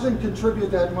just doesn't contribute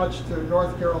that much to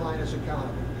North Carolina's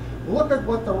economy, look at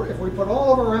if we put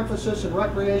all of our emphasis in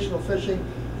recreational fishing,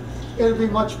 it'd be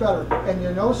much better. And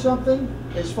you know something?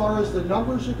 As far as the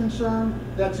numbers are concerned,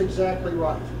 that's exactly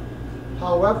right.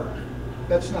 However,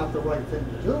 that's not the right thing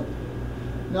to do.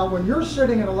 Now, when you're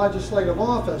sitting in a legislative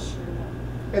office,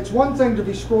 it's one thing to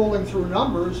be scrolling through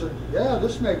numbers and, yeah,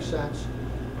 this makes sense.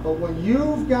 But when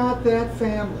you've got that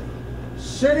family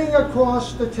sitting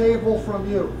across the table from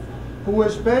you, who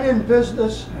has been in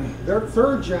business, their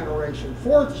third generation,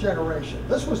 fourth generation.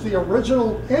 This was the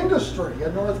original industry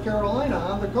in North Carolina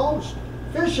on the coast,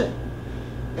 fishing.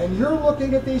 And you're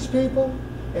looking at these people,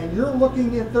 and you're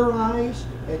looking at their eyes,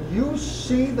 and you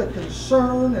see the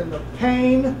concern and the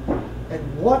pain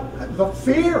and the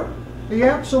fear the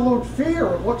absolute fear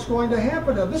of what's going to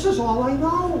happen to them. This is all I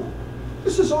know.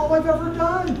 This is all I've ever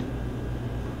done.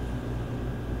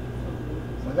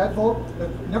 When that vote,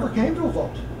 it never came to a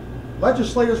vote.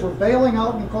 Legislators were bailing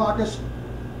out in caucus.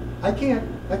 I can't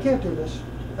do this.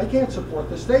 I can't support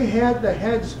this. They had the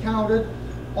heads counted,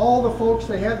 all the folks,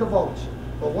 they had the votes.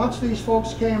 But once these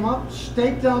folks came up,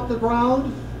 staked out the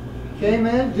ground, came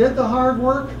in, did the hard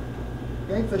work,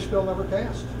 game fish bill never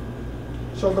passed.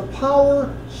 So the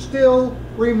power still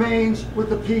remains with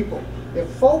the people. If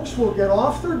folks will get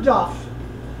off their duff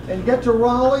and get to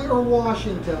Raleigh or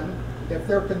Washington, if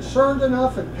they're concerned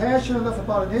enough and passionate enough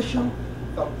about an issue,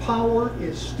 the power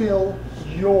is still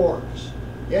yours.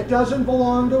 It doesn't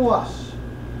belong to us.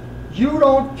 You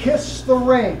don't kiss the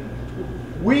ring.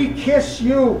 We kiss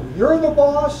you. You're the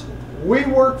boss. We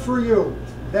work for you.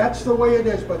 That's the way it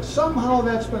is. But somehow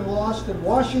that's been lost in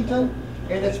Washington,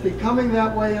 and it's becoming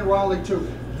that way in Raleigh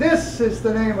too. This is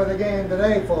the name of the game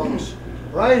today, folks.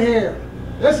 Right here.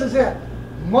 This is it.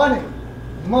 Money,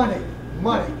 money,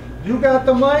 money. You got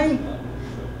the money,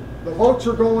 the votes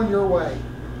are going your way.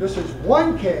 This is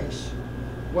one case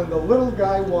when the little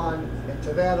guy won, and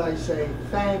to that I say,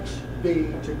 thanks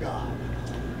be to God.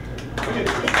 We could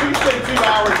spend 2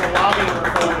 hours in lobbying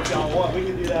reform if y'all want. We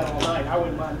could do that all night. I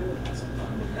wouldn't mind doing that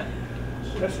sometime.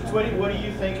 Mr. Twiddy, what do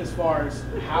you think as far as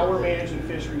how we're managing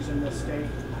fisheries in this state?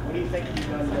 What do you think you've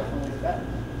done differently better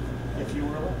if you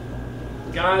were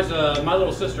elected? Guys, my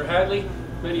little sister Hadley,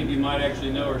 many of you might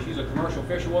actually know her. She's a commercial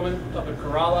fisherwoman up in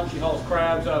Corolla. She hauls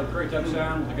crabs out of Currituck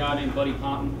Sound with a guy named Buddy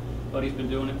Ponton. Buddy's been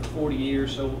doing it for 40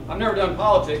 years. So I've never done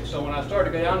politics, so when I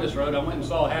started to go down this road, I went and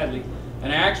saw Hadley.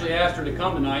 And I actually asked her to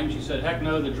come tonight, and she said, heck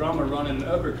no, the drummer running an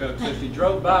ogre coat. So she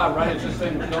drove by right as this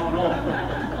thing was going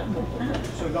on.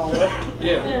 So going with it?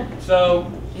 Yeah.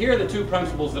 So here are the two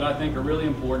principles that I think are really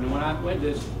important. When I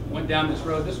went down this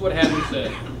road, this is what Hadley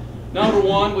said. Number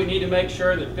one, we need to make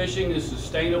sure that fishing is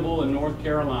sustainable in North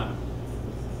Carolina.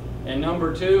 And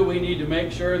number two, we need to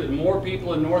make sure that more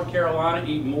people in North Carolina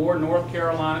eat more North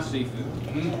Carolina seafood.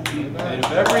 And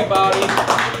if everybody,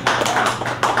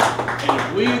 and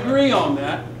if we agree on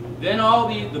that, then all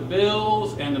the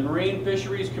bills and the Marine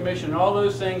Fisheries Commission and all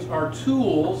those things are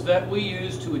tools that we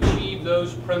use to achieve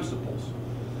those principles.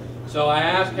 So I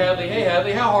asked Hadley, hey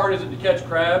Hadley, how hard is it to catch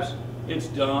crabs? It's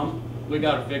dumb. We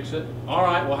got to fix it. All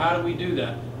right, well, how do we do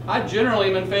that? I generally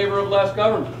am in favor of less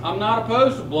government. I'm not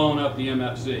opposed to blowing up the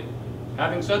MFC.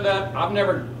 Having said that, I've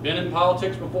never been in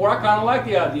politics before. I kind of like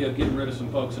the idea of getting rid of some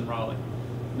folks in Raleigh.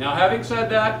 Now, having said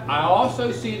that, I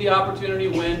also see the opportunity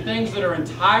when things that are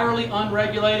entirely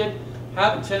unregulated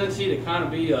have a tendency to kind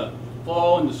of be a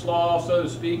fall in the slough, so to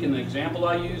speak. And the example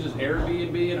I use is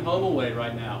Airbnb and HomeAway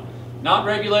right now. Not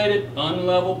regulated,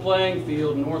 unlevel playing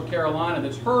field in North Carolina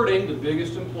that's hurting the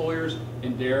biggest employers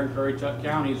in Dare and Currituck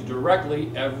counties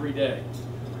directly every day.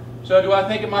 So do I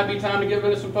think it might be time to get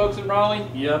rid of some folks in Raleigh?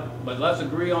 Yep, but let's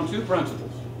agree on two principles.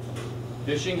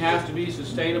 Fishing has to be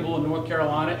sustainable in North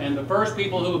Carolina, and the first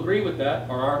people who agree with that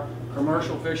are our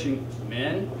commercial fishing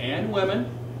men and women.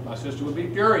 My sister would be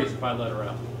furious if I let her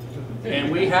out.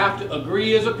 And we have to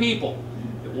agree as a people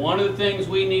that one of the things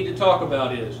we need to talk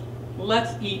about is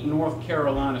let's eat North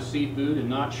Carolina seafood and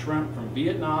not shrimp from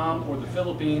Vietnam or the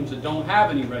Philippines that don't have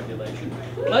any regulation.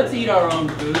 Let's eat our own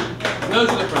food. And those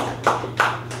are the principles.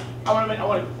 I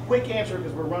want a quick answer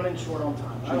because we're running short on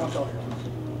time. I don't want y'all here.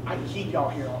 I can keep y'all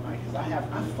here all night because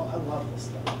I love this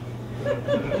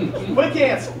stuff. Quick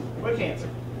answer. Quick answer.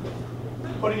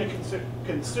 Putting a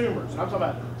consumers, and I'm talking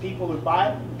about people who buy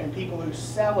it and people who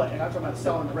sell it, and I'm talking about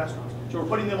selling to restaurants. So we're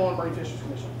putting them on Marine Fisheries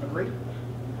Commission. Agree?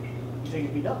 You think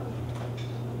it'd be done?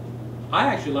 I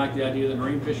actually like the idea that the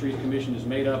Marine Fisheries Commission is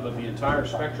made up of the entire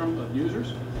spectrum of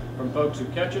users, from folks who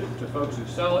catch it, to folks who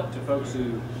sell it, to folks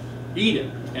who eat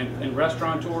it, and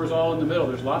restaurateurs all in the middle.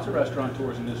 There's lots of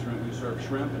restaurateurs in this room who serve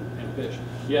shrimp and fish.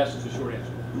 Yes, it's a short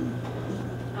answer.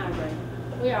 I agree.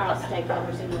 We are all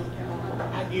stakeholders in North Carolina.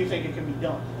 How do you think it can be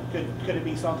done? Could it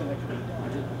be something that can be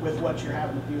done with what you're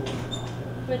having to deal with?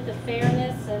 With the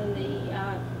fairness and the,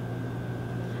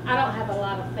 I don't have a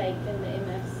lot of faith in the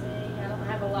MFC. I don't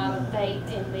have a lot of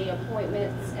faith in the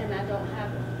appointments, and I don't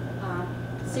have,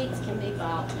 seats can be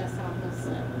bought, that's all I'm going to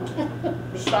say.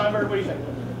 Mr. Steinburg, what do you think?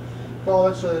 Well,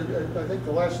 I think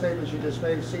the last statement you just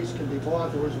made, seats can be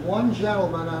bought. There was one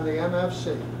gentleman on the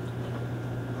MFC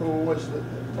who was,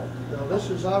 now this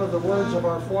is out of the words of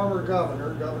our former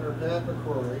governor, Governor Pat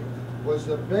McCrory, was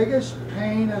the biggest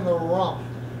pain in the rump.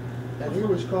 And he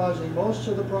was causing most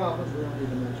of the problems. We don't need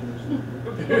to mention his name.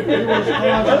 He was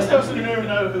Most of us don't even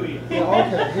know who he is. Yeah,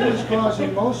 okay, he was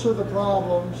causing most of the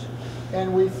problems,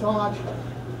 and we thought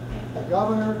the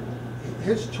governor,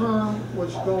 his term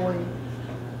was going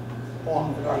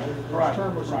off. His Right.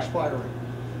 term was Right. expiring.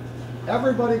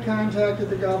 Everybody contacted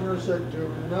the governor and said, do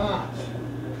not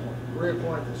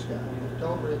reappoint this guy.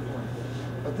 Don't reappoint him.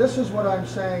 But this is what I'm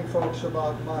saying, folks,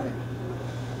 about money.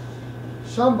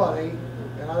 Somebody,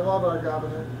 and I love our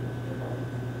governor,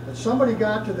 but somebody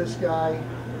got to this guy,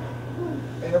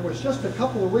 and it was just a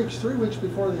couple of weeks, 3 weeks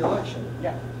before the election.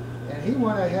 Yeah. And he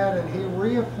went ahead and he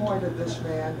reappointed this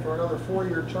man for another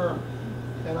 4-year term.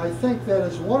 And I think that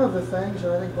is one of the things,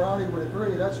 and I think Brownie would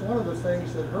agree, that's one of the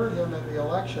things that hurt him in the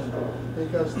election.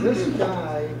 Because this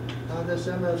guy on this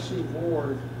MFC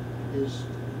board is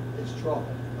trouble.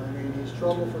 I mean, he's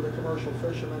trouble for the commercial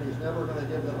fishermen. He's never going to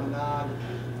give them a nod.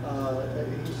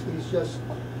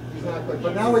 He's not good.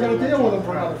 But now we got to deal with him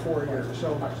for another 4 years.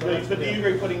 But do you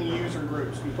agree putting user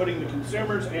groups, you putting the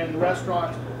consumers and the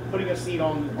restaurants, putting a seat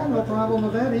on? I have no problem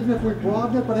with that, even if we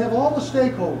broaden it, but have all the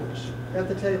stakeholders at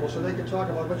the table so they can talk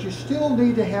about it. But you still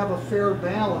need to have a fair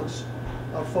balance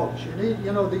of folks. You need,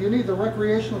 you need the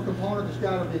recreational component that's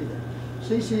got to be there.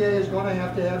 CCA is going to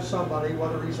have somebody,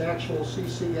 whether he's actual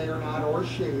CCA or not, or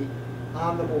she,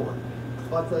 on the board.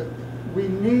 But we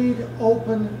need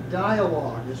open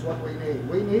dialogue is what we need.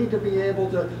 We need to be able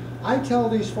to, I tell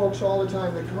these folks all the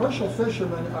time, the commercial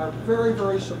fishermen are very,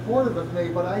 very supportive of me,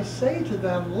 but I say to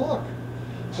them, look,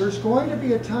 there's going to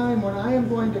be a time when I am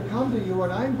going to come to you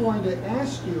and I'm going to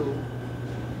ask you,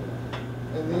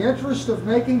 in the interest of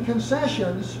making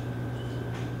concessions,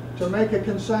 to make a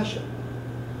concession.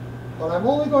 But I'm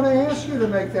only going to ask you to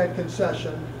make that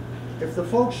concession if the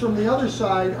folks from the other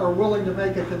side are willing to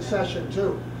make a concession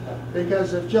too.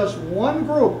 Because if just one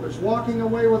group is walking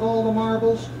away with all the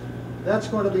marbles, that's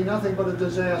going to be nothing but a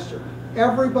disaster.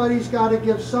 Everybody's got to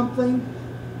give something,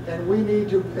 and we need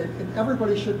to, and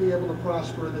everybody should be able to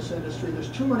prosper in this industry. There's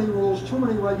too many rules, too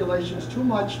many regulations, too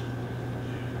much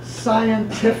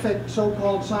scientific,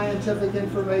 so-called scientific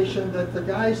information that the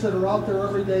guys that are out there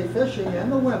every day fishing,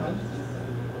 and the women,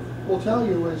 will tell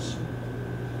you it's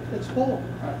bull.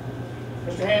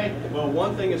 Mr. Hanig? Well,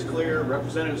 one thing is clear,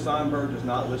 Representative Steinburg does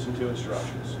not listen to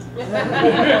instructions. Short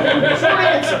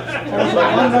answer.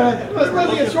 Let's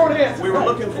really a short answer. We were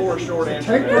looking for a short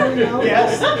answer. Take Bernie out.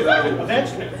 Yes,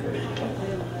 eventually.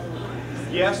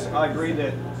 Yes, I agree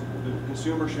that the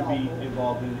consumer should be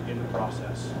involved in the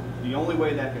process. The only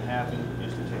way that can happen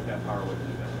is to take that power away from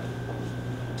the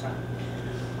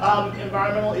government.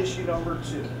 Environmental issue number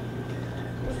 2.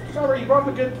 Mr. Summer, you brought up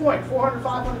a good point. 400,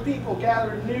 500 people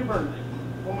gathered in New Bern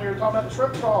when we were talking about the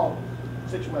shrimp trawl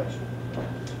situation.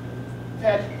 We've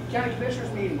had county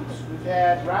commissioners meetings, we've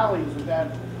had rallies, we've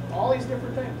had all these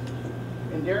different things.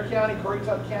 In Dare County,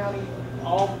 Currituck County,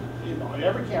 in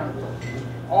every county.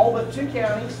 All but 2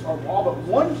 counties, or all but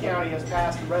 1 county has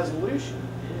passed a resolution.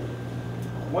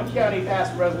 1 county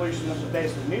passed a resolution that was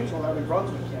basically neutral, that would be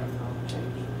Brunswick County.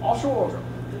 Offshore oil drilling.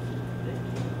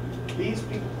 These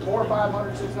people, 400,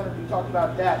 500, 600, you talked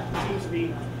about that, seems to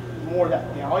be more of that.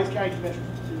 All these county commissioners.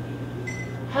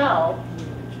 How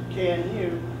can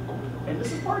you, and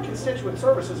this is part of constituent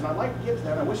services, and I'd like to get to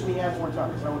that, I wish we had more time,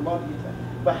 because I would love to get to that.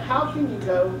 But how can you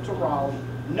go to Raleigh,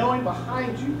 knowing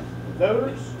behind you,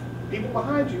 voters, people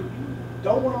behind you,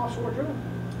 don't want offshore drilling?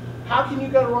 How can you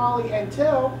go to Raleigh and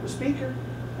tell the Speaker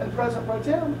and the President Pro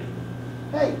Tem,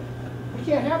 hey, we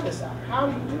can't have this out here? How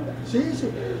do you do that? It's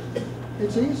easy.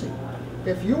 It's easy.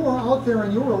 If you are out there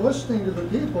and you are listening to the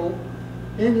people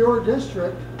in your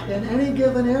district, in any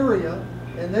given area,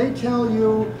 and they tell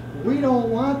you, we don't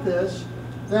want this,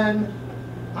 then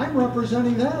I'm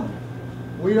representing them.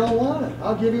 We don't want it.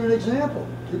 I'll give you an example.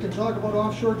 You can talk about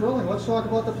offshore drilling. Let's talk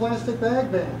about the plastic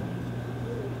bag ban.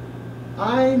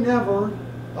 I never,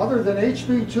 other than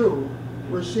HB2,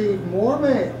 received more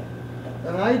mail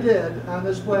than I did on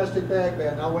this plastic bag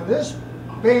ban. Now, when this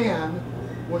ban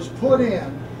was put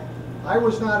in, I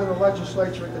was not in the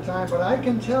legislature at the time, but I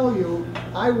can tell you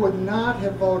I would not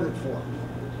have voted for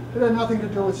it. It had nothing to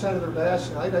do with Senator Bass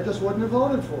tonight. I just wouldn't have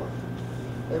voted for it.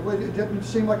 It didn't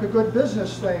seem like a good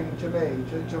business thing to me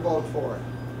to vote for it.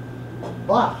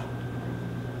 But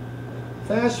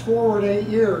fast forward 8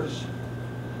 years,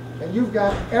 and you've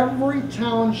got every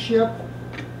township,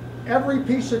 every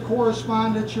piece of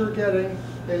correspondence you're getting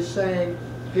is saying,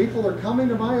 people are coming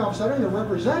to my office. I don't even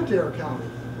represent Dare County.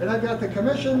 And I've got the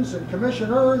commissions and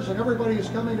commissioners and everybody is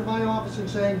coming to my office and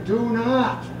saying, do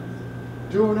not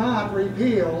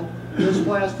repeal this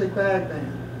plastic bag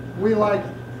ban. We like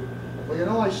it. Well, you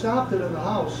know, I stopped it in the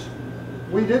House.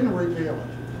 We didn't repeal it.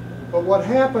 But what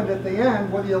happened at the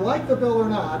end, whether you like the bill or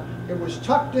not, it was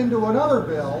tucked into another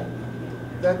bill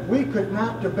that we could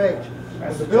not debate.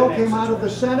 When the bill came out of the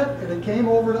Senate and it came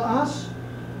over to us,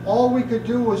 all we could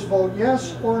do was vote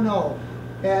yes or no.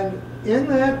 And in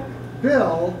that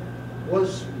bill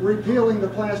was repealing the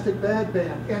plastic bag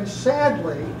ban. And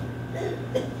sadly,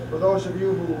 for those of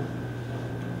you who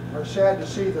are sad to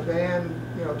see the ban,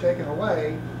 taken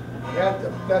away,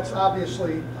 that's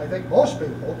obviously, I think, most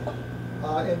people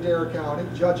in Dare County,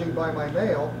 judging by my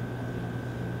mail.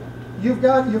 You've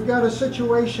got a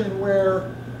situation where,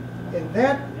 in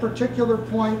that particular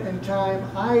point in time,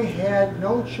 I had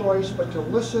no choice but to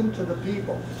listen to the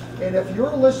people. And if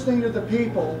you're listening to the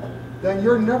people, then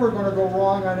you're never going to go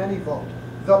wrong on any vote.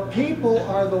 The people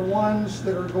are the ones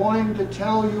that are going to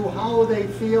tell you how they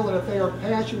feel, and if they are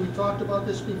passionate, we talked about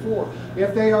this before,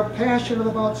 if they are passionate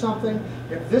about something,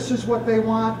 if this is what they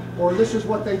want or this is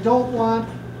what they don't want,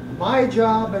 my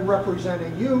job in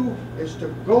representing you is to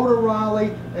go to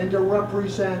Raleigh and to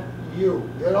represent you.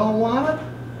 You don't want it?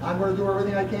 I'm going to do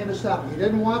everything I can to stop it. You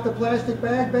didn't want the plastic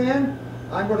bag ban?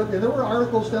 There were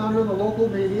articles down here in the local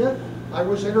media. I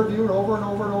was interviewed over and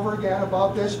over and over again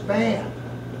about this ban.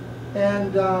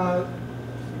 And, I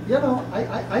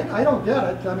don't get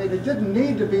it. I mean, it didn't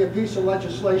need to be a piece of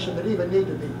legislation that even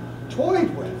needed to be toyed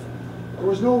with. There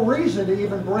was no reason to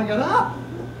even bring it up.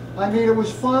 I mean, it was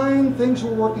fine. Things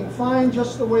were working fine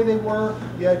just the way they were.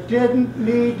 You didn't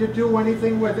need to do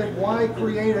anything with it. Why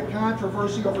create a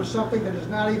controversy over something that is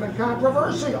not even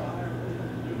controversial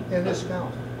in this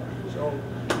county? So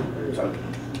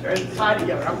it's tied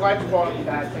together. I'm glad you brought up the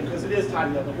bag thing, because it is tied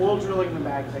together. The oil drilling and the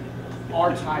bag thing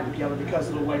are tied together because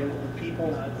of the way that the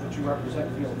people that you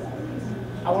represent feel about it.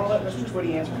 I want to let Mr.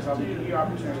 Twiddy answer, because I'll give you the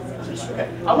opportunity to answer. Okay.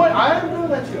 I'm going to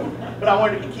let you, but I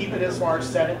wanted to keep it as far as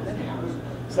Senate and House.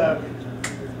 So,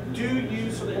 do you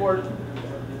support,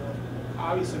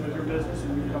 obviously with your business,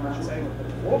 and you come out and say,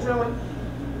 oil drilling,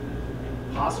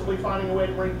 possibly finding a way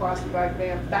to bring plastic bag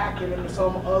ban back into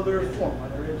some other form,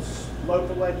 whether it's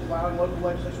allowing local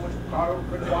legislation, which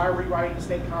would require rewriting the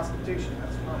state constitution?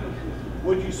 That's fine.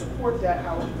 Would you support that?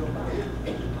 How would you feel about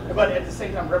it? But at the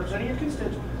same time, representing your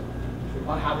constituents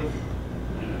on how they feel.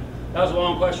 That was a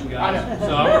long question, guys. I know.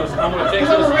 So I'm going to take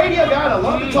Because I'm a this. radio guy, and I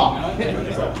love to talk.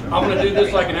 I'm going to do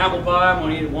this like an apple pie. I'm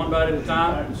going to eat it one bite at a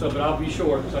time. So, but I'll be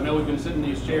short, because I know we've been sitting in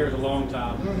these chairs a long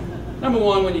time. Number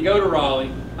one, when you go to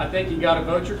Raleigh, I think you got to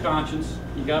vote your conscience,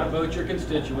 you got to vote your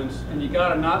constituents, and you got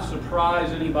to not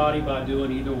surprise anybody by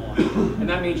doing either one. And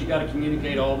that means you got to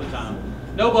communicate all the time.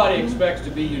 Nobody expects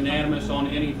to be unanimous on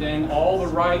anything. All the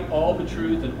right, all the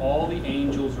truth, and all the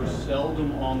angels are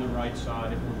seldom on the right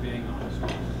side, if we're being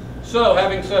honest. So,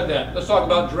 having said that, let's talk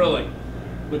about drilling.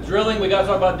 With drilling, we got to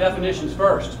talk about definitions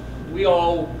first. We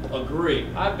all agree.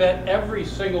 I bet every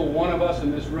single one of us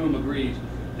in this room agrees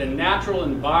the natural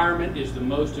environment is the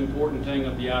most important thing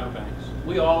of the Outer Banks.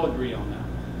 We all agree on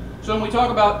that. So when we talk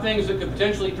about things that could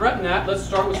potentially threaten that, let's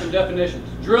start with some definitions.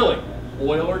 Drilling,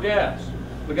 oil or gas.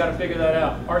 We got to figure that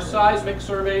out. Are seismic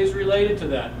surveys related to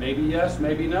that? Maybe yes,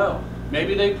 maybe no.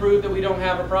 Maybe they prove that we don't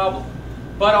have a problem.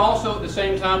 But also at the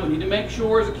same time, we need to make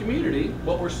sure as a community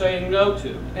what we're saying no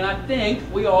to. And I think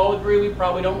we all agree we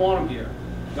probably don't want them here.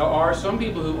 There are some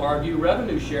people who argue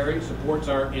revenue sharing supports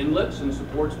our inlets and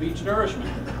supports beach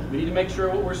nourishment. We need to make sure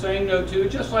what we're saying no to,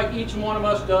 just like each one of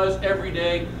us does every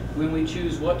day when we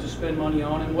choose what to spend money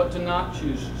on and what to not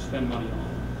choose to spend money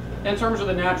on. In terms of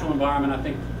the natural environment, I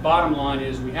think bottom line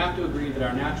is we have to agree that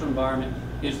our natural environment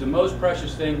is the most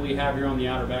precious thing we have here on the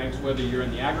Outer Banks, whether you're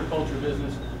in the agriculture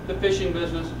business, the fishing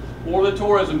business, or the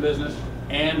tourism business,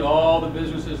 and all the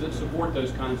businesses that support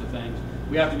those kinds of things.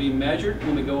 We have to be measured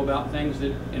when we go about things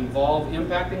that involve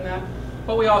impacting that,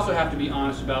 but we also have to be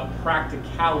honest about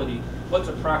practicality. What's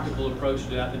a practical approach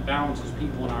to that balances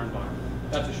people in our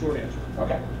environment? That's a short answer.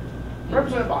 Okay.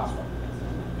 Representative Boswell,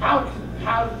 how do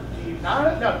you,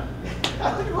 no,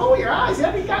 roll your eyes, you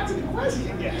haven't got to the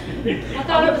question yet. I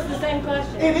thought it was the same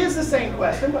question. It is the same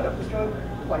question, but it was going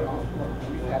to play off.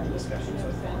 We've had the discussion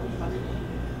so far.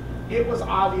 It was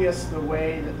obvious the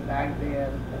way that the bag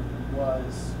ban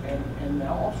was, and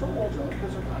now also oil drilling,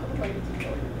 because they're kind of related to each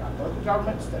other. You've got local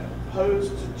governments that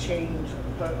opposed to change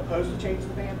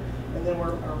the ban, and then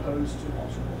we're opposed to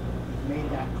offshore oil. Made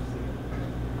that clear.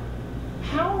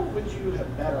 How would you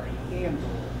have better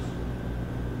handled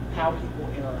how people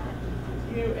interacted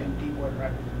with you and people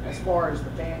interact as far as the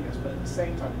ban goes? But at the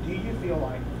same time, do you feel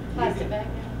like Plastic bag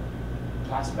ban.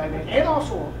 Plastic bag ban and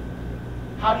offshore?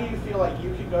 How do you feel like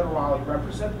you could go to Raleigh,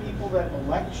 represent people that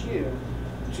elect you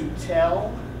to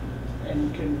tell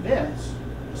and convince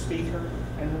the Speaker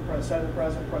and the Senate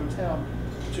President Pro Tem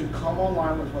to come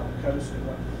online with what the coast and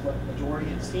what the majority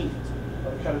it seems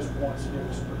what the coast wants to do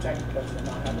is protect the coast and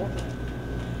not have oil?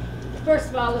 First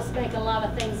of all, let's make a lot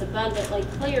of things abundantly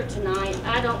clear tonight.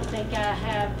 I don't think I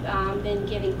have been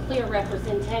getting clear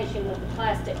representation with the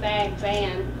plastic bag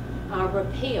ban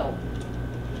repeal.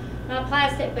 My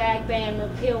plastic bag ban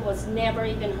repeal was never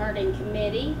even heard in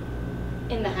committee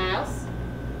in the House.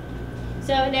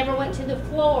 So it never went to the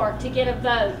floor to get a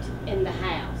vote in the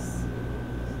House.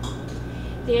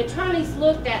 The attorneys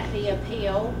looked at the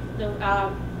appeal, the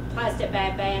plastic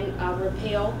bag ban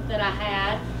repeal that I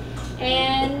had,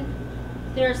 and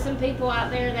there are some people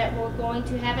out there that were going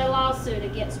to have a lawsuit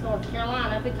against North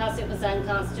Carolina because it was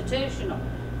unconstitutional.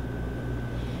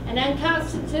 An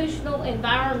unconstitutional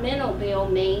environmental bill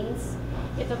means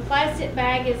if a plastic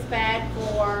bag is bad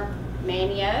for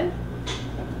Manio,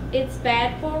 it's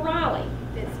bad for Raleigh,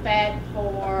 it's bad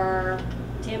for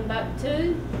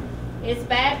Timbuktu, it's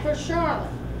bad for Charlotte.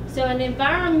 So an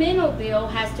environmental bill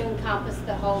has to encompass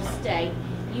the whole state.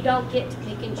 You don't get to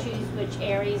pick and choose which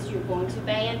areas you're going to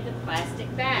ban the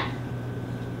plastic bag.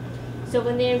 So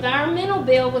when the environmental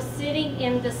bill was sitting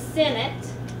in the Senate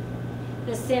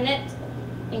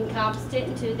encompassed it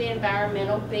into the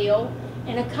environmental bill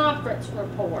in a conference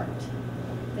report.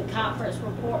 The conference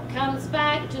report comes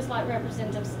back, just like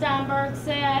Representative Steinburg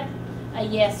said, a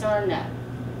yes or a no.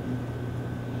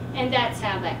 And that's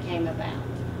how that came about.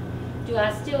 Do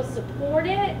I still support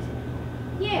it?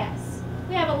 Yes.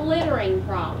 We have a littering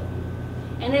problem.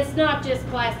 And it's not just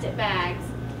plastic bags.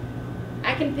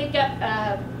 I can pick up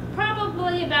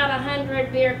probably about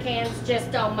 100 beer cans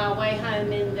just on my way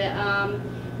home in the,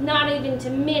 not even to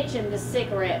mention the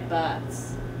cigarette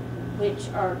butts, which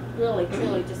are really,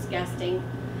 truly disgusting.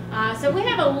 So we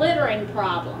have a littering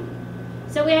problem.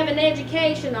 So we have an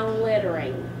education on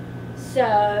littering.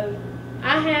 So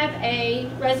I have a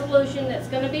resolution that's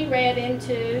going to be read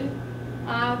into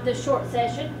the short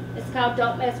session. It's called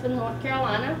Don't Mess with North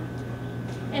Carolina.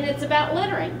 And it's about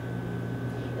littering.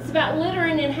 It's about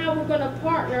littering and how we're going to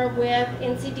partner with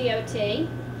NCDOT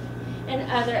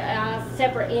and other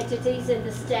separate entities in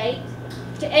the state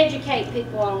to educate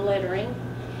people on littering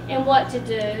and what to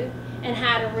do and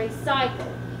how to recycle.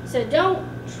 So don't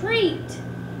treat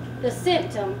the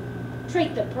symptom,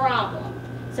 treat the problem.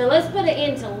 So let's put it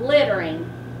into littering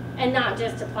and not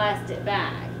just a plastic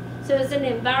bag. So it's an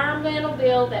environmental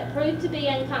bill that proved to be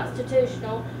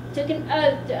unconstitutional, took an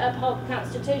oath to uphold the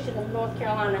Constitution of North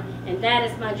Carolina, and that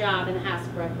is my job in the House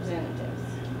of Representatives.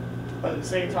 But at the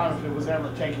same time, if it was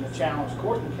ever taken to challenge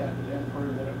court and kept it and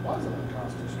prove that it wasn't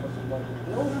unconstitutional because of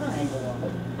the local angle of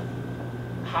it,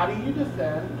 how do you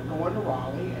defend going to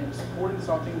Raleigh and supporting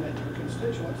something that your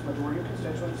constituents, majority of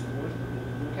constituents, supported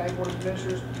the County Board of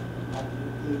Commissioners,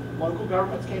 the local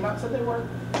governments came out and said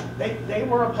they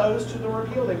were opposed to the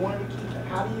repeal. They wanted to keep it.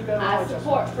 How do you go? I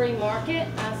support free market.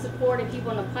 I support if you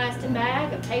want a plastic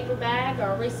bag, a paper bag,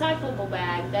 or a recyclable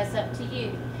bag. That's up to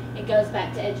you. It goes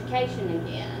back to education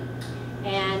again.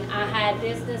 And I had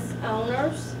business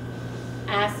owners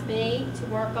ask me to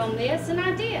work on this, and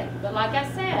I did. But like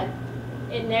I said,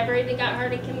 it never even got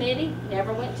heard in committee,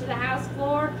 never went to the House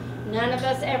floor. None of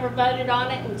us ever voted on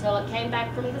it until it came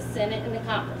back from the Senate in the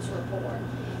conference report.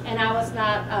 And I was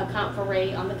not a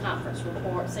conferee on the conference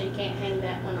report, so you can't hang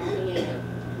that one on me either.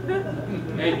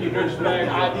 Thank you, Mr. Mayor.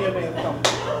 The idea may have come.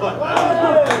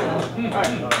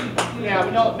 Yeah,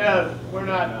 we don't know. We're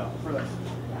not for this.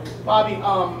 Bobby,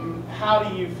 how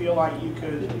do you feel like you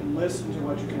could listen to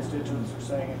what your constituents are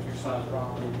saying if your son's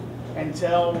wrong and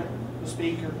tell the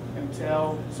speaker and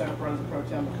tell Senate President Pro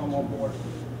Tem to come on board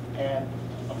and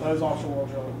oppose offshore oil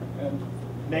drilling and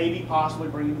maybe possibly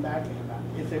bring him back in about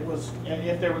if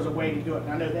there was a way to do it?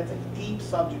 And I know that's a deep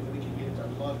subject that we can get into.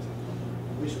 I'd love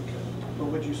to. Wish we could. But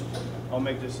would you support that? I'll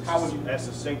make this as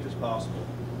succinct as possible.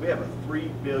 We have a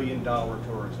 $3 billion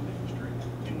tourism industry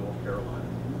in North Carolina.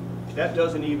 That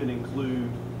doesn't even include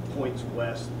points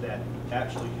west that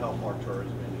actually help our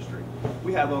tourism industry.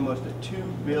 We have almost a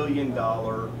 $2 billion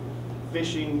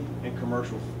fishing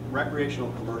and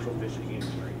recreational commercial fishing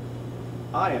industry.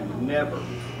 I am never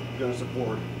going to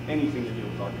support anything to do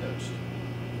with our coast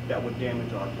that would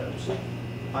damage our coast.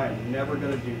 I am never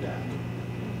going to do that.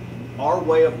 Our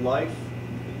way of life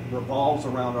revolves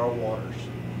around our waters.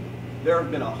 There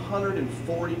have been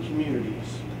 140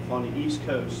 communities on the East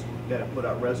Coast that have put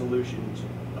out resolutions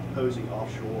opposing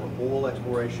offshore oil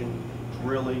exploration,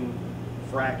 drilling,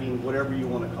 fracking, whatever you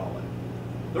want to call it.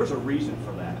 There's a reason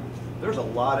for that. There's a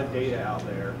lot of data out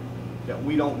there that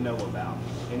we don't know about.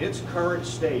 In its current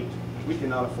state, we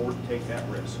cannot afford to take that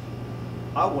risk.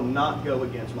 I will not go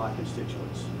against my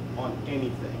constituents on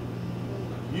anything.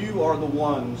 You are the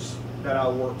ones that I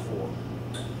work for.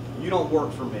 You don't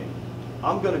work for me.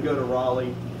 I'm going to go to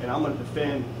Raleigh and I'm going to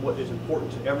defend what is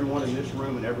important to everyone in this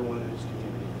room and everyone in this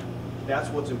community. That's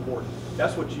what's important.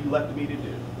 That's what you left me to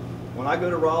do. When I go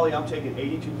to Raleigh, I'm taking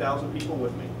 82,000 people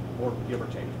with me, or give or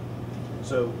take.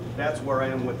 So that's where I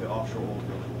am with the offshore oil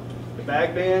drilling. The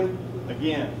bag ban,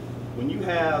 again, when you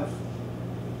have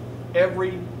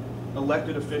every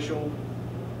elected official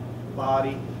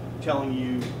body telling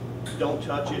you, don't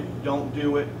touch it, don't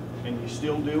do it, and you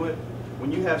still do it,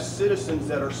 when you have citizens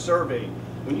that are surveyed,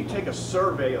 when you take a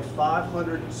survey of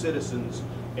 500 citizens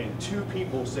and 2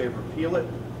 people say repeal it,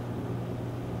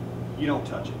 you don't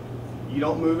touch it. You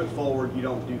don't move it forward, you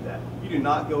don't do that. You do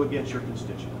not go against your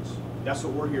constituents. That's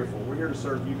what we're here for. We're here to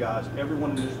serve you guys,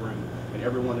 everyone in this room, and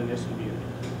everyone in this community.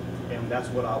 And that's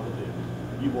what I will do.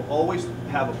 You will always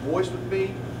have a voice with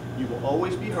me, you will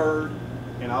always be heard,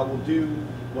 and I will do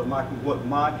what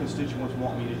my constituents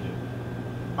want me to do.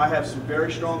 I have some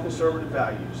very strong conservative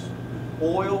values.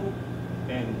 Oil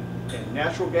and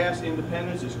natural gas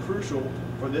independence is crucial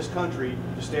for this country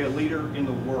to stay a leader in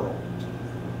the world.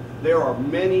 There are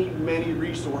many, many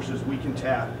resources we can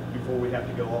tap before we have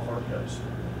to go off our coast.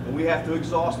 And we have to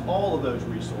exhaust all of those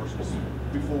resources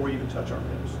before we even touch our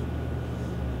coast.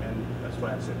 And that's what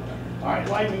I have to say about that. All right,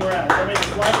 lightning round. Everybody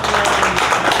just lightning round.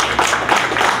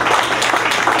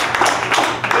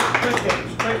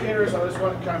 Quick hitters. I just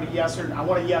want kind of a yes or no. I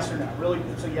want a yes or no. Really,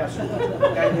 it's a yes or no.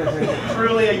 Okay?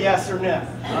 Truly a yes or no.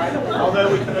 All right. Although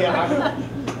we can, yeah,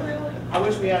 I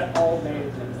wish we had all day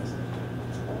to do this.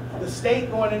 The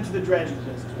state going into the dredging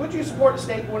business. Would you support the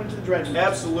state going into the dredging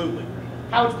business? Absolutely.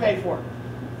 How would you pay for it?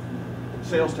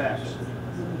 Sales tax.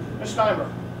 Mr.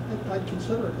 Steinburg. I'd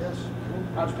consider it, yes.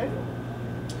 How'd you pay for it?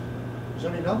 There's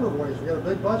any number of ways. We got a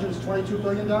big budget, it's $22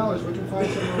 billion. We can find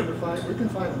some room to find, we can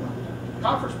find the money.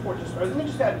 Conference report we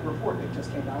just had a report that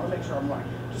just came out. I want to make sure I'm right.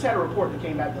 Just had a report that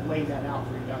came back that laid that out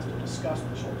for you guys to discuss in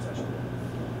the short session.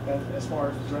 As far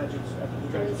as the dredging.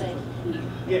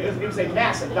 Yeah, it was a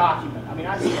massive document. I mean,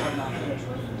 I still have not finished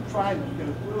trying to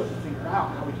go through it and figure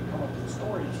out how we can come up with a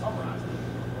story and summarize it.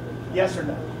 Yes or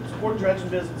no? Support dredging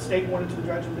business, the state went into the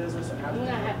dredging business, and how I'm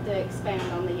gonna have to expand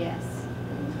on the yes.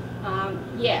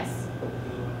 Yes.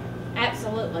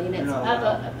 Absolutely, and it's it's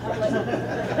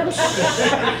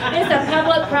a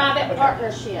public-private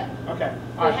partnership. Okay.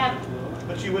 We have.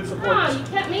 But you would support Oh, this. you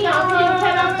cut me off. You didn't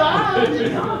cut off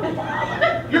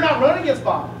Bob. You're not running against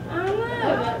Bob. I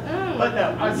know, But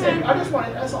no, I said, I just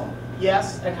wanted, that's all.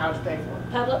 Yes, and how to pay for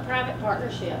it. Public-private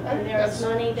partnership, and there's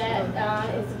money that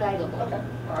is available. Okay,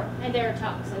 all right. And there are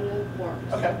talks in the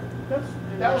works. Okay,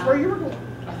 that was where you were going.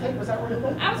 I think, was that where you were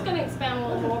going? I was gonna expound a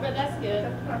little more, but that's good.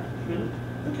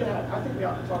 Okay, I think we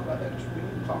ought to talk about that. We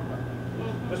need to talk about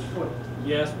that. Mr. Twiddy.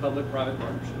 Yes, public-private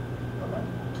partnership. Okay.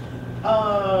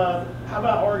 How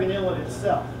about Oregon Inlet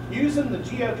itself? Using the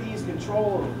GOP's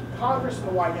control of Congress and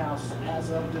the White House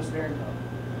as of this very moment.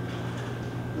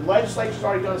 The legislature's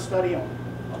already done a study on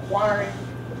acquiring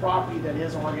the property that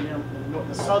is Oregon Inlet,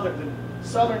 the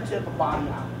southern tip of Body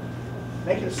Island,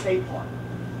 make it a state park.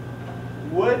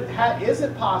 Is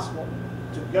it possible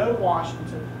to go to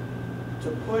Washington to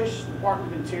push the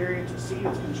Department of Interior to cede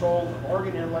its control of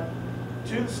Oregon Inlet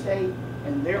to the state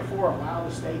and therefore allow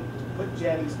the state to put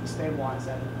jetties and stabilize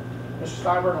that inlet? Mr.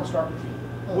 Steinberg, I'll start with you.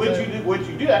 Would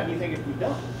you do that? Do you think it could be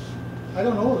done? I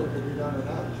don't know whether it could be done or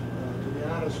not. To be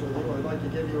honest with you, I'd like to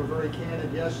give you a very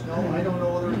candid yes, no. I don't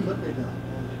know whether it could be done.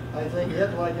 I think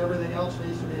it, like everything else,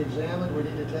 needs to be examined. We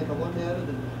need to take a look at it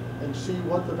and see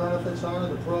what the benefits are,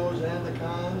 the pros and the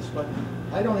cons. But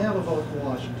I don't have a vote in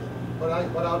Washington. But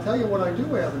I'll tell you what I do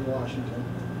have in Washington,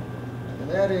 and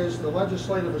that is the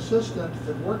legislative assistant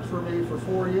that worked for me for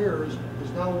 4 years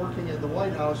is now working in the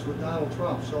White House with Donald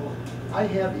Trump. So I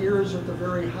have ears at the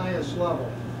very highest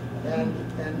level, and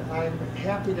I'm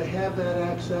happy to have that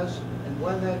access. And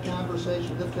when that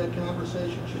conversation, if that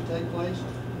conversation should take place,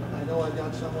 I know I've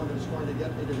got someone that's going to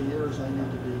get me to the ears I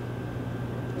need to be.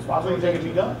 It's possible you think it can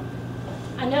be done.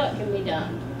 I know it can be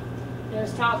done.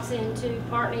 There's talks into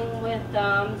partnering with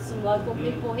some local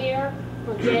people here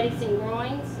for jetties and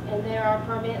groins, and there are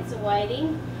permits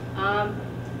awaiting.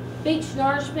 Beach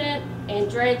nourishment and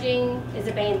dredging is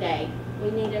a Band-Aid.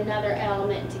 We need another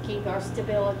element to keep our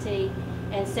stability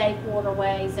and safe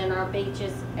waterways and our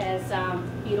beaches as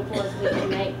beautiful as we can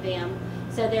make them.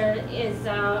 So there is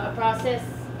a process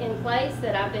in place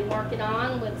that I've been working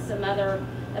on with some other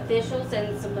officials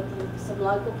and some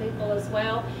local people as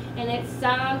well, and it's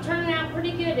turning out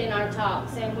pretty good in our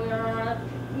talks, and we're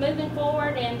moving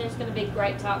forward, and there's going to be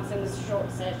great talks in this short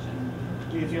session.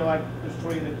 Do you feel like, Mr.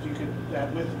 Twiddy, that you could,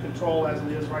 that with the control as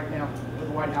it is right now, with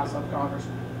the White House of Congress,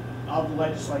 of the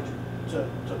legislature, to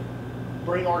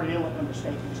bring Oregon Inlet under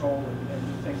state control and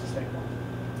do things to state law?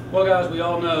 Well, guys, we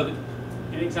all know that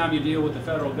anytime you deal with the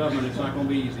federal government, it's not going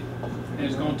to be easy. And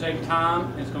it's going to take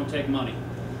time, and it's going to take money.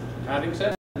 Having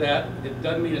said that, it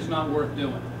doesn't mean it's not worth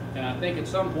doing. And I think at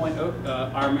some point,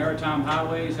 our maritime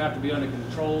highways have to be under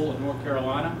control of North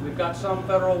Carolina. We've got some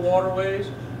federal waterways.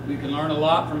 We can learn a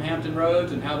lot from Hampton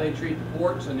Roads and how they treat the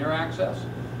ports and their access.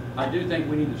 I do think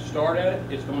we need to start at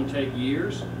it. It's going to take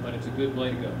years, but it's a good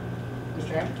way to go.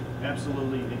 Mr. Hanig?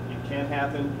 Absolutely, it can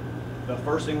happen. The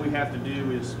first thing we have to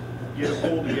do is get a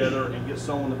pool together and get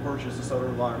someone to purchase the Southern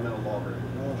Environmental Law Group.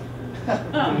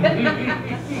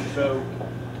 So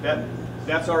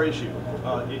that's our issue.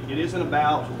 It isn't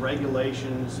about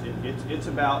regulations. It's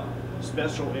about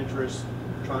special interests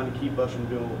trying to keep us from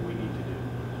doing what we need to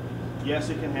do. Yes,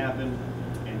 it can happen,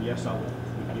 and yes, I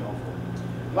would be all for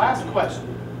it. Last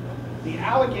question. The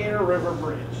Alligator River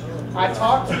Bridge. I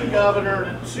talked to the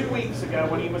governor 2 weeks ago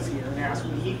when he was here and asked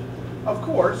me, of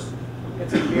course,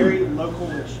 it's a very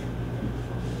local issue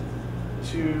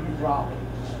to Raleigh.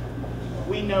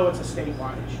 We know it's a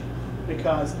statewide issue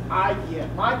because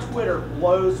my Twitter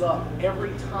blows up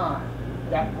every time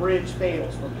that bridge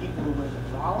fails from people who live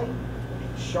in Raleigh,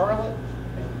 in Charlotte,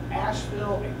 in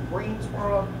Asheville, in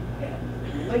Greensboro, and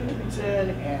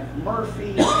Lincolnton, and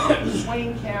Murphy, and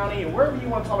Swain County, and wherever you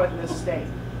want to talk about in this state.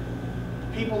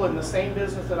 People in the same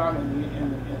business that I'm in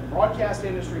the broadcast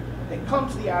industry, they come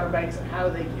to the Outer Banks, and how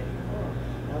do they get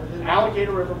here?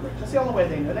 Alligator River Bridge. That's the only way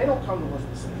they know. They don't come to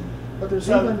Elizabeth. But there's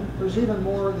even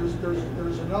more.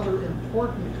 There's another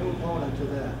important component to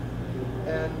that,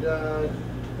 and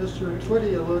Mr.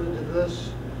 Twiddy alluded to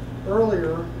this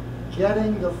earlier.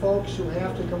 Getting the folks who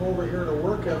have to come over here to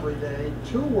work every day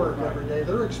every day.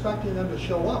 They're expecting them to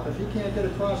show up. If you can't get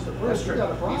across the bridge, you got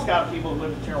a problem. He's got people who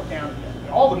live in Terrell County.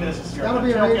 All the businesses here. It's got to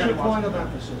be a major point of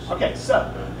emphasis. Okay,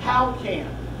 so how can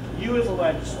you as a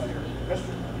legislator,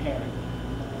 Mr. Hanig,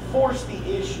 force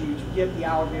the issue to get the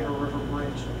Alligator River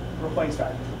Bridge replaced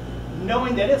out,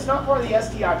 knowing that it's not part of the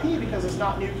STIP because it's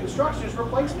not new construction, it's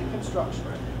replacement construction.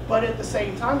 But at the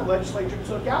same time, the legislature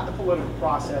took out the political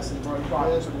process in road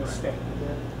projects in this state.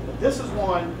 But this is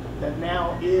one that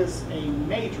now is a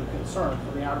major concern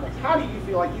for the Outer Banks. How do you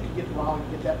feel like you could get to Raleigh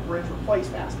and get that bridge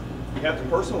replaced faster? You have to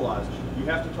personalize it. You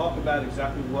have to talk about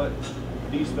exactly what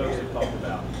these folks have talked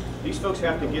about. These folks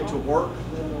have to get to work.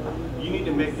 You need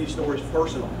to make these stories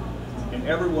personal, and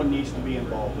everyone needs to be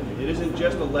involved in it. It isn't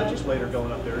just a legislator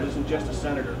going up there. It isn't just a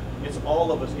senator. It's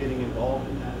all of us getting involved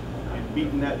in that and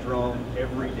beating that drum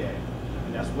every day.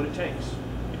 And that's what it takes.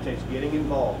 It takes getting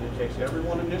involved. It takes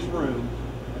everyone in this room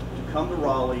to come to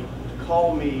Raleigh, to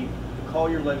call me, to call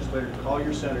your legislator, to call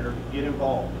your senator, get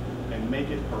involved, and make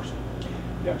it personal.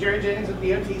 Now, Jerry Jennings at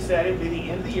DOT said it would be the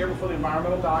end of the year before the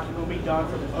environmental document will be done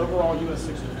for the overall US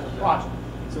 64 project.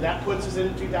 So that puts us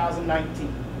into 2019.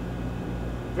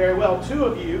 Very well, two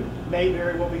of you may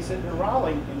very well be sitting in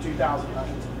Raleigh in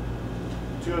 2019.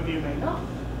 Two of you may not.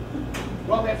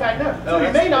 Well, in fact, no. Two of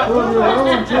you may not.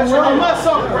 Unless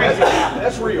something crazy happens.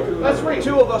 That's real. That's real.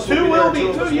 Two of us Two will be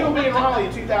two of you will be in Raleigh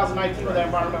in 2019 when that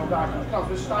environmental document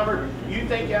comes. Mr. Steinburg, you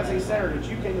think as a senator that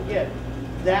you can get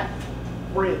that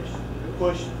bridge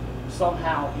pushed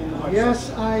somehow in the legislature?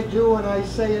 Yes, I do, and I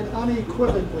say it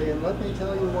unequivocally, and let me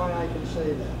tell you why I can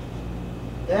say that.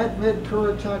 That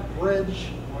Mid-Currituck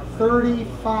Bridge,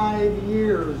 35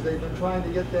 years they've been trying to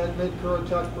get that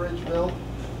Mid-Currituck Bridge built.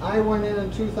 I went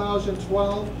in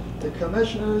 2012. The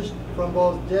commissioners from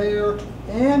both Dare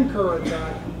and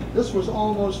Currituck, this was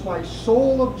almost my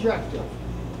sole objective.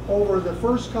 Over the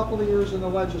first couple of years in the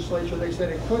legislature, they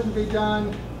said it couldn't be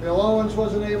done. Bill Owens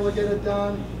wasn't able to get it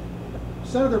done.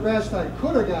 Senator Bastine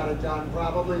could have got it done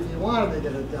probably if he wanted to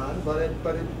get it done, but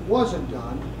it wasn't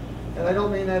done. And I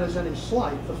don't mean that as any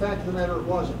slight. The fact of the matter, it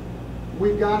wasn't.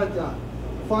 We got it done.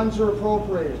 Funds are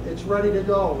appropriated. It's ready to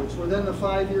go. It's within the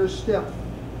 5-year step.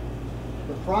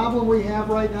 The problem we have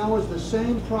right now is the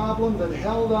same problem that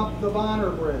held up the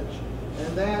Bonner Bridge,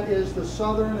 and that is the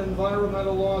Southern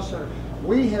Environmental Law Center.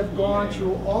 We have gone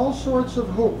through all sorts of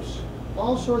hoops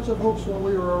when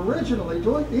we were originally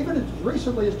doing, even as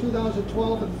recently as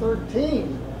 2012 and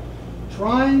 13,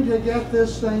 trying to get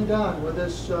this thing done with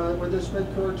this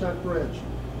Mid-Currituck Bridge.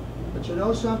 But you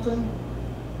know something?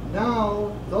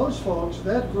 Now, those folks,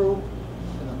 that group,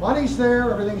 and the money's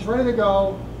there, everything's ready to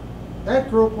go, that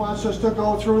group wants us to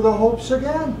go through the hoops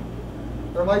again.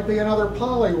 There might be another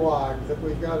pollywog that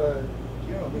we've got to,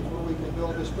 before we can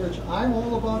build this bridge. I'm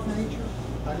all about nature.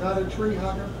 I'm not a tree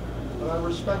hugger, but I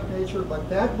respect nature. But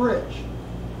that bridge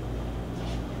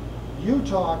you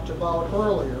talked about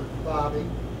earlier, Bobby,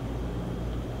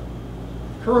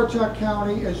 Currituck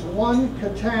County is one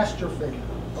catastrophe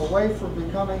away from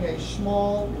becoming a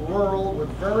small, rural, with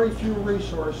very few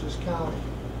resources county.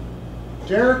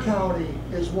 Dare County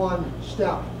is one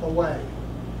step away.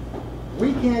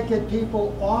 We can't get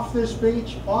people off this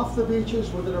beach, off the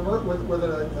beaches with an environment,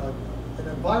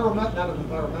 not an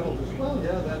environmental, well,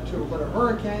 yeah, that too, but a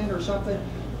hurricane or something.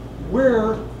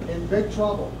 We're in big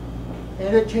trouble.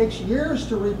 And it takes years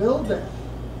to rebuild that.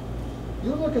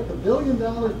 You look at the $1 billion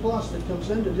plus that comes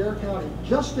into Dare County,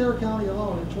 just Dare County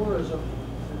alone in tourism,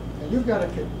 and you've got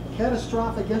a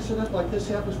catastrophic incident like this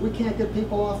happens, we can't get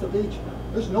people off the beach.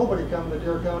 There's nobody coming to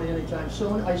Dare County anytime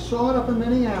soon. I saw it up in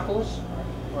Minneapolis,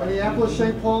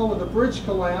 St. Paul, when the bridge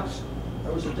collapsed. I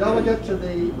was a delegate to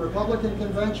the Republican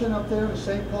convention up there in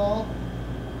St. Paul.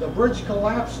 The bridge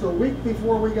collapsed the week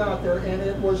before we got there, and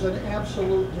it was an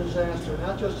absolute disaster,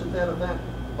 not just at that event,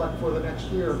 but for the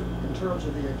next year in terms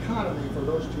of the economy for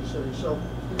those two cities. So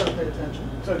you've got to pay attention.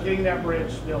 So getting that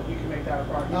bridge built, you can make that a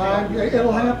priority.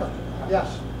 It'll happen.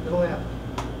 Yes, it'll happen.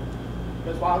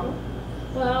 Ms. Boswell?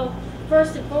 Well,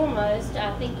 first and foremost,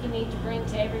 I think you need to bring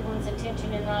to everyone's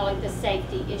attention in Raleigh the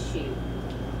safety issue.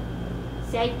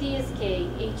 Safety is key.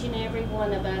 Each and every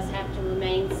one of us have to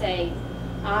remain safe.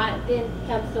 Then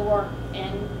comes the work,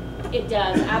 and it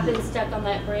does. I've been stuck on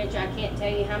that bridge, I can't tell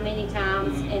you how many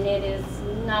times, and it is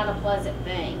not a pleasant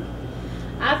thing.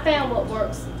 I found what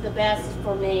works the best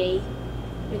for me,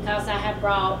 because I have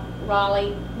brought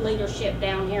Raleigh leadership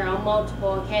down here on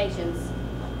multiple occasions.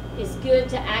 It's good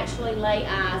to actually lay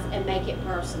eyes and make it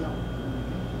personal.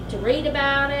 To read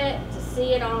about it, to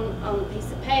see it on a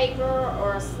piece of paper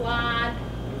or a slide,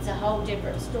 it's a whole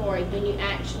different story. When you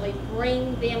actually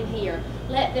bring them here,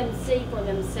 let them see for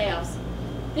themselves.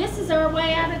 This is our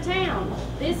way out of town.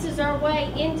 This is our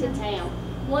way into town.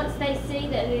 Once they see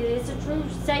that it is a true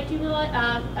safety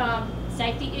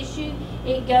issue,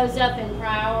 it goes up in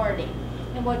priority.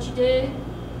 And what you do,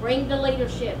 bring the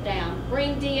leadership down,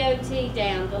 bring DOT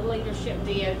down, the leadership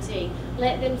DOT.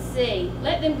 Let them see,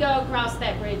 let them go across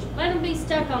that bridge, let them be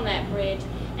stuck on that bridge,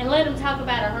 and let them talk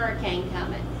about a hurricane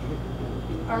coming,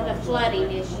 or the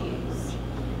flooding issues.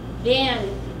 Then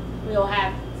we'll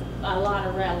have a lot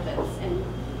of relevance, and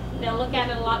they'll look at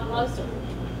it a lot closer.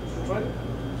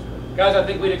 Guys, I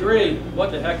think we'd agree.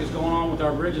 What the heck is going on with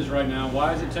our bridges right now?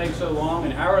 Why does it take so long,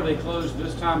 and how are they closed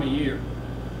this time of year?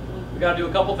 We got to do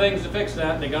a couple things to fix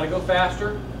that. They got to go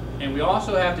faster, and we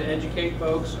also have to educate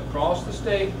folks across the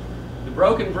state. The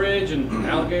Broken Bridge and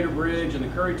Alligator Bridge and the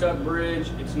Currituck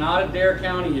Bridge, it's not a Dare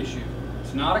County issue.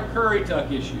 It's not a Currituck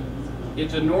issue.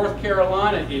 It's a North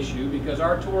Carolina issue, because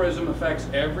our tourism affects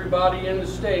everybody in the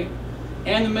state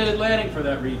and the Mid-Atlantic for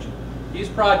that region. These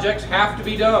projects have to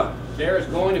be done. There is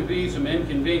going to be some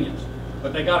inconvenience,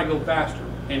 but they got to go faster.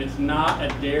 And it's not a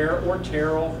Dare or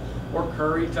Terrell or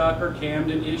Currituck or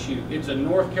Camden issue. It's a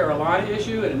North Carolina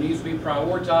issue, and it needs to be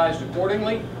prioritized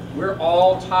accordingly. We're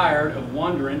all tired of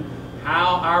wondering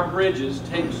how our bridges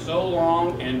take so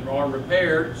long and are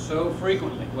repaired so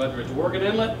frequently. Whether it's Oregon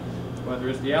Inlet, whether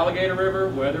it's the Alligator River,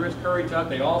 whether it's Currituck,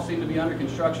 they all seem to be under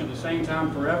construction at the same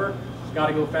time forever. It's got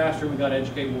to go faster, and we've got to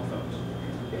educate more folks.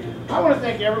 I want to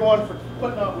thank everyone for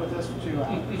putting up with this for 2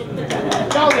 hours.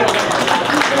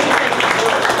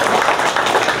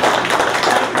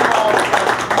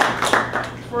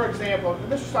 For example,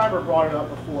 Mr. Steinburg brought it up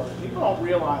before. People don't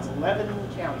realize 11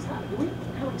 counties. How many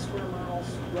square miles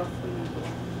roughly?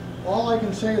 All I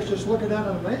can say is just look at it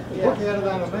on a map. Yeah. Look at it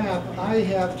on a map. I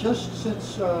have, just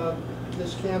since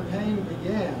this campaign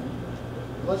began,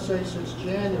 let's say since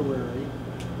January,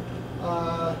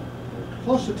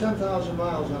 close to 10,000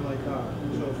 miles on my car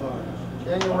so far.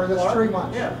 January, that's 3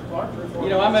 months. Yeah, Clark, 3 or 4 You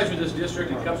know, I measure this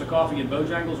district in cups of coffee and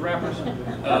Bojangles wrappers.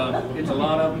 It's a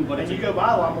lot of them, but And it's you go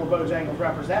buy a lot more Bojangles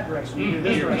wrappers that direction than you do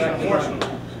this direction, unfortunately.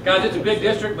 Guys, it's a big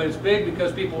district, but it's big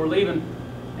because people are leaving,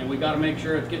 and we got to make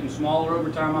sure it's getting smaller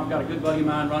over time. I've got a good buddy of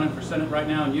mine running for Senate right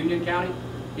now in Union County.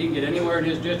 He can get anywhere in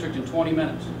his district in 20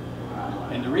 minutes.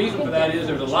 And the reason for that is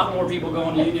there's a lot more people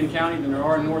going to Union County than there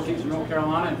are in northeastern North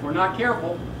Carolina. And if we're not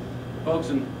careful, folks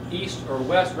in east or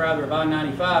west, rather, of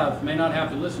I-95 may not have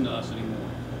to listen to us anymore.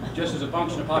 Just as a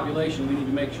function of population, we need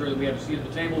to make sure that we have a seat at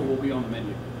the table. We'll be on the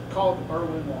menu. Call it the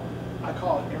Berwyn Wall. I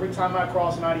call it every time I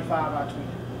cross 95, I tweet it.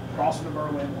 Crossing the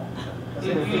Berwyn Wall. Because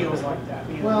it feels like that.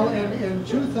 Well, in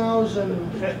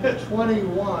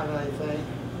 2021, I think,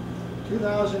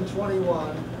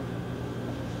 2021,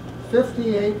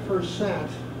 58%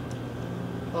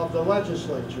 of the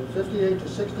legislature, 58 to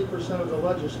 60% of the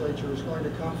legislature is going to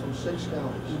come from 6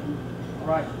 counties.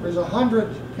 Right. There's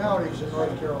 100 counties in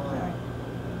North Carolina.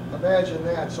 Imagine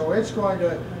that. So it's going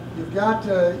to, you've got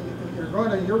to,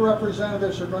 your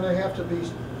representatives are going to have to be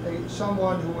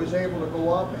someone who is able to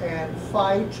go up and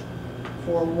fight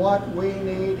for what we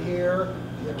need here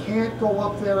You can't go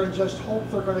up there and just hope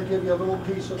they're going to give you a little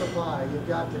piece of the pie. You've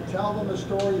got to tell them a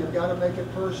story, you've got to make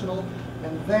it personal,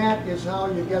 and that is how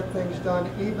you get things done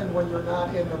even when you're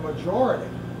not in the majority.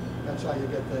 That's how you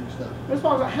get things done. Ms.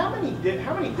 Boswell, how many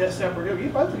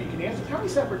separate, both of you can answer, how many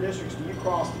separate districts do you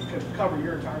cross to cover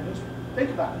your entire district? Think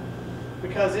about it.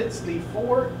 Because it's the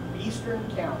 4 eastern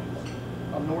counties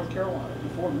of North Carolina, the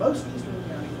 4 most eastern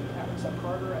counties we have except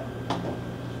Carteret.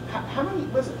 How many,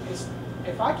 listen,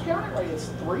 if I count it right, it's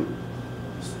 3,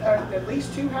 at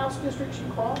least 2 House districts you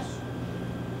cross.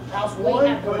 House 1, We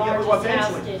have the largest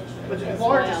House district but as the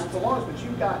largest, well. it's the largest, but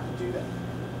you've got to do that.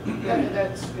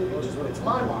 It's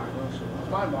mind-boggling.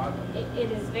 It's mind-boggling.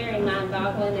 It is very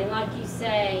mind-boggling, and like you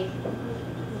say,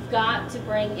 we've got to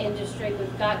bring industry,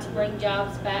 we've got to bring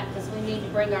jobs back, because we need to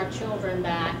bring our children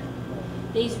back.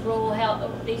 These rural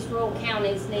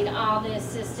counties need all the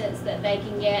assistance that they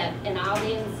can get and all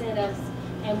the incentives,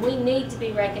 and we need to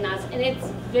be recognized. And it's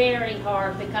very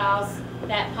hard because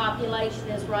that population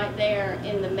is right there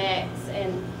in the mix,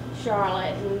 and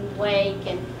Charlotte and Wake,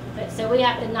 and so we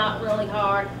have to knock really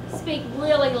hard, speak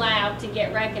really loud to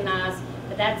get recognized.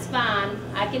 But that's fine.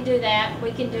 I can do that.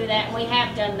 We can do that, and we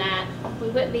have done that. We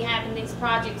wouldn't be having these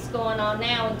projects going on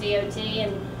now in DOT,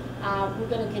 and we're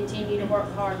going to continue to work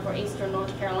hard for Eastern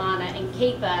North Carolina and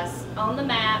keep us on the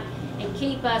map and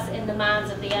keep us in the minds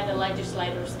of the other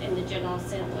legislators in the General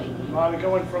Assembly. I'm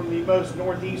going from the most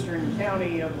northeastern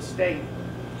county of the state,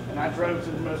 and I drove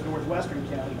to the most northwestern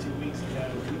county 2 weeks ago.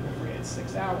 People forget it's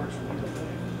 6 hours from here to there.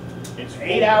 It's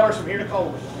 8 hours from here to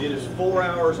Colby. It is 4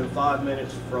 hours and 5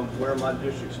 minutes from where my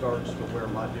district starts to where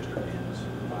my district ends.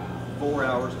 Wow. 4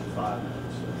 hours and 5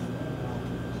 minutes.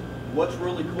 What's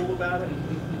really cool about it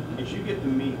is you get to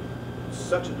meet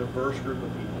such a diverse group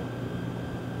of people.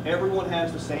 Everyone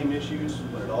has the same issues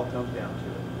when it all comes down to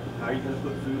it. How are you going to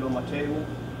put food on my table?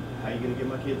 How are you going to get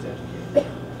my kids educated?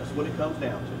 That's what it comes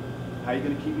down to. How are you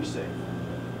going to keep me safe?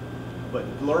 But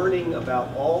learning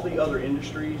about all the other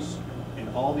industries and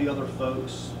all the other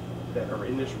folks that are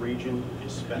in this region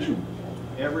is special.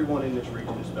 Everyone in this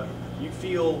region is special. You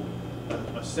feel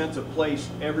a sense of place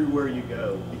everywhere you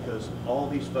go because all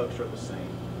these folks are the same.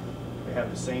 They have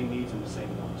the same needs and the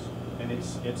same wants. And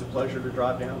it's a pleasure to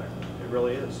drive down there. It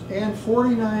really is. And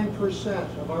 49%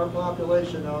 of our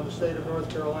population now in the state of North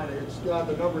Carolina,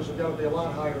 the numbers have got to be a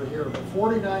lot higher here, but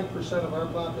 49% of our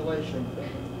population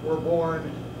were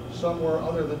born somewhere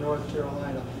other than North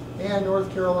Carolina. And North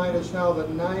Carolina is now the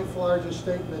 9th largest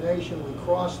state in the nation. We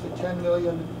crossed the 10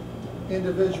 million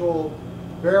individual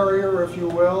barrier, if you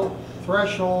will,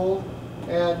 threshold,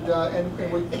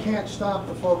 and we can't stop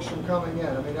the folks from coming in.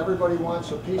 I mean, everybody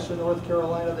wants a piece of North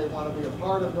Carolina. They want to be a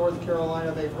part of North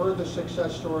Carolina. They've heard the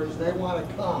success stories. They want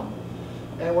to come.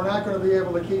 And we're not going to be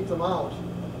able to keep them out.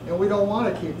 And we don't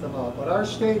want to keep them out. But our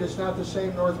state is not the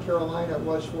same North Carolina it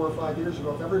was 4 or 5 years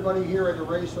ago. If everybody here had to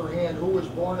raise their hand who was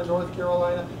born in North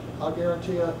Carolina, I'll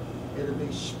guarantee you it'd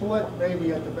be split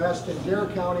maybe at the best. In Dare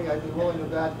County, I'd be willing to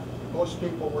bet most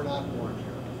people were not born here.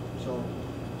 So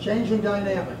changing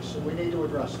dynamics, and we need to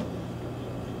address them.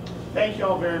 Thank you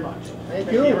all very much.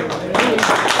 Thank you. Thank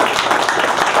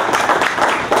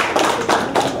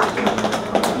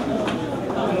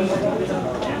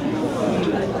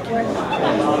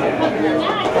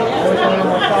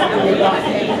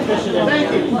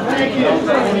you. Thank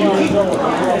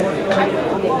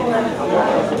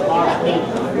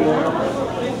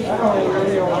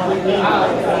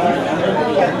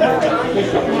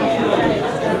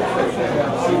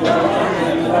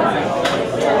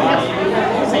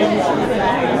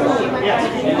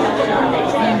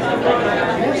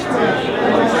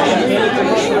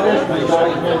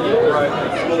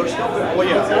Well,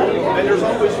 yeah, and there's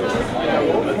always,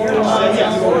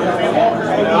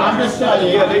 I'm just telling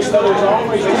you, yeah, they still do it. So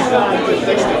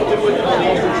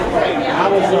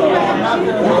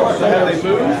have they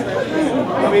moved?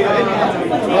 I mean,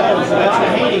 that's the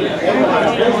Hanig.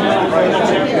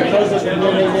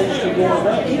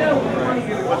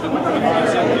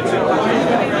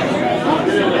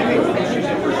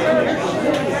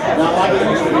 not like it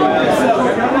used to be.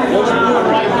 Those are doing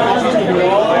right now. It used to be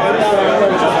all the time.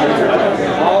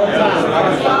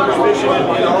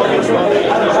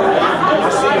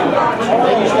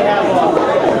 They used to have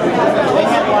they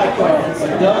had like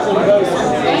a dozen boats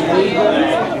legal,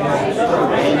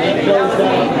 and it goes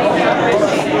down.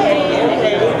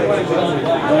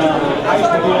 I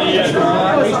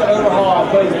used to overhaul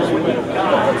boats as we went. And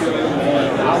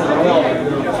I was a welder.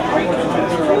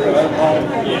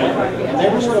 And they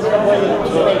were still complaining.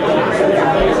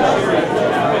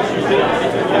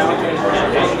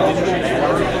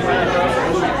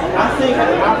 I think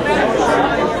our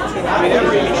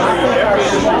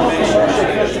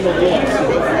personal gains.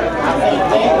 I think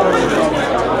they are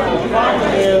the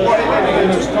problem is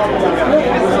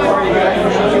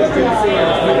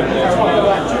when you talk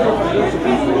about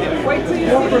corporate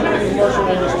and commercial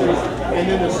industries, and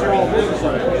then the small business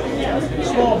owners. The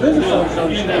small business owners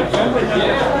understand.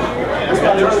 That's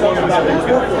why there's something about the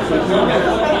corporate.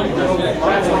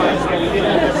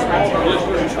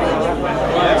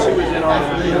 That's who was in our.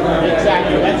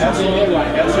 Exactly, that's exactly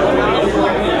right.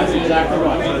 That's exactly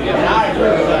right. And I agree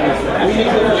with that. We need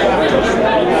to look after the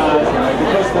small guys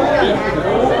because the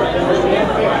corporate industry,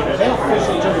 they'll fish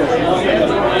into this.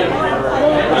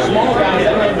 The small guys,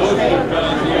 they don't understand.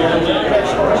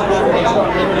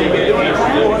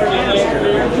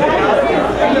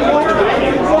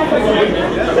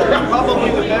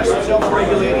 Probably the best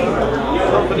self-regulating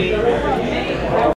company